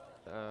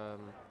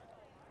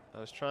 I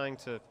was trying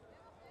to.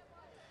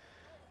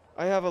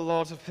 I have a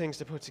lot of things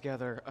to put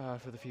together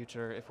for the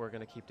future if we're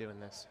gonna keep doing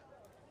this,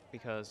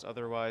 because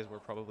otherwise we're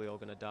probably all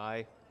gonna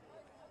die.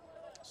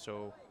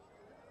 So,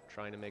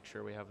 trying to make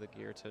sure we have the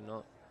gear to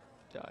not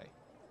die.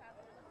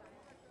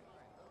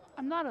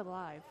 I'm not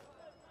alive.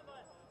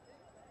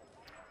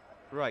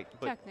 Right,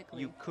 but Technically.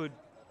 you could,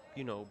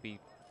 be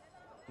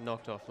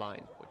knocked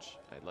offline, which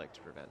I'd like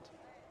to prevent.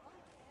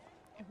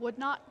 It would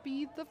not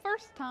be the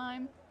first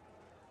time.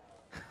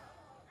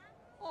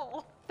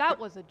 Oh. That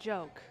was a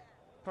joke.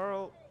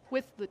 Pearl,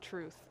 With the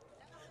truth.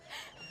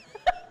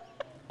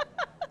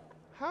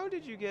 how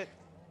did you get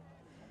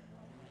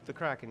the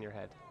crack in your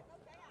head?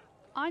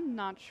 I'm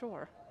not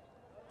sure.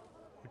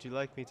 Would you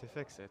like me to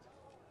fix it?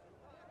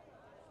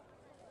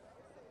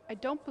 I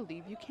don't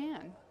believe you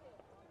can.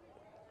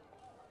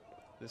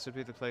 This would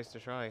be the place to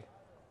try.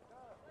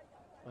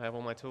 I have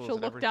all my tools She'll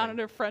and look down at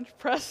everything. her French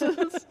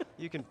presses.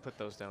 You can put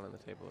those down on the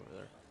table over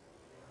there.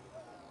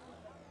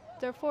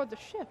 They're for the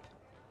ship.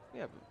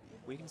 Yeah, but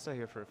we can stay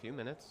here for a few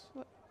minutes.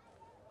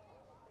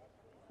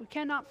 We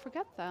cannot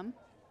forget them.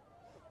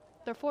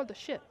 They're for the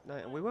ship.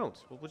 No, we won't.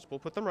 We'll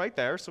put them right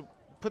there. So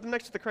put them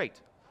next to the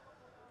crate.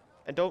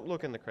 And don't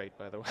look in the crate,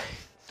 by the way.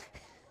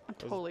 I'm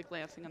totally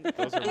glancing in the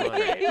Those are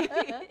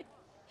mine.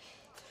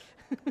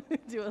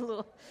 Do a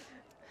little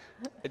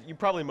You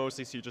probably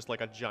mostly see just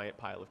like a giant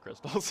pile of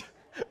crystals.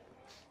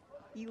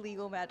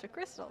 Illegal magic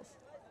crystals.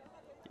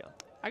 Yeah.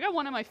 I got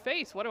one in my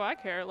face. What do I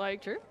care?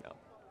 Like, True. Yeah.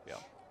 Yeah.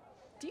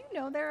 Do you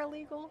know they're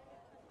illegal?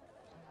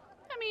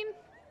 I mean,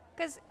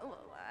 Because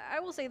I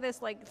will say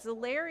this, like,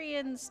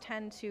 Zolarians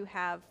tend to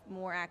have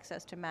more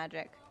access to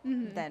magic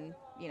than,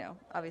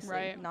 obviously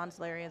Right.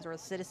 non-Zolarians or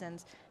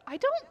citizens. I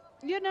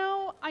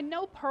don't, I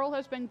know Pearl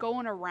has been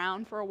going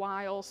around for a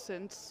while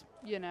since,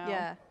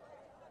 Yeah.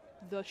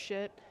 the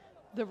shit,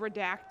 the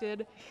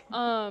redacted.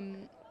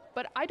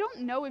 But I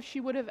don't know if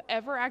she would have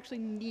ever actually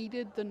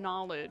needed the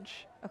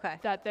knowledge Okay.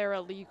 that they're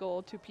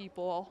illegal to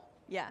people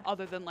Yeah.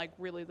 other than like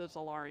really the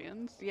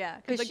Zolarians. Yeah.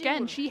 Because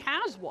again, she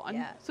has one,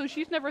 Yeah. so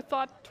she's never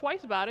thought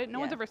twice about it. No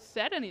one's Yeah. ever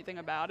said anything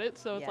about it,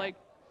 so it's Yeah. like,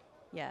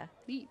 Yeah.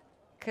 neat.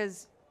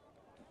 Because,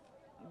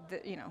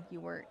 you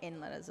were in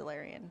the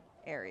Zolarian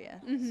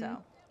area.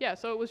 So, Yeah,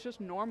 so it was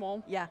just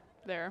normal yeah.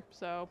 there.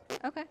 So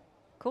Okay.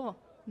 Cool.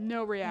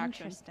 no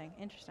reaction.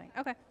 Interesting.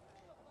 Okay.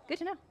 Good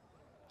to know.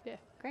 Yeah.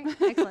 Great.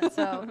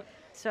 Excellent.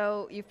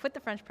 So you've put the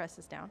French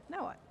presses down.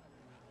 Now what?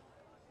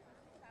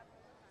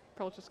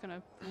 Pearl's just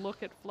gonna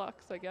look at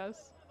Flux, I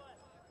guess.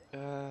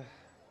 I'm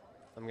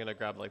gonna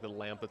grab like the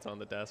lamp that's on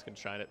the desk and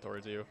shine it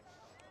towards you.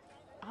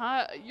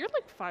 You're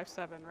like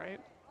 5'7", right?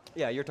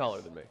 Yeah, you're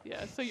taller than me.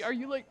 Yeah. So are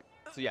you like?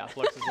 So yeah,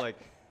 Flux is like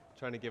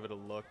trying to give it a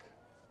look.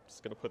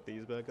 Just gonna put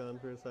these back on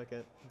for a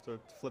second. Sort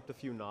of flipped a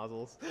few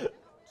nozzles.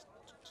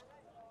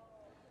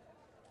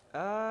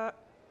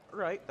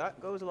 Right, that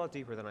goes a lot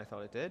deeper than I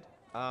thought it did.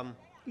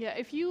 Yeah.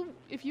 If you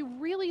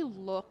really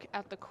look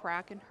at the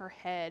crack in her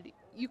head,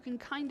 you can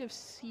kind of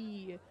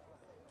see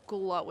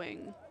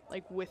glowing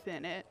like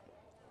within it,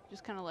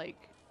 just kind of like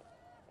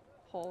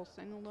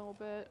pulsing a little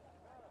bit.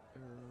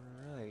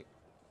 Right.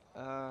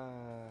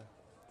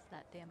 It's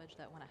that damage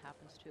that when it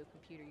happens to a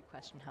computer, you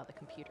question how the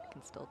computer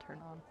can still turn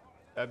on.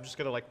 I'm just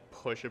gonna like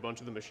push a bunch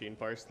of the machine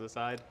parts to the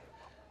side.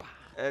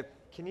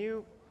 Can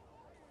you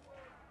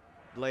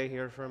lay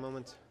here for a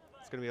moment?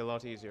 It's gonna be a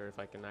lot easier if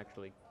I can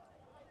actually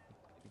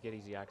get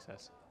easy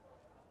access.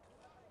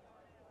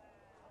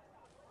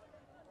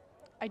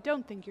 I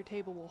don't think your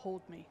table will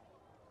hold me.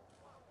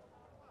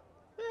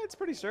 It's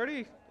pretty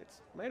sturdy.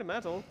 It's made of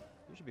metal.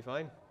 You should be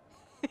fine.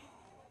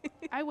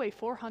 I weigh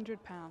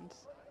 400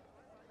 pounds.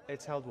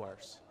 It's held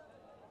worse.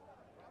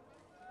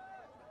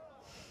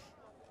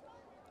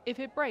 If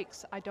it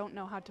breaks, I don't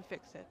know how to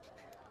fix it.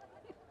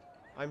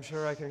 I'm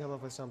sure I can come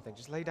up with something.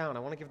 Just lay down. I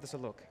want to give this a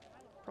look.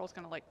 Pearl's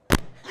gonna like,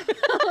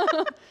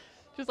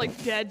 just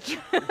like dead,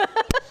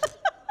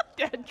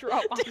 dead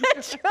drop on you.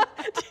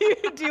 Do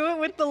you do it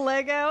with the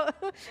leg out?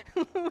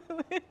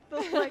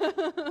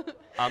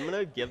 I'm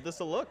gonna give this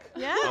a look.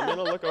 Yeah. I'm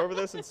gonna look over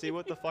this and see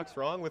what the fuck's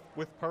wrong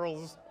with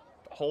Pearl's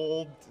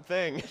whole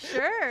thing.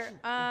 Sure.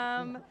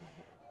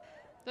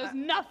 There's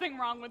nothing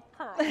wrong with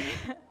Pearl.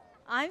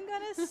 I'm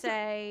gonna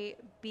say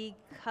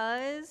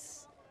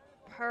because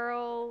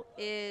Pearl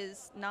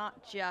is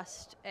not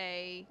just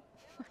I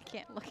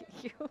can't look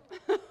at you.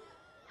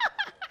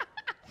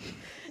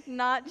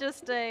 Not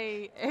just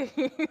a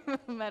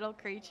metal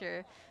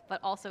creature, but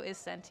also is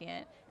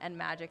sentient and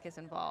magic is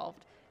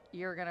involved.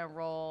 You're gonna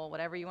roll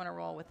whatever you want to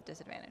roll with a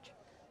disadvantage.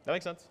 That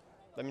makes sense.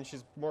 I mean,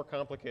 she's more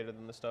complicated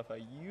than the stuff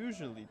I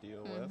usually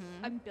deal with.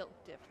 I'm built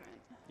different.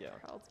 Yeah.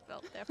 Pearl's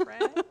built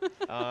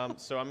different.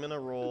 So I'm gonna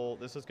roll.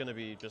 This is gonna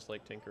be just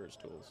like Tinker's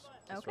tools.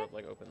 Just Okay. sort of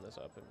like open this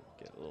up and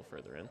get a little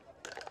further in.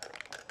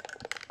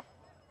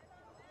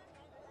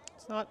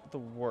 It's not the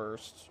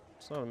worst.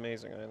 It's not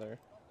amazing either.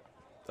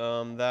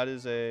 That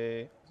is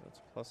that's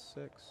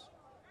 +6.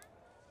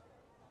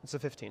 It's a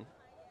 15.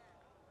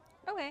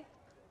 Okay.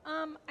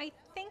 I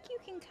think you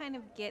can kind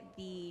of get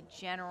the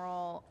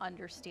general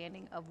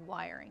understanding of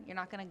wiring. You're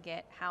not going to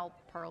get how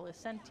Pearl is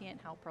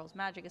sentient, how Pearl's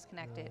magic is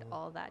connected,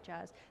 all of that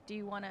jazz. Do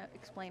you want to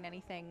explain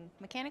anything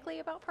mechanically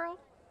about Pearl?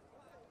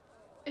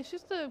 It's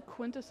just the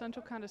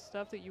quintessential kind of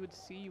stuff that you would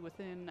see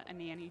within a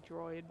nanny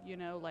droid,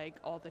 like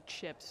all the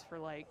chips for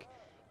like,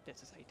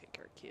 this is how you take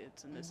care of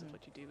kids, and this is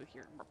what you do with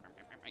your,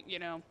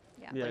 Yeah.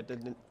 Yeah.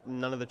 like-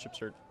 None of the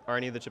chips are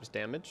any of the chips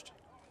damaged?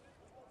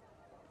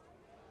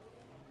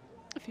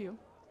 a few.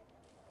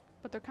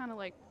 But they're kind of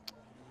like,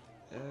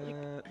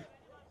 Uh,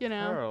 you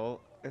know.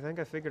 Pearl, I think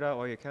I figured out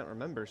why you can't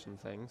remember some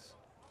things.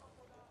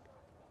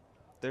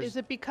 Is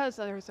it because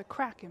there's a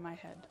crack in my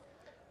head?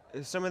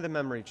 Some of the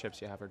memory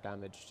chips you have are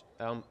damaged.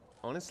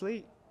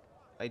 Honestly,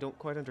 I don't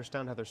quite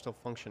understand how they're still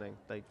functioning.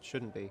 They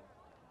shouldn't be.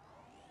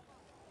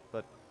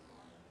 But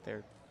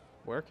they're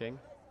working,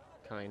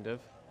 kind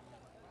of.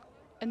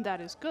 And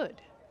that is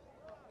good.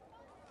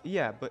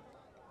 Yeah, but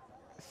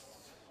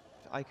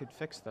I could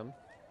fix them.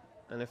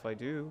 And if I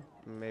do,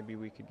 maybe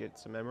we could get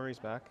some memories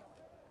back.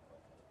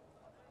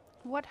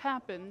 What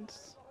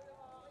happens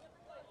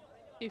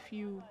if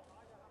you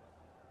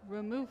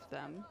remove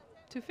them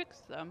to fix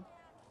them?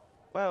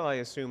 Well, I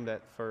assume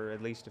that for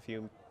at least a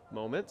few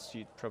moments,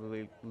 you'd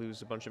probably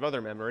lose a bunch of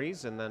other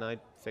memories, and then I'd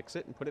fix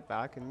it and put it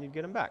back, and you'd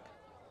get them back.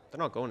 They're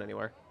not going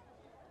anywhere.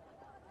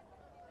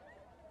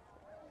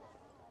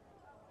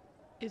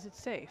 Is it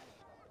safe?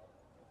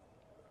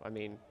 I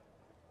mean,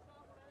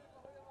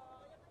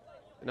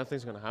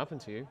 nothing's gonna happen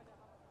to you.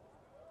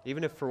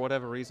 Even if for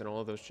whatever reason all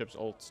of those chips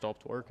all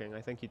stopped working,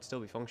 I think you'd still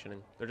be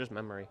functioning. They're just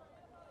memory.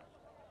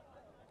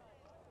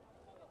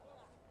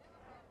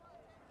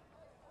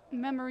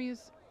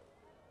 Memory's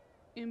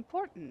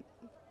important.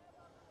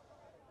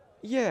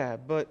 Yeah,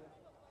 but,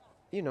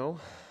 you know,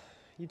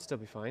 you'd still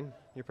be fine.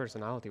 Your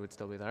personality would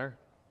still be there.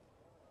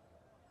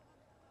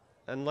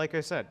 And like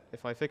I said,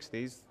 if I fix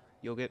these,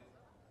 you'll get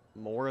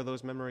more of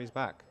those memories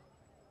back.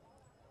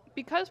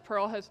 Because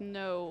Pearl has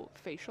no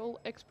facial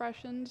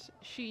expressions,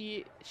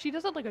 she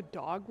does it like a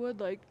dog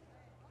would, like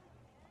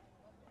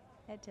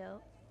Head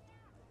tilt.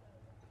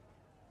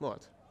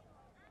 What?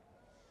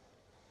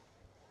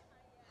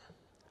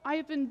 I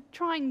have been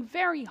trying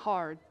very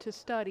hard to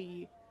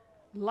study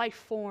life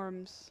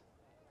forms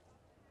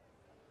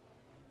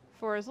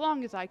for as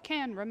long as I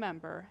can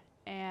remember,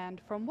 and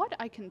from what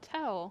I can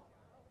tell,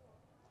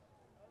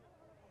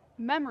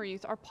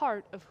 memories are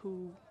part of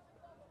who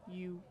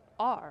you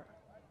are.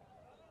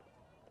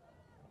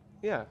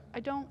 Yeah, I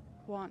don't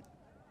want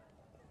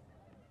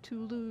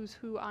to lose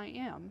who I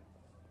am.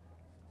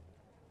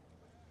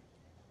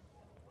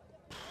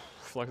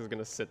 Flux is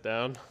gonna sit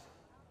down.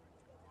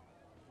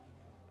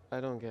 I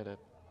don't get it.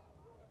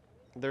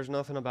 There's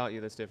nothing about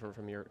you that's different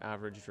from your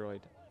average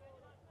droid.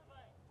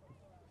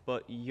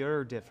 But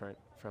you're different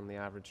from the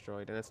average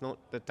droid, and it's not,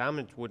 the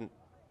damage wouldn't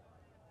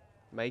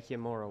make you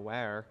more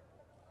aware.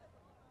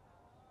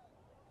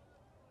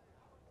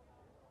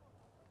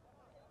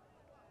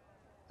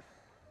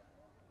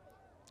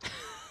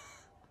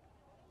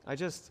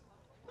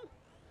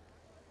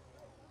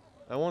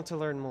 I want to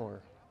learn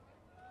more.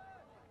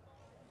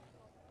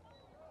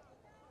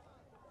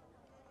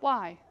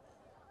 Why?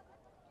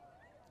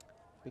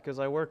 Because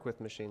I work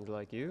with machines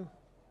like you,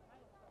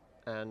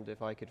 and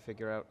if I could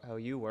figure out how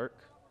you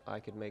work, I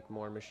could make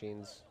more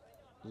machines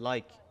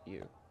like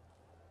you.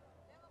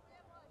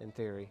 In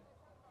theory.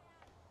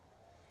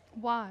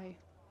 Why?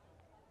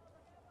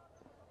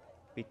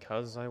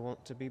 Because I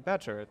want to be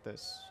better at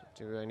this.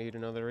 Do I need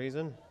another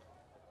reason?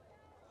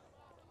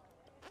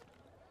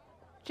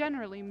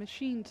 Generally,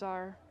 machines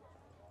are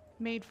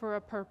made for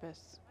a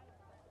purpose.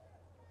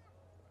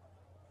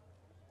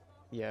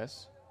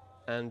 Yes.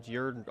 And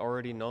you're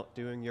already not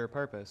doing your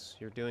purpose.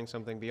 You're doing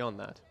something beyond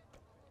that.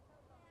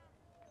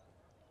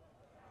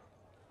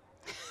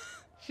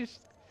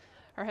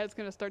 Her head's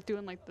gonna start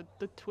doing like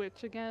the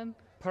twitch again.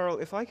 Pearl,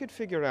 if I could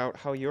figure out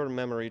how your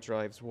memory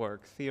drives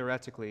work,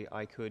 theoretically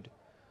I could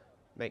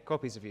make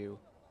copies of you,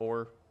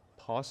 or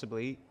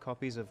possibly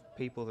copies of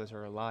people that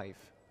are alive.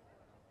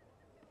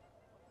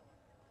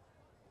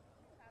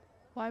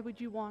 Why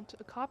would you want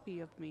a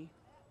copy of me?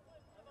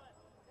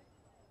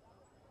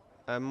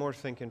 I'm more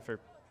thinking for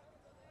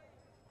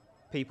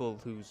people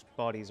whose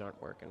bodies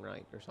aren't working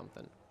right or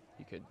something.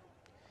 You could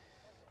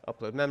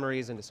upload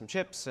memories into some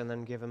chips and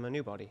then give them a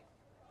new body.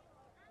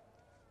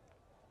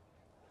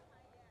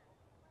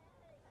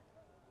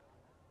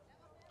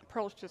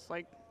 Pearl's just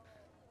like,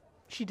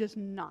 she does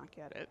not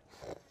get it.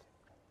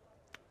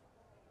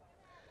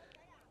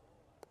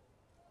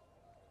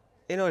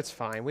 You know, it's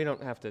fine. We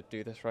don't have to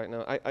do this right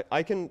now.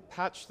 I can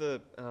patch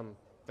the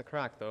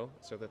crack, though,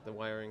 so that the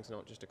wiring's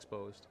not just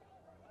exposed.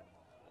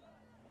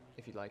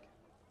 If you'd like.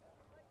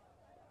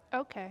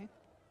 Okay.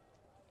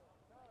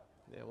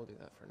 Yeah, we'll do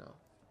that for now.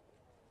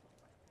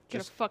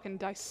 Gonna Just fucking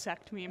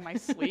dissect me in my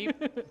sleep.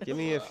 give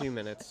me a few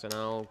minutes, and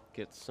I'll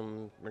get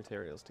some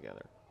materials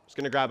together. Just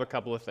gonna grab a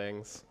couple of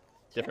things,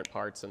 different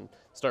parts, and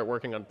start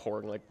working on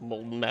pouring, like,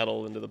 molten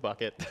metal into the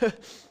bucket.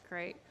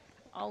 Great.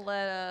 I'll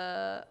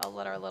let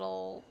our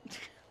little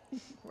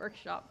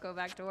workshop go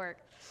back to work.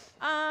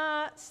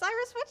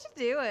 Cyrus, what you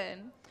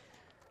doing?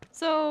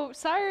 So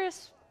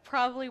Cyrus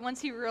probably,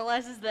 once he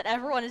realizes that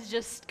everyone is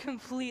just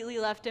completely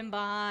left him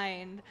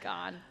behind,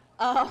 Gone.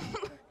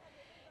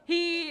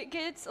 he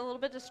gets a little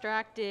bit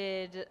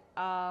distracted,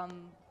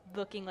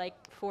 looking like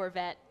for a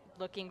vet,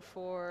 looking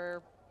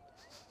for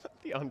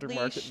The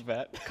Undermarket leash,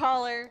 vet.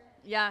 collar,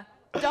 Yeah.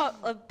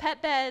 a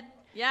pet bed,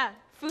 Yeah.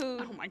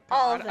 food. Oh my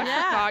all god, of I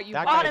that. forgot you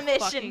That were guy- On a mission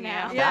fucking now.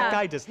 animal. Yeah. That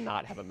guy does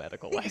not have a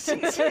medical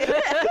license.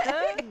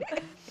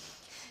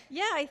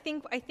 Yeah, I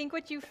think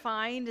what you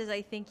find is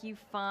you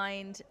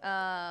find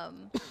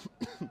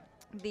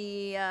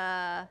the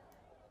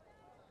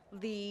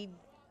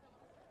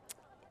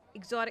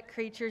exotic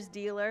creatures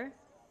dealer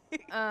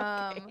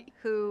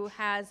who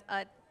has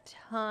a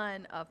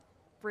ton of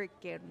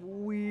freaking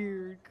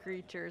weird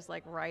creatures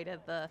like right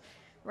at the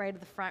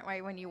front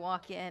right when you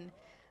walk in.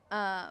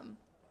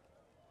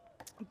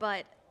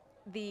 But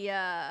the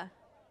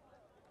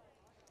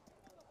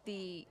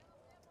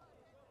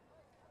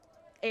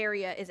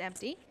area is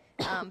empty.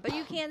 But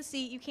you can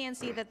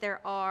see that there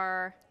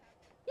are,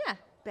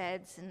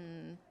 beds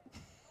and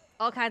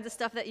all kinds of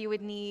stuff that you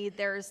would need.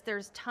 There's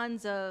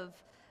tons of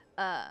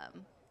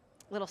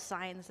little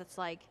signs that's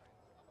like,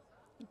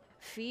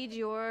 feed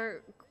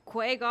your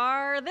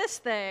Quagar this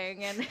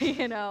thing, and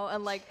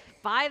and like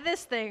buy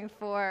this thing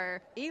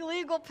for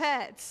illegal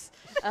pets.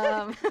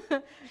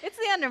 It's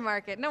the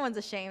Undermarket. No one's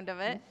ashamed of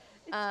it.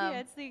 Yeah,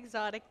 it's the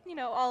exotic,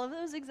 all of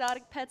those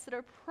exotic pets that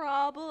are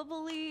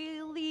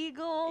probably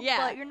legal, Yeah.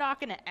 but you're not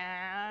gonna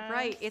ask.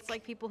 Right. It's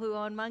like people who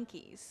own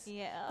monkeys.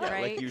 Yeah. Yeah,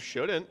 right? like you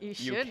shouldn't. You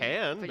shouldn't,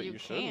 can, but you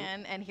shouldn't.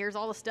 can. And here's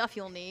all the stuff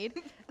you'll need.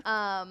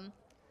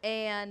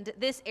 And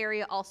this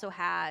area also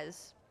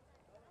has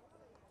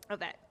a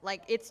vet.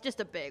 Like, it's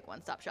just a big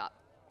one-stop shop.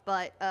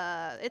 But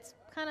it's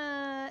kind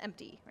of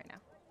empty right now.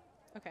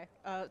 Okay.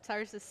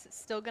 Cyrus is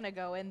still gonna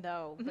go in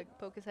though, like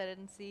poke his head in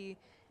and see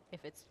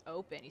if it's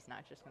open. He's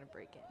not just gonna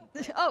break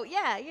in. Oh,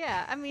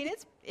 yeah. I mean,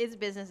 it's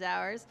business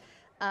hours.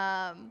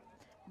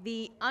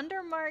 The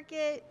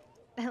Undermarket,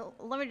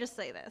 let me just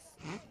say this.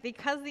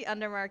 Because the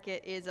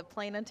Undermarket is a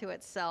plane unto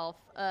itself,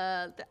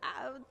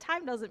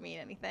 time doesn't mean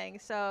anything.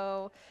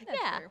 So, That's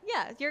fair.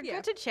 you're Yeah.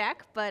 good to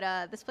check,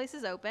 but this place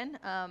is open.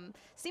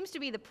 Seems to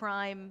be the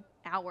prime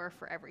hour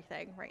for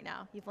everything right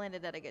now. You've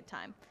landed at a good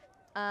time.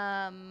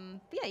 But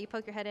yeah, you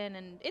poke your head in,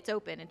 and it's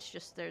open. It's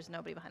just there's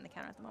nobody behind the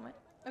counter at the moment.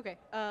 Okay.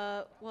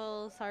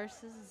 Well,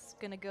 Cyrus is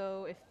gonna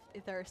go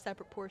if there are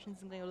separate portions,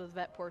 he's gonna go to the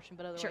vet portion,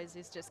 but otherwise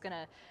he's just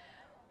gonna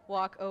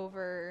walk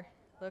over,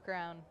 look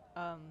around.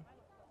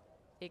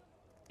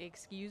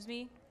 Excuse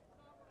me.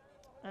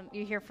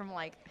 You hear from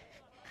like,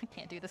 I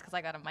can't do this because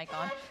I got a mic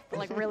on, but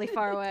like really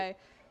far away.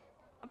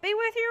 I'll be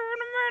with you in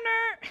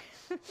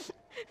a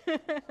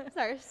minute.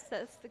 Cyrus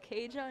sets the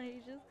cage on. He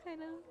just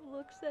kind of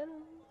looks at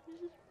him. He's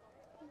just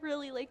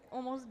really like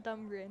almost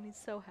dumb grin. He's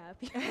so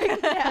happy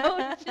right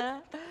now.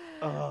 Just,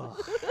 Oh.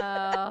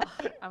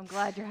 I'm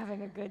glad you're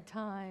having a good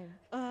time.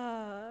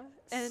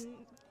 and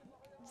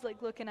he's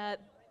like looking at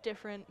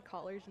different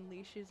collars and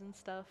leashes and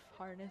stuff,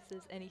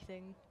 harnesses,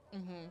 anything.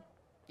 Mm-hmm.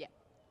 Yeah.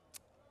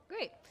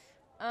 Great.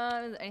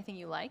 Is there anything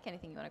you like?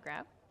 Anything you want to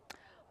grab?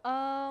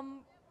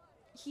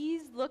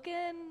 He's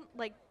looking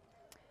like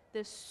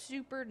this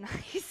super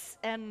nice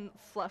and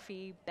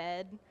fluffy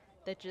bed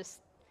that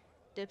just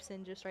dips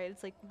in just right.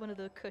 It's like one of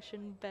the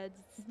cushion beds.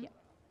 Yeah.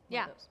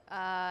 Yeah.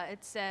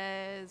 It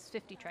says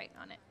 50 Triton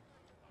on it.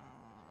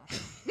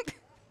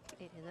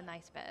 It is a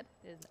nice bed.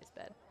 It is a nice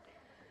bed.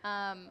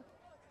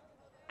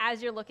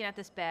 As you're looking at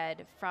this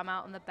bed, from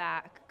out in the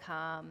back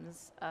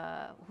comes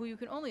who you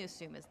can only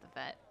assume is the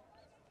vet,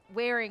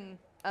 wearing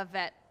a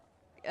vet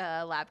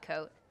lab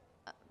coat.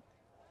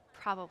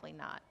 Probably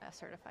not a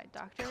certified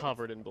doctor.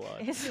 Covered in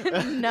blood.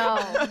 No,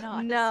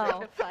 Not no. a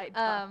certified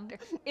doctor.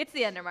 It's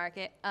the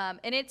Undermarket, and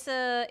it's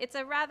a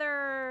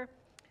rather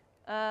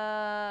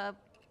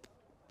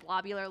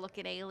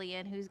globular-looking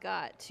alien who's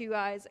got two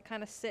eyes that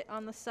kind of sit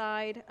on the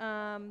side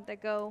that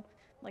go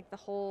like the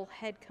whole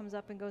head comes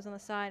up and goes on the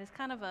side. It's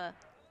kind of a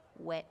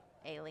wet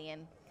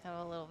alien, kind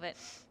of a little bit.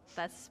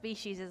 That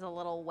species is a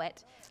little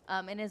wet,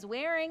 and is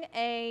wearing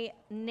a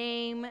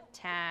name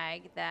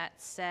tag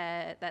that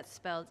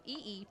spells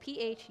EEPHUNS.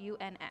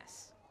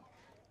 EPHUNS.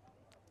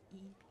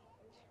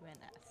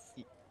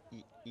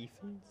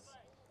 Ethans?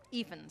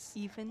 Evans.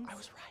 Evans. I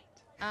was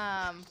right.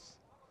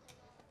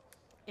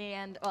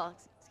 And well,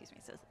 excuse me,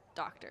 it says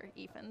Dr.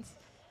 Evans.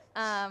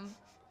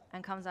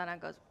 And comes on and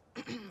goes,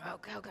 how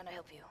can I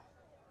help you?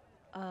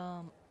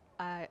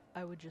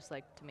 I would just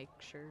like to make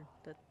sure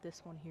that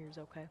this one here is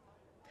okay.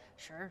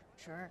 Sure.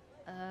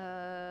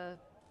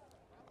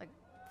 Like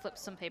flip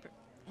some paper.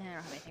 I don't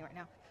have anything right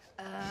now.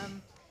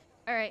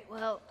 All right.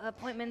 Well,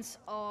 appointments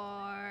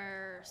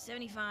are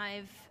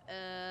 75,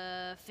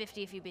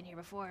 50 if you've been here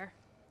before,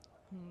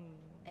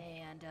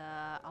 and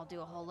I'll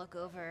do a whole look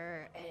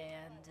over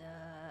and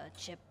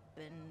chip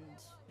and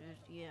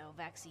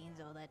vaccines,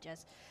 all that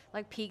jazz.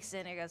 Like peeks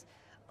in and goes,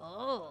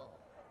 oh,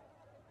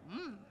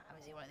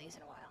 haven't seen one of these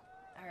in a while.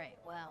 All right.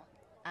 Well,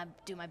 I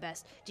do my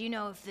best. Do you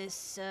know if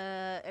this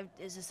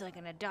is this like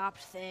an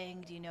adopt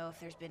thing? Do you know if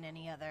there's been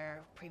any other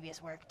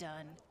previous work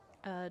done?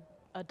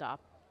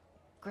 Adopt.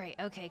 Great.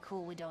 Okay.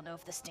 Cool. We don't know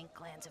if the stink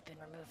glands have been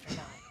removed or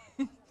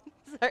not.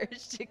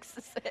 Cyrus shakes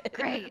his head.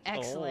 Great.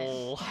 Excellent.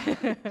 Oh.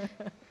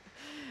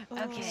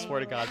 Okay. Swear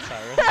to God,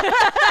 Cyrus.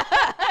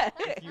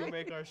 If you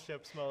make our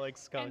ship smell like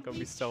skunk, And I'll we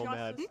be so just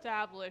mad.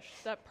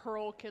 established that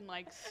Pearl can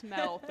like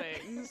smell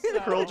things.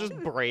 Pearl so- just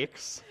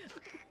breaks.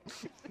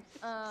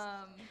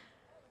 All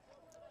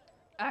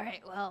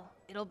right. Well,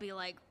 it'll be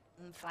like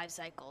 5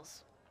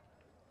 cycles.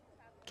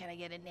 Can I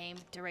get a name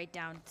to write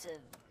down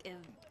to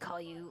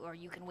call you, or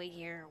you can wait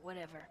here, or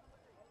whatever?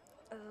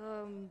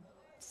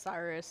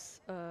 Cyrus.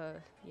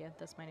 Yeah,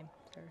 that's my name.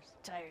 Cyrus.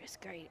 Cyrus,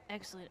 great,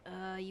 excellent.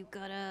 You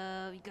got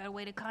a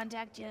way to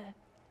contact you?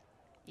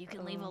 You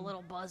can leave a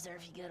little buzzer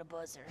if you get a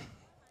buzzer.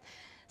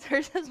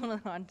 Cyrus has one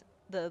of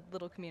the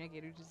little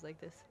communicators just like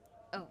this.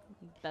 Oh,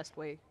 Best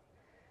way.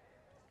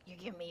 you're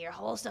giving me your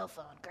whole cell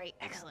phone. Great,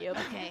 excellent. Yep.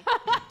 Okay.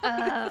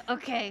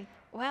 Okay.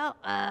 Well,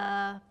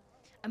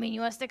 I mean,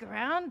 you want to stick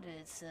around?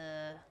 It's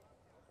a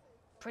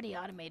pretty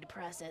automated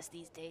process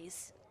these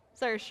days.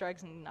 Cyrus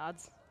shrugs and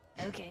nods.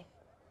 Okay.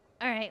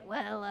 All right.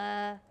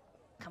 Well,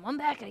 come on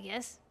back, I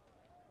guess.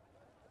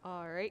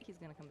 All right, he's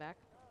gonna come back.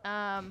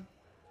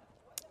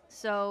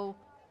 So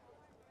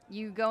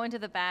you go into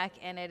the back,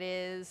 and it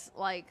is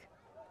like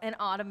an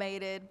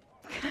automated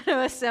kind of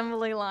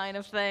assembly line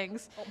of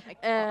things. Oh my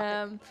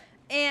god.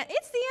 And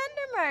it's the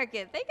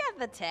Undermarket. They got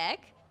the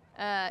tech.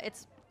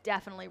 It's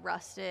definitely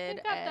rusted.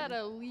 They got that and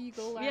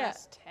illegal yeah,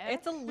 ass tech.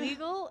 it's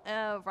illegal,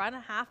 run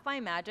half by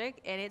magic,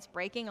 and it's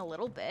breaking a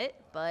little bit,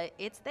 but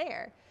it's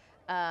there.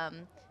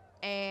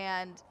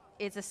 And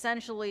it's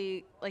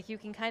essentially like you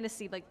can kind of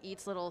see like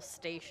each little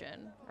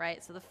station,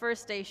 right? So the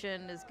first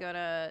station is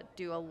gonna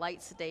do a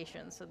light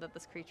sedation so that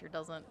this creature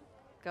doesn't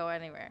go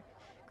anywhere.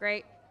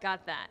 Great,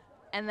 got that.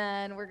 And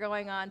then we're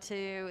going on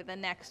to the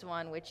next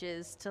one, which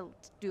is to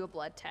do a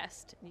blood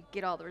test. You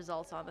get all the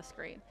results on the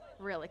screen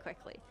really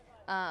quickly.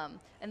 And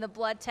the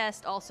blood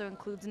test also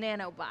includes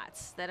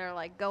nanobots that are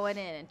like going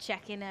in and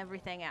checking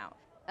everything out.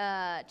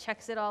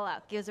 Checks it all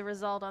out, gives a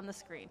result on the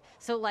screen.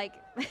 So like,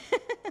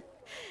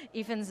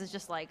 Ethan's is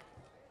just like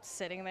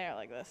sitting there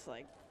like this,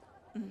 like,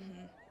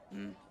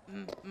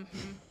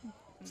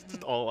 It's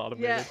just all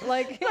automated. yeah,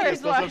 like You're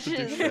supposed to have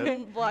to do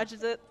shit.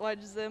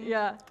 watches him.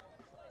 yeah.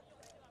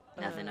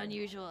 Nothing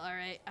unusual. All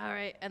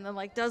right. And then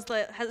like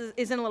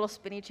is in a little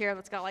spinny chair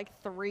that's got like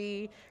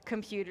 3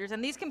 computers,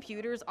 and these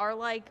computers are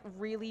like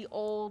really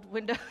old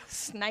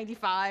Windows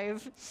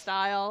 95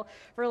 style,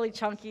 really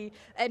chunky.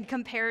 And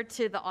compared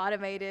to the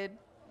automated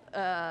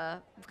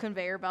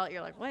conveyor belt,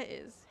 you're like, what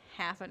is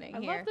happening I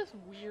here? love this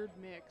weird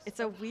mix. It's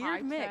a of weird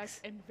high-tech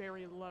mix. and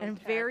very low And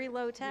tech very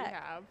low we tech.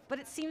 have. But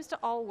it seems to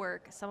all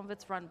work. Some of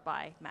it's run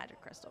by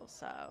magic crystals,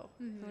 so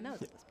who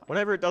knows at this point.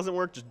 Whenever it doesn't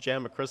work, just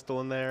jam a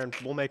crystal in there and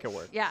we'll make it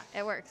work. Yeah,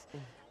 it works.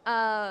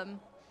 And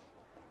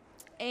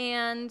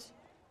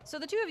so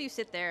the two of you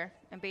sit there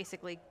and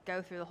basically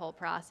go through the whole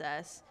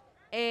process.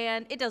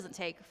 And it doesn't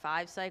take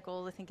 5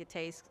 cycles. I think it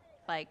takes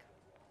like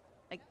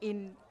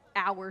in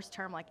hours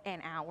term, like an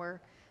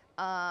hour.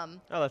 Oh,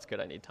 that's good.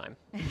 I need time.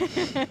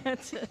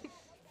 To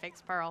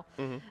fix Pearl.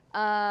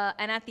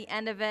 And at the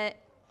end of it,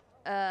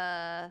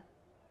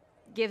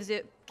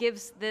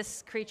 gives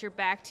this creature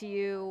back to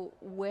you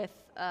with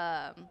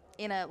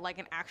in a like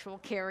an actual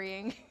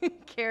carrying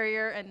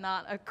carrier and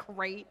not a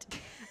crate.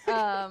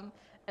 And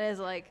is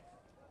like,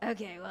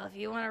 okay, well, if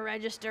you want to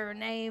register a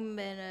name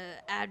and an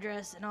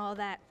address and all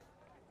that,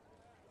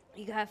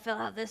 you gotta fill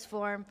out this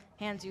form.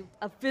 Hands you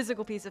a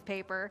physical piece of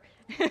paper.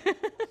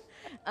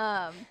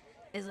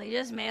 Is like,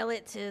 just mail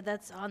it to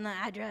that's on the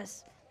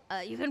address.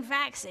 You can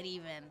fax it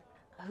even.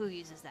 Who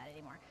uses that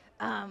anymore?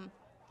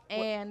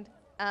 And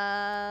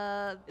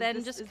then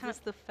is just this, kind is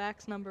this the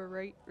fax number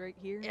right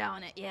here? yeah,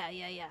 on it.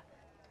 Yeah.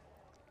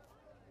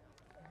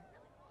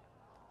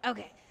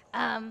 Okay.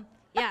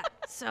 Yeah.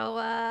 So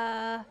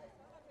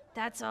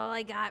that's all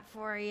I got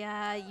for you.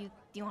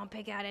 You want to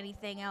pick out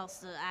anything else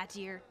to add to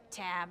your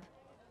tab?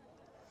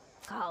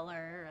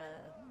 Collar,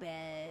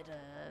 bed,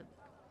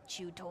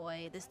 chew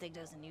toy. This thing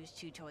doesn't use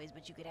chew toys,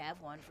 but you could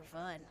have one for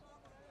fun.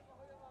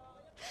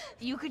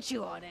 You could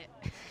chew on it.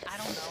 I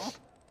don't know.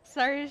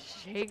 Cyrus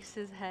shakes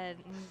his head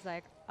and he's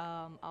like,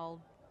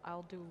 I'll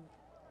do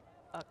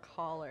a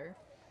collar.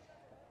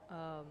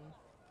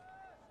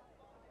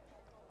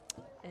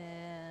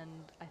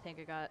 And I think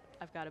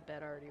I've got a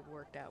bed already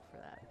worked out for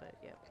that, but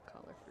yeah,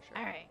 collar for sure.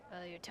 All right.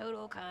 Well, your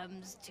total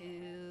comes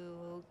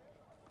to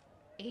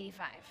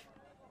 85.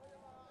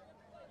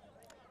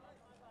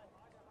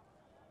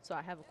 So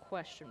I have a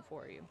question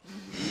for you.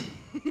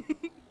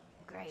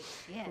 Great.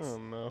 Yes. Oh,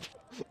 no.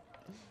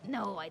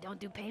 No, I don't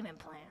do payment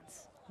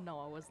plans. No,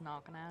 I was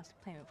not gonna ask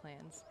payment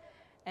plans.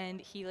 And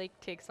he like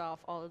takes off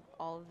all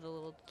of the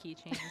little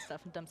keychains and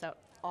stuff and dumps out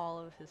all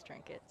of his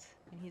trinkets.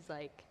 And he's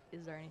like,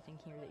 "Is there anything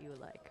here that you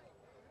would like?"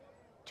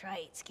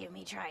 Trites. Give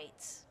me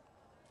trites.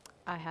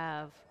 I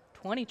have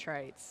 20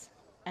 trites,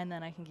 and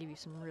then I can give you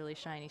some really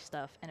shiny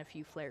stuff and a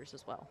few flares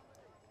as well.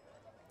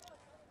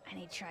 I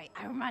need trite.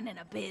 I'm running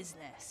a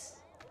business.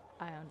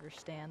 I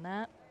understand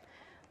that,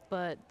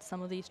 but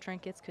some of these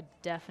trinkets could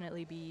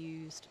definitely be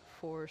used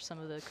for some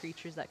of the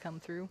creatures that come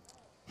through.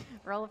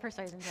 Roll a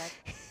persuasion check.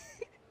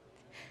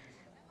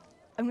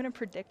 I'm gonna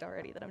predict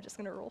already that I'm just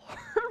gonna roll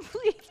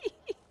horribly.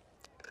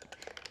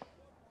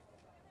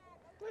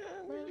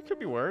 It could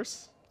be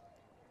worse.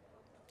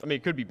 I mean,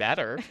 it could be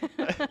better.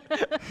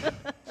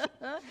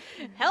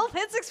 Health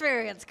hits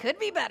experience could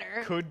be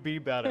better. Could be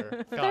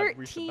better. God,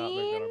 we should not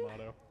make that our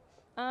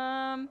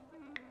motto.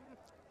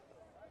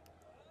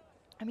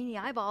 I mean, he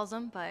eyeballs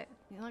him, but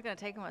you're not gonna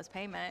take him as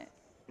payment.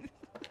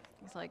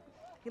 He's like,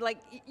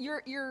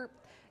 your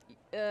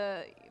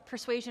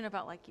persuasion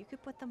about like you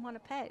could put them on a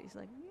pet. He's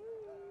like,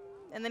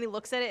 and then he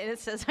looks at it and it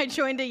says, "I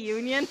joined a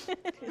union."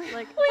 He's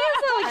like, Well,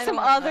 he has I some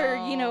don't other,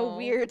 know.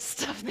 weird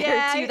stuff there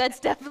Yeah, too. That's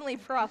definitely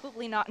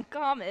probably not in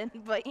common,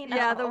 but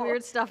yeah, the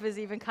weird stuff is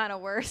even kind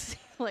of worse.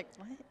 Like,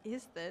 what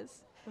is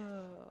this?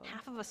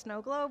 Half of a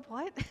snow globe?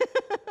 What?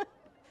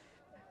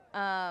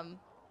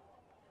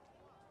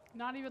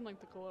 Not even like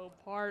the globe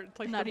part. It's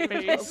like Not the even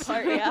the base.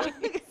 part, yeah.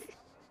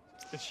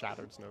 A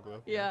shattered snow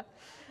globe. Yeah.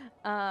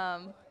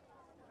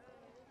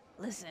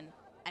 Listen,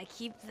 I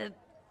keep the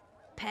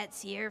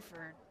pets here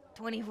for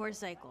 24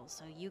 cycles,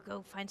 so you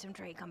go find some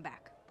trade, come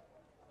back.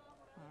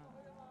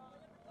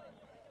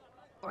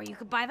 Or you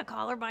could buy the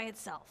collar by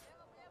itself.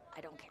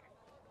 I don't care.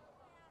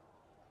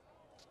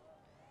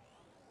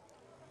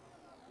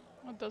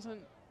 Well,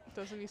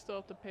 doesn't he still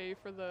have to pay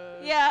for the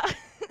Yeah.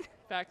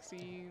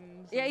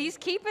 vaccines? Yeah, and- he's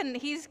keeping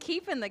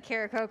the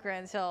Karakokra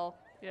until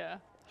Yeah.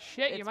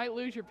 Shit, you It's- might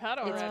lose your pet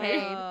it's already.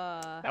 paid.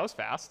 That was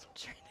fast.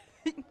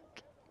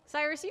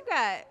 Cyrus, you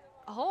got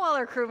a whole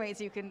other crewmates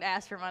you can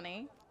ask for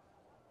money.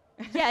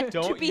 Yeah,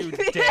 Don't to be you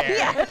dare.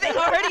 yeah, they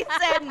already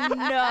said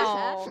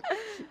no.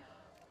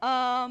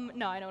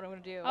 No, I know what I'm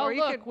gonna do. Oh, Or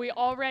you look, could- we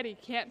already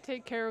can't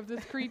take care of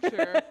this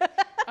creature.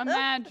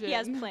 Imagine. He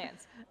has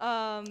plans.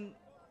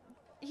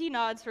 He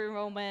nods for a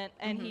moment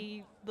and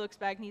he looks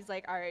back and he's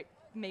like, "All right,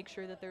 make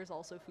sure that there's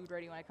also food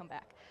ready when I come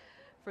back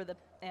for the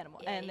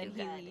animal." Yeah, and then you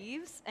he got it.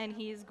 leaves and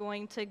he's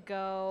going to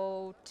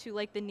go to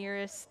like the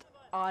nearest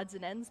odds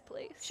and ends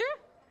place.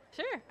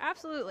 Sure,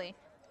 absolutely.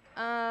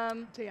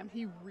 Damn,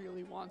 he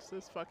really wants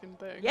this fucking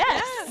thing.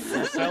 Yes.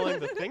 You're selling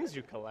the things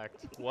you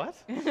collect. What?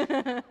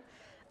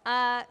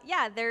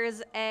 Yeah,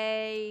 there's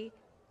a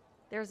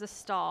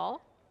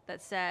stall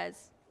that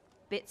says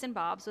Bits and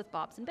Bobs with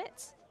Bobs and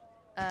Bits.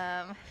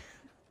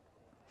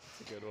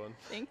 It's a good one.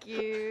 Thank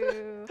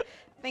you.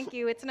 Thank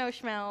you. It's no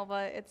schmel,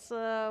 but it's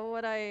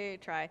what I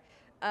try.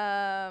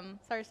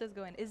 Cyrus says,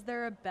 "Go in. Is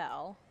there a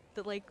bell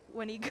that like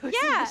when he goes in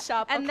Yeah, the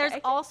shop?" and there's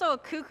Okay. also a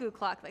cuckoo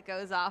clock that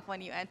goes off when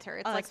you enter.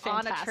 It's Oh, like that's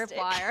on a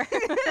tripwire.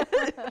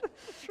 fantastic.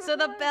 So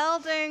the bell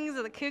dings,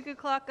 and the cuckoo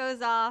clock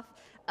goes off,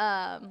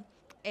 and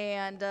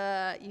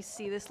you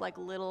see this like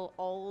little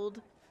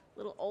old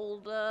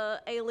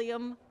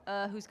alien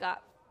who's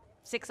got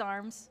 6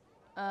 arms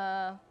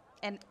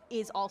and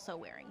is also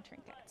wearing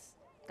trinkets.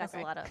 Got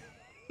Okay. a lot of.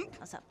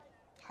 What's up?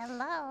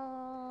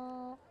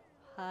 Hello.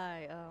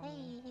 Hi.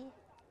 Hey.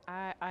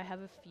 I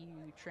have a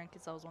few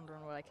trinkets. I was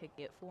wondering what I could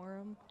get for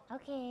him.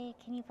 Okay,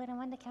 can you put them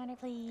on the counter,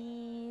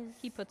 please?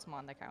 He puts them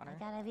on the counter. I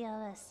gotta be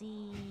able to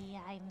see.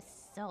 I'm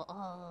so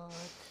old.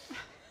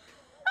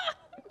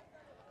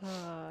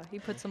 He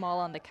puts them all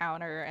on the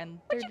counter, and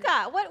What you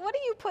got? What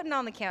are you putting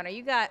on the counter?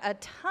 You got a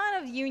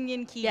ton of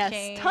Union keychains.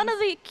 yes, ton of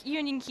the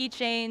Union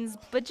keychains,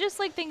 but just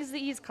like things that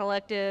he's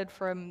collected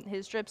from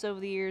his trips over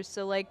the years.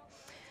 So like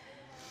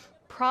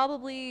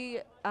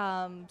probably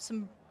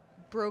some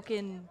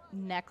broken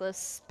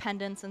necklace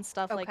pendants and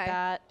stuff like Okay,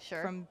 that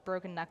sure. from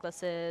broken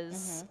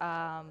necklaces.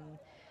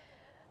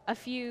 A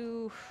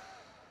few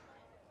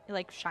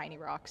like shiny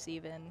rocks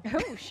even.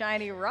 Ooh,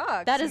 shiny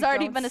rocks. That has you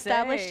already don't been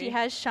established. say. He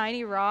has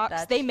shiny rocks.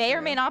 That's They may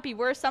or may true. not be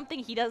worth something.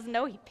 He doesn't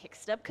know. He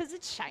picks it up because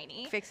it's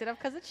shiny. Fix it up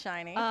because it's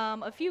shiny.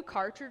 A few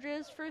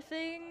cartridges for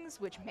things,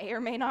 which may or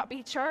may not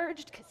be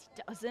charged because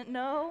he doesn't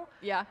know.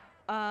 yeah.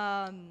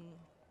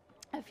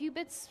 A few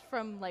bits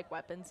from like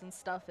weapons and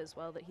stuff as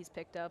well that he's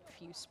picked up. A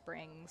few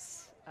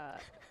springs.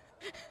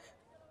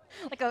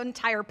 Like an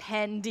entire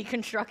pen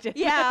deconstructed.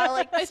 Yeah,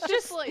 like It's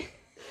just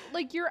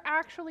like you're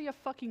actually a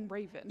fucking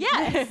raven.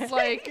 yes.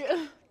 Like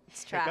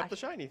It's Pick up trash. the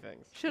shiny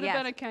things. should have Yes.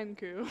 been a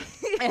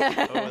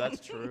Kenku. Oh, that's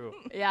true.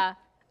 Yeah.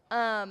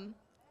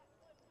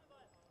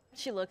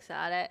 She looks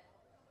at it.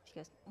 She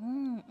goes,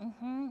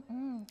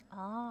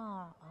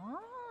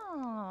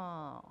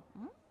 Oh.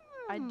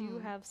 I do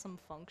have some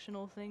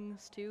functional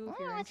things too, if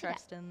Oh, you're what you got?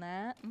 interested in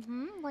that.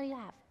 What do you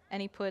have?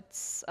 And he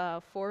puts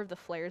 4 of the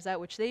flares out,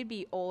 which they'd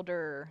be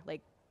older,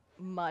 like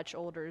much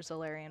older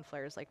Zolarian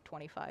flares, like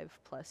 25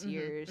 plus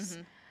years.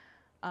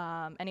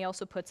 And he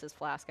also puts his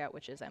flask out,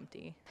 which is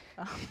empty.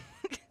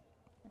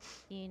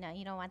 You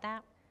don't want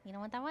that? You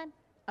don't want that one?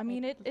 I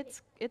mean,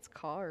 it's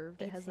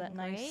carved. It It's has that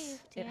nice.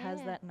 engraved, It has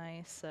yeah. that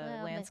nice Well,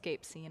 but-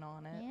 landscape scene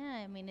on it.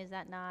 Yeah, I mean, is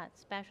that not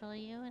special to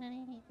you in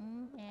any?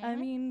 I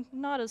mean,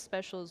 not as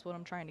special as what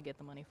I'm trying to get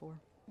the money for.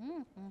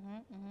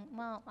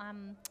 Well,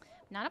 I'm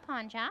not a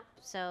pawn shop,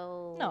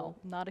 so. No,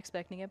 not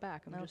expecting it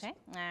back. I'm Okay.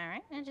 All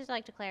right. I just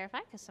like to clarify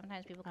because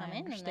sometimes people come I in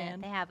and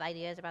understand. they have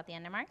ideas about the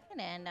Undermarket,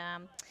 and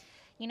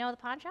the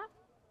pawn shop,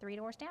 3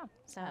 doors down.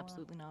 So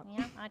Absolutely not.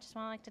 Yeah, I just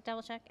want to like to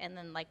double check. and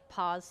then like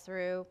pause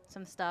through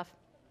some stuff.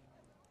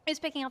 Is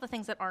picking out the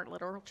things that aren't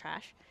literal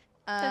trash.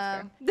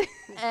 That's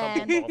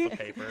Couple balls of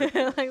paper.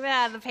 Like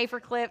that, the paper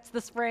clips, the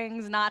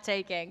springs, not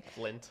taking.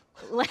 Flint.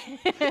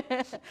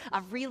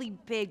 A really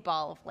big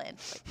ball of lint.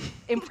 Like,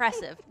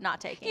 impressive,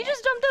 not taking. He it.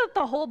 just dumped out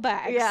the whole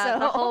bag. Yeah, so.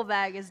 the whole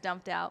bag is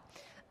dumped out.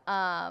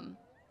 And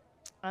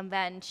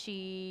then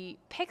she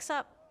picks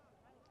up,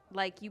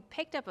 like, you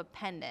picked up a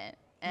pendant,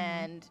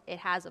 and it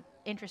has a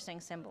interesting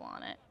symbol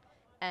on it,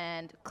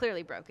 and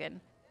clearly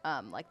broken.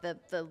 Like the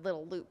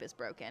little loop is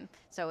broken,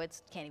 so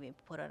it can't even be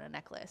put on a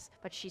necklace.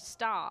 But she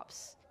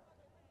stops,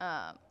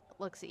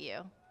 looks at you,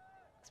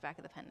 looks back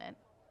at the pendant,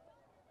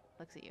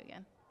 looks at you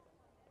again.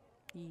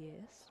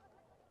 Yes.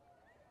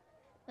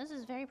 this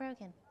is very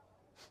broken.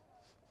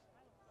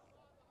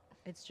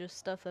 It's just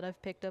stuff that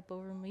I've picked up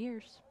over the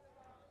years.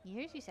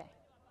 Years, you say?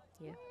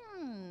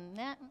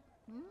 Yeah.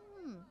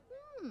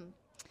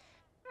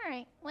 All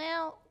right.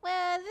 Well,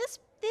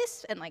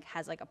 This and like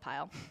has like a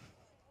pile.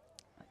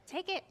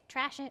 take it,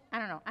 trash it. I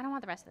don't know. I don't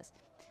want the rest of this.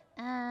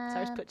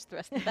 Cyrus puts the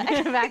rest of the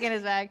bag. Back in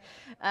his bag.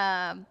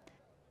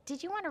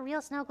 Did you want a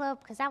real snow globe?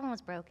 Because that one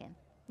was broken.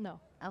 No.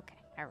 Okay.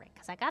 All right.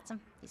 Because I got some.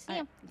 You see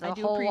them? I The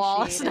do whole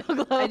wall of appreciate it.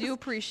 snow I globes. do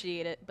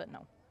appreciate it, but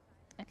no.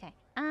 Okay.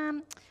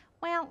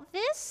 Well,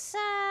 this,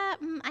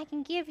 I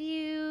can give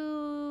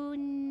you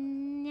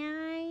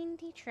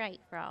 90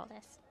 trite for all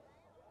this.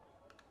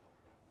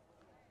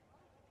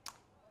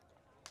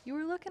 You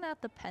were looking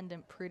at the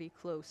pendant pretty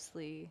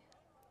closely.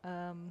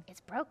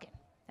 It's broken.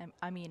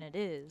 I mean, it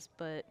is,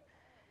 but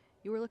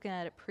you were looking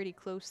at it pretty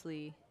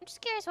closely. I'm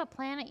just curious what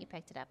planet you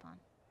picked it up on.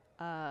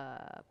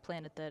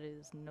 Planet that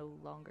is no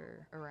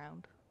longer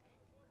around.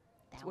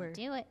 That where- would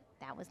do it.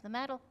 That was the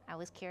metal. I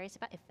was curious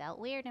about. It felt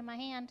weird in my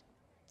hand.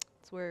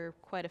 It's where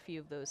quite a few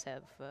of those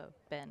have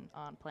been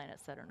on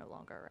planets that are no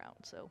longer around,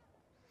 so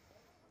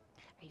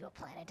Are you a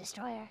planet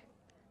destroyer?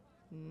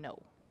 no.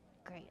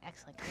 Great,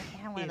 excellent. I can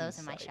have one of those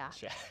in my shop.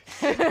 Check.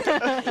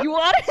 You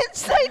want an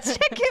insight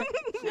check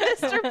in,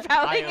 Mr.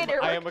 Pouting in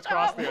your I am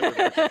across the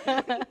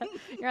Undermarket.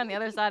 You're on the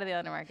other side of the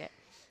Undermarket.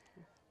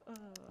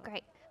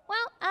 Great.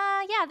 Well,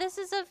 yeah, this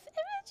is of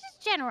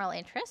just general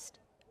interest.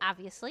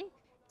 Obviously,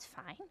 it's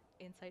fine.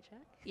 Insight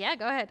check? Yeah,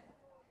 go ahead.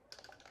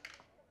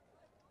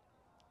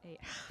 8.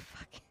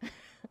 Fuck.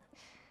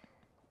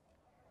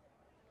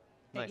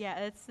 Nice. Yeah,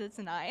 it's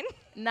a 9.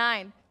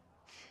 9.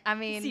 I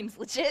mean, Seems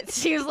legit.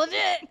 seems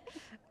legit.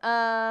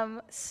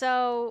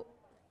 So,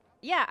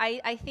 yeah,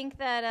 I think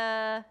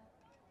that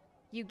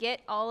you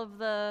get all of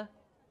the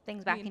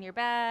things back in your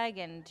bag,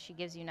 and she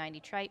gives you 90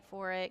 trite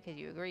for it because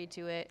you agreed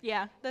to it.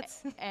 Yeah,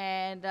 that's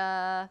And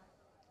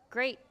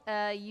great.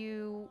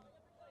 You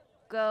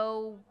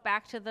go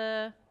back to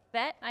the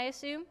vet, I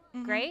assume.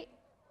 Great.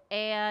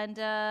 And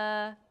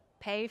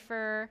pay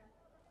for.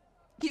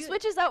 he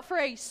switches out for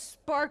a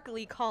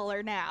sparkly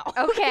collar now.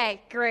 Okay,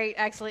 great,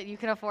 excellent. You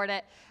can afford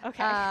it.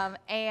 Okay.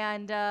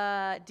 And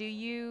do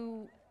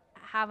you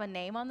have a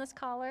name on this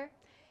collar?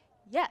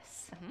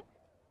 Yes.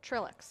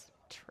 Trilix.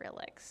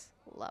 Trilix.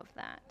 Love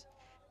that.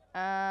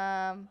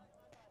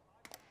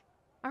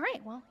 All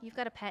right. Well, you've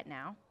got a pet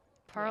now.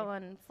 Pearl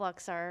and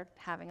Flux are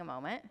having a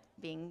moment,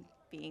 being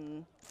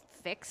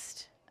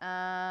fixed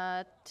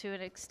to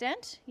an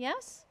extent.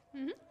 Yes.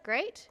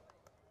 Great.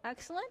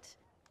 Excellent.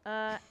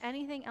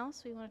 Anything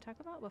else we want to talk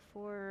about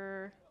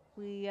before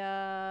we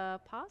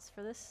pause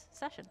for this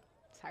session?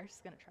 Cyrus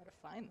is gonna try to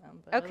find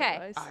them. But Okay.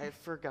 otherwise- I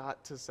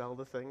forgot to sell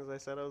the things I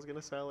said I was going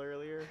to sell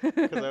earlier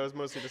because I was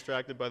mostly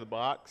distracted by the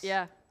box.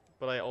 Yeah.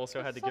 But I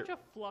also had to Such get.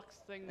 a flux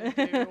thing to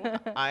do.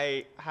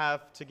 I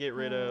have to get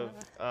rid of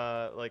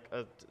like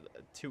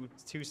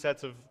two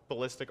sets of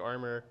ballistic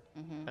armor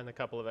and a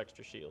couple of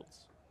extra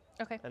shields.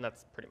 Okay. And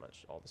that's pretty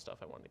much all the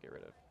stuff I wanted to get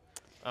rid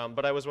of.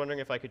 But I was wondering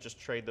if I could just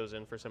trade those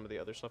in for some of the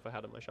other stuff I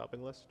had on my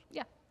shopping list.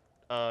 Yeah.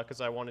 Because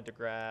I wanted to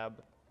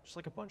grab just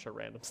like a bunch of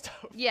random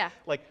stuff. Yeah.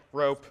 Like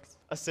rope,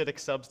 acidic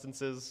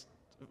substances,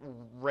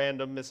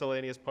 random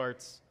miscellaneous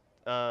parts,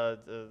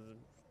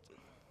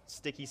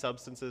 sticky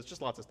substances,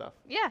 just lots of stuff.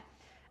 Yeah.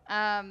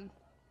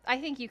 I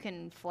think you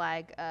can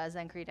flag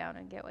Zenkri down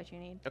and get what you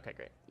need. Okay,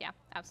 great. Yeah,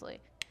 absolutely.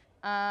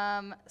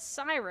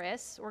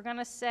 Cyrus, we're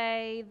gonna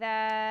say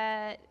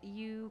that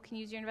you can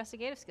use your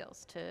investigative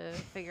skills to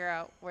figure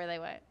out where they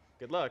went.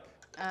 Good luck.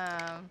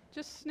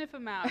 Just sniff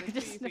them out. It's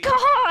Just easy.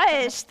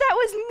 Gosh, that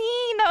was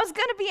mean. That was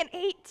gonna be an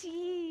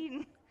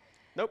 18.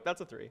 Nope, that's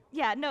a 3.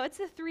 Yeah, no, it's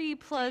a 3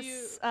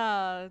 plus.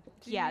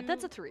 Yeah,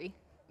 that's a 3.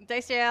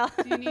 Dice jail.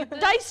 Do you need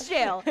this? Dice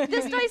jail.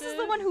 This need dice is the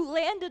this? one who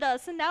landed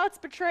us, and now it's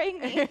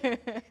betraying me.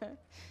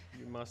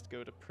 You must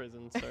go to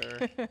prison,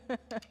 sir.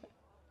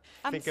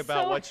 I'm Think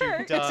about so what hurt.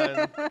 you've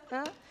done.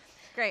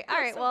 Great. All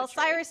right. so Well,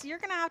 betrayed. Cyrus, you're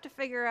gonna have to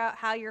figure out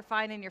how you're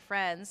finding your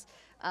friends,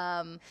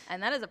 and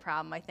that is a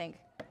problem, I think,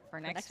 for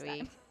next next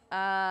week.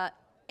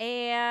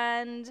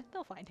 And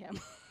They'll find him.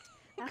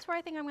 that's where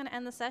I think I'm gonna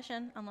end the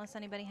session, unless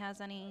anybody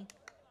has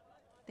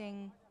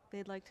anything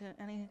they'd like to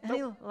any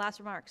last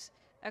remarks.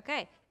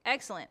 Okay.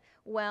 Excellent.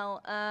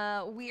 Well,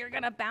 we are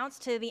going to bounce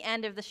to the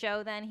end of the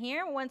show then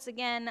here. Once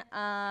again,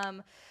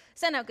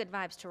 send out good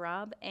vibes to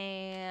Rob.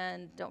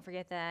 And don't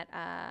forget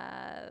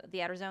that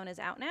The Outer Zone is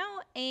out now.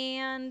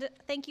 And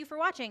thank you for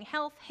watching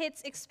Health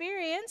Hits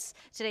Experience.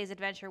 Today's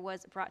adventure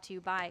was brought to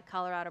you by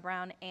Colorado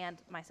Brown and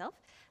myself.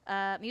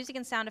 Music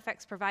and sound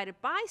effects provided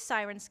by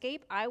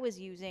Sirenscape. I was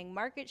using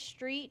Market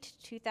Street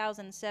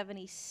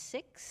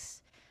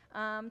 2076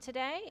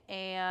 today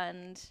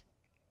and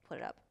put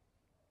it up.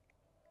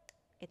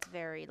 It's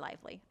very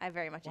lively. I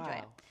very much enjoy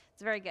it. Wow.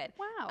 It's very good.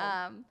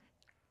 Wow.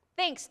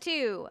 Thanks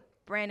to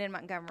Brandon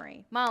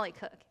Montgomery, Molly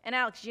Cook, and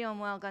Alex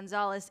Giomuel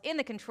Gonzalez in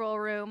the control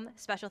room.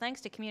 Special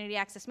thanks to Community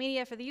Access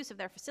Media for the use of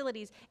their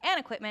facilities and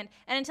equipment.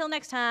 And until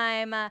next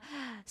time,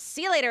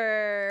 see you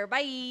later.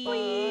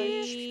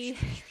 Bye.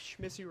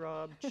 Miss you,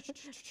 Rob.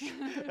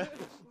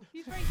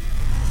 He's right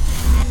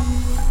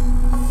here.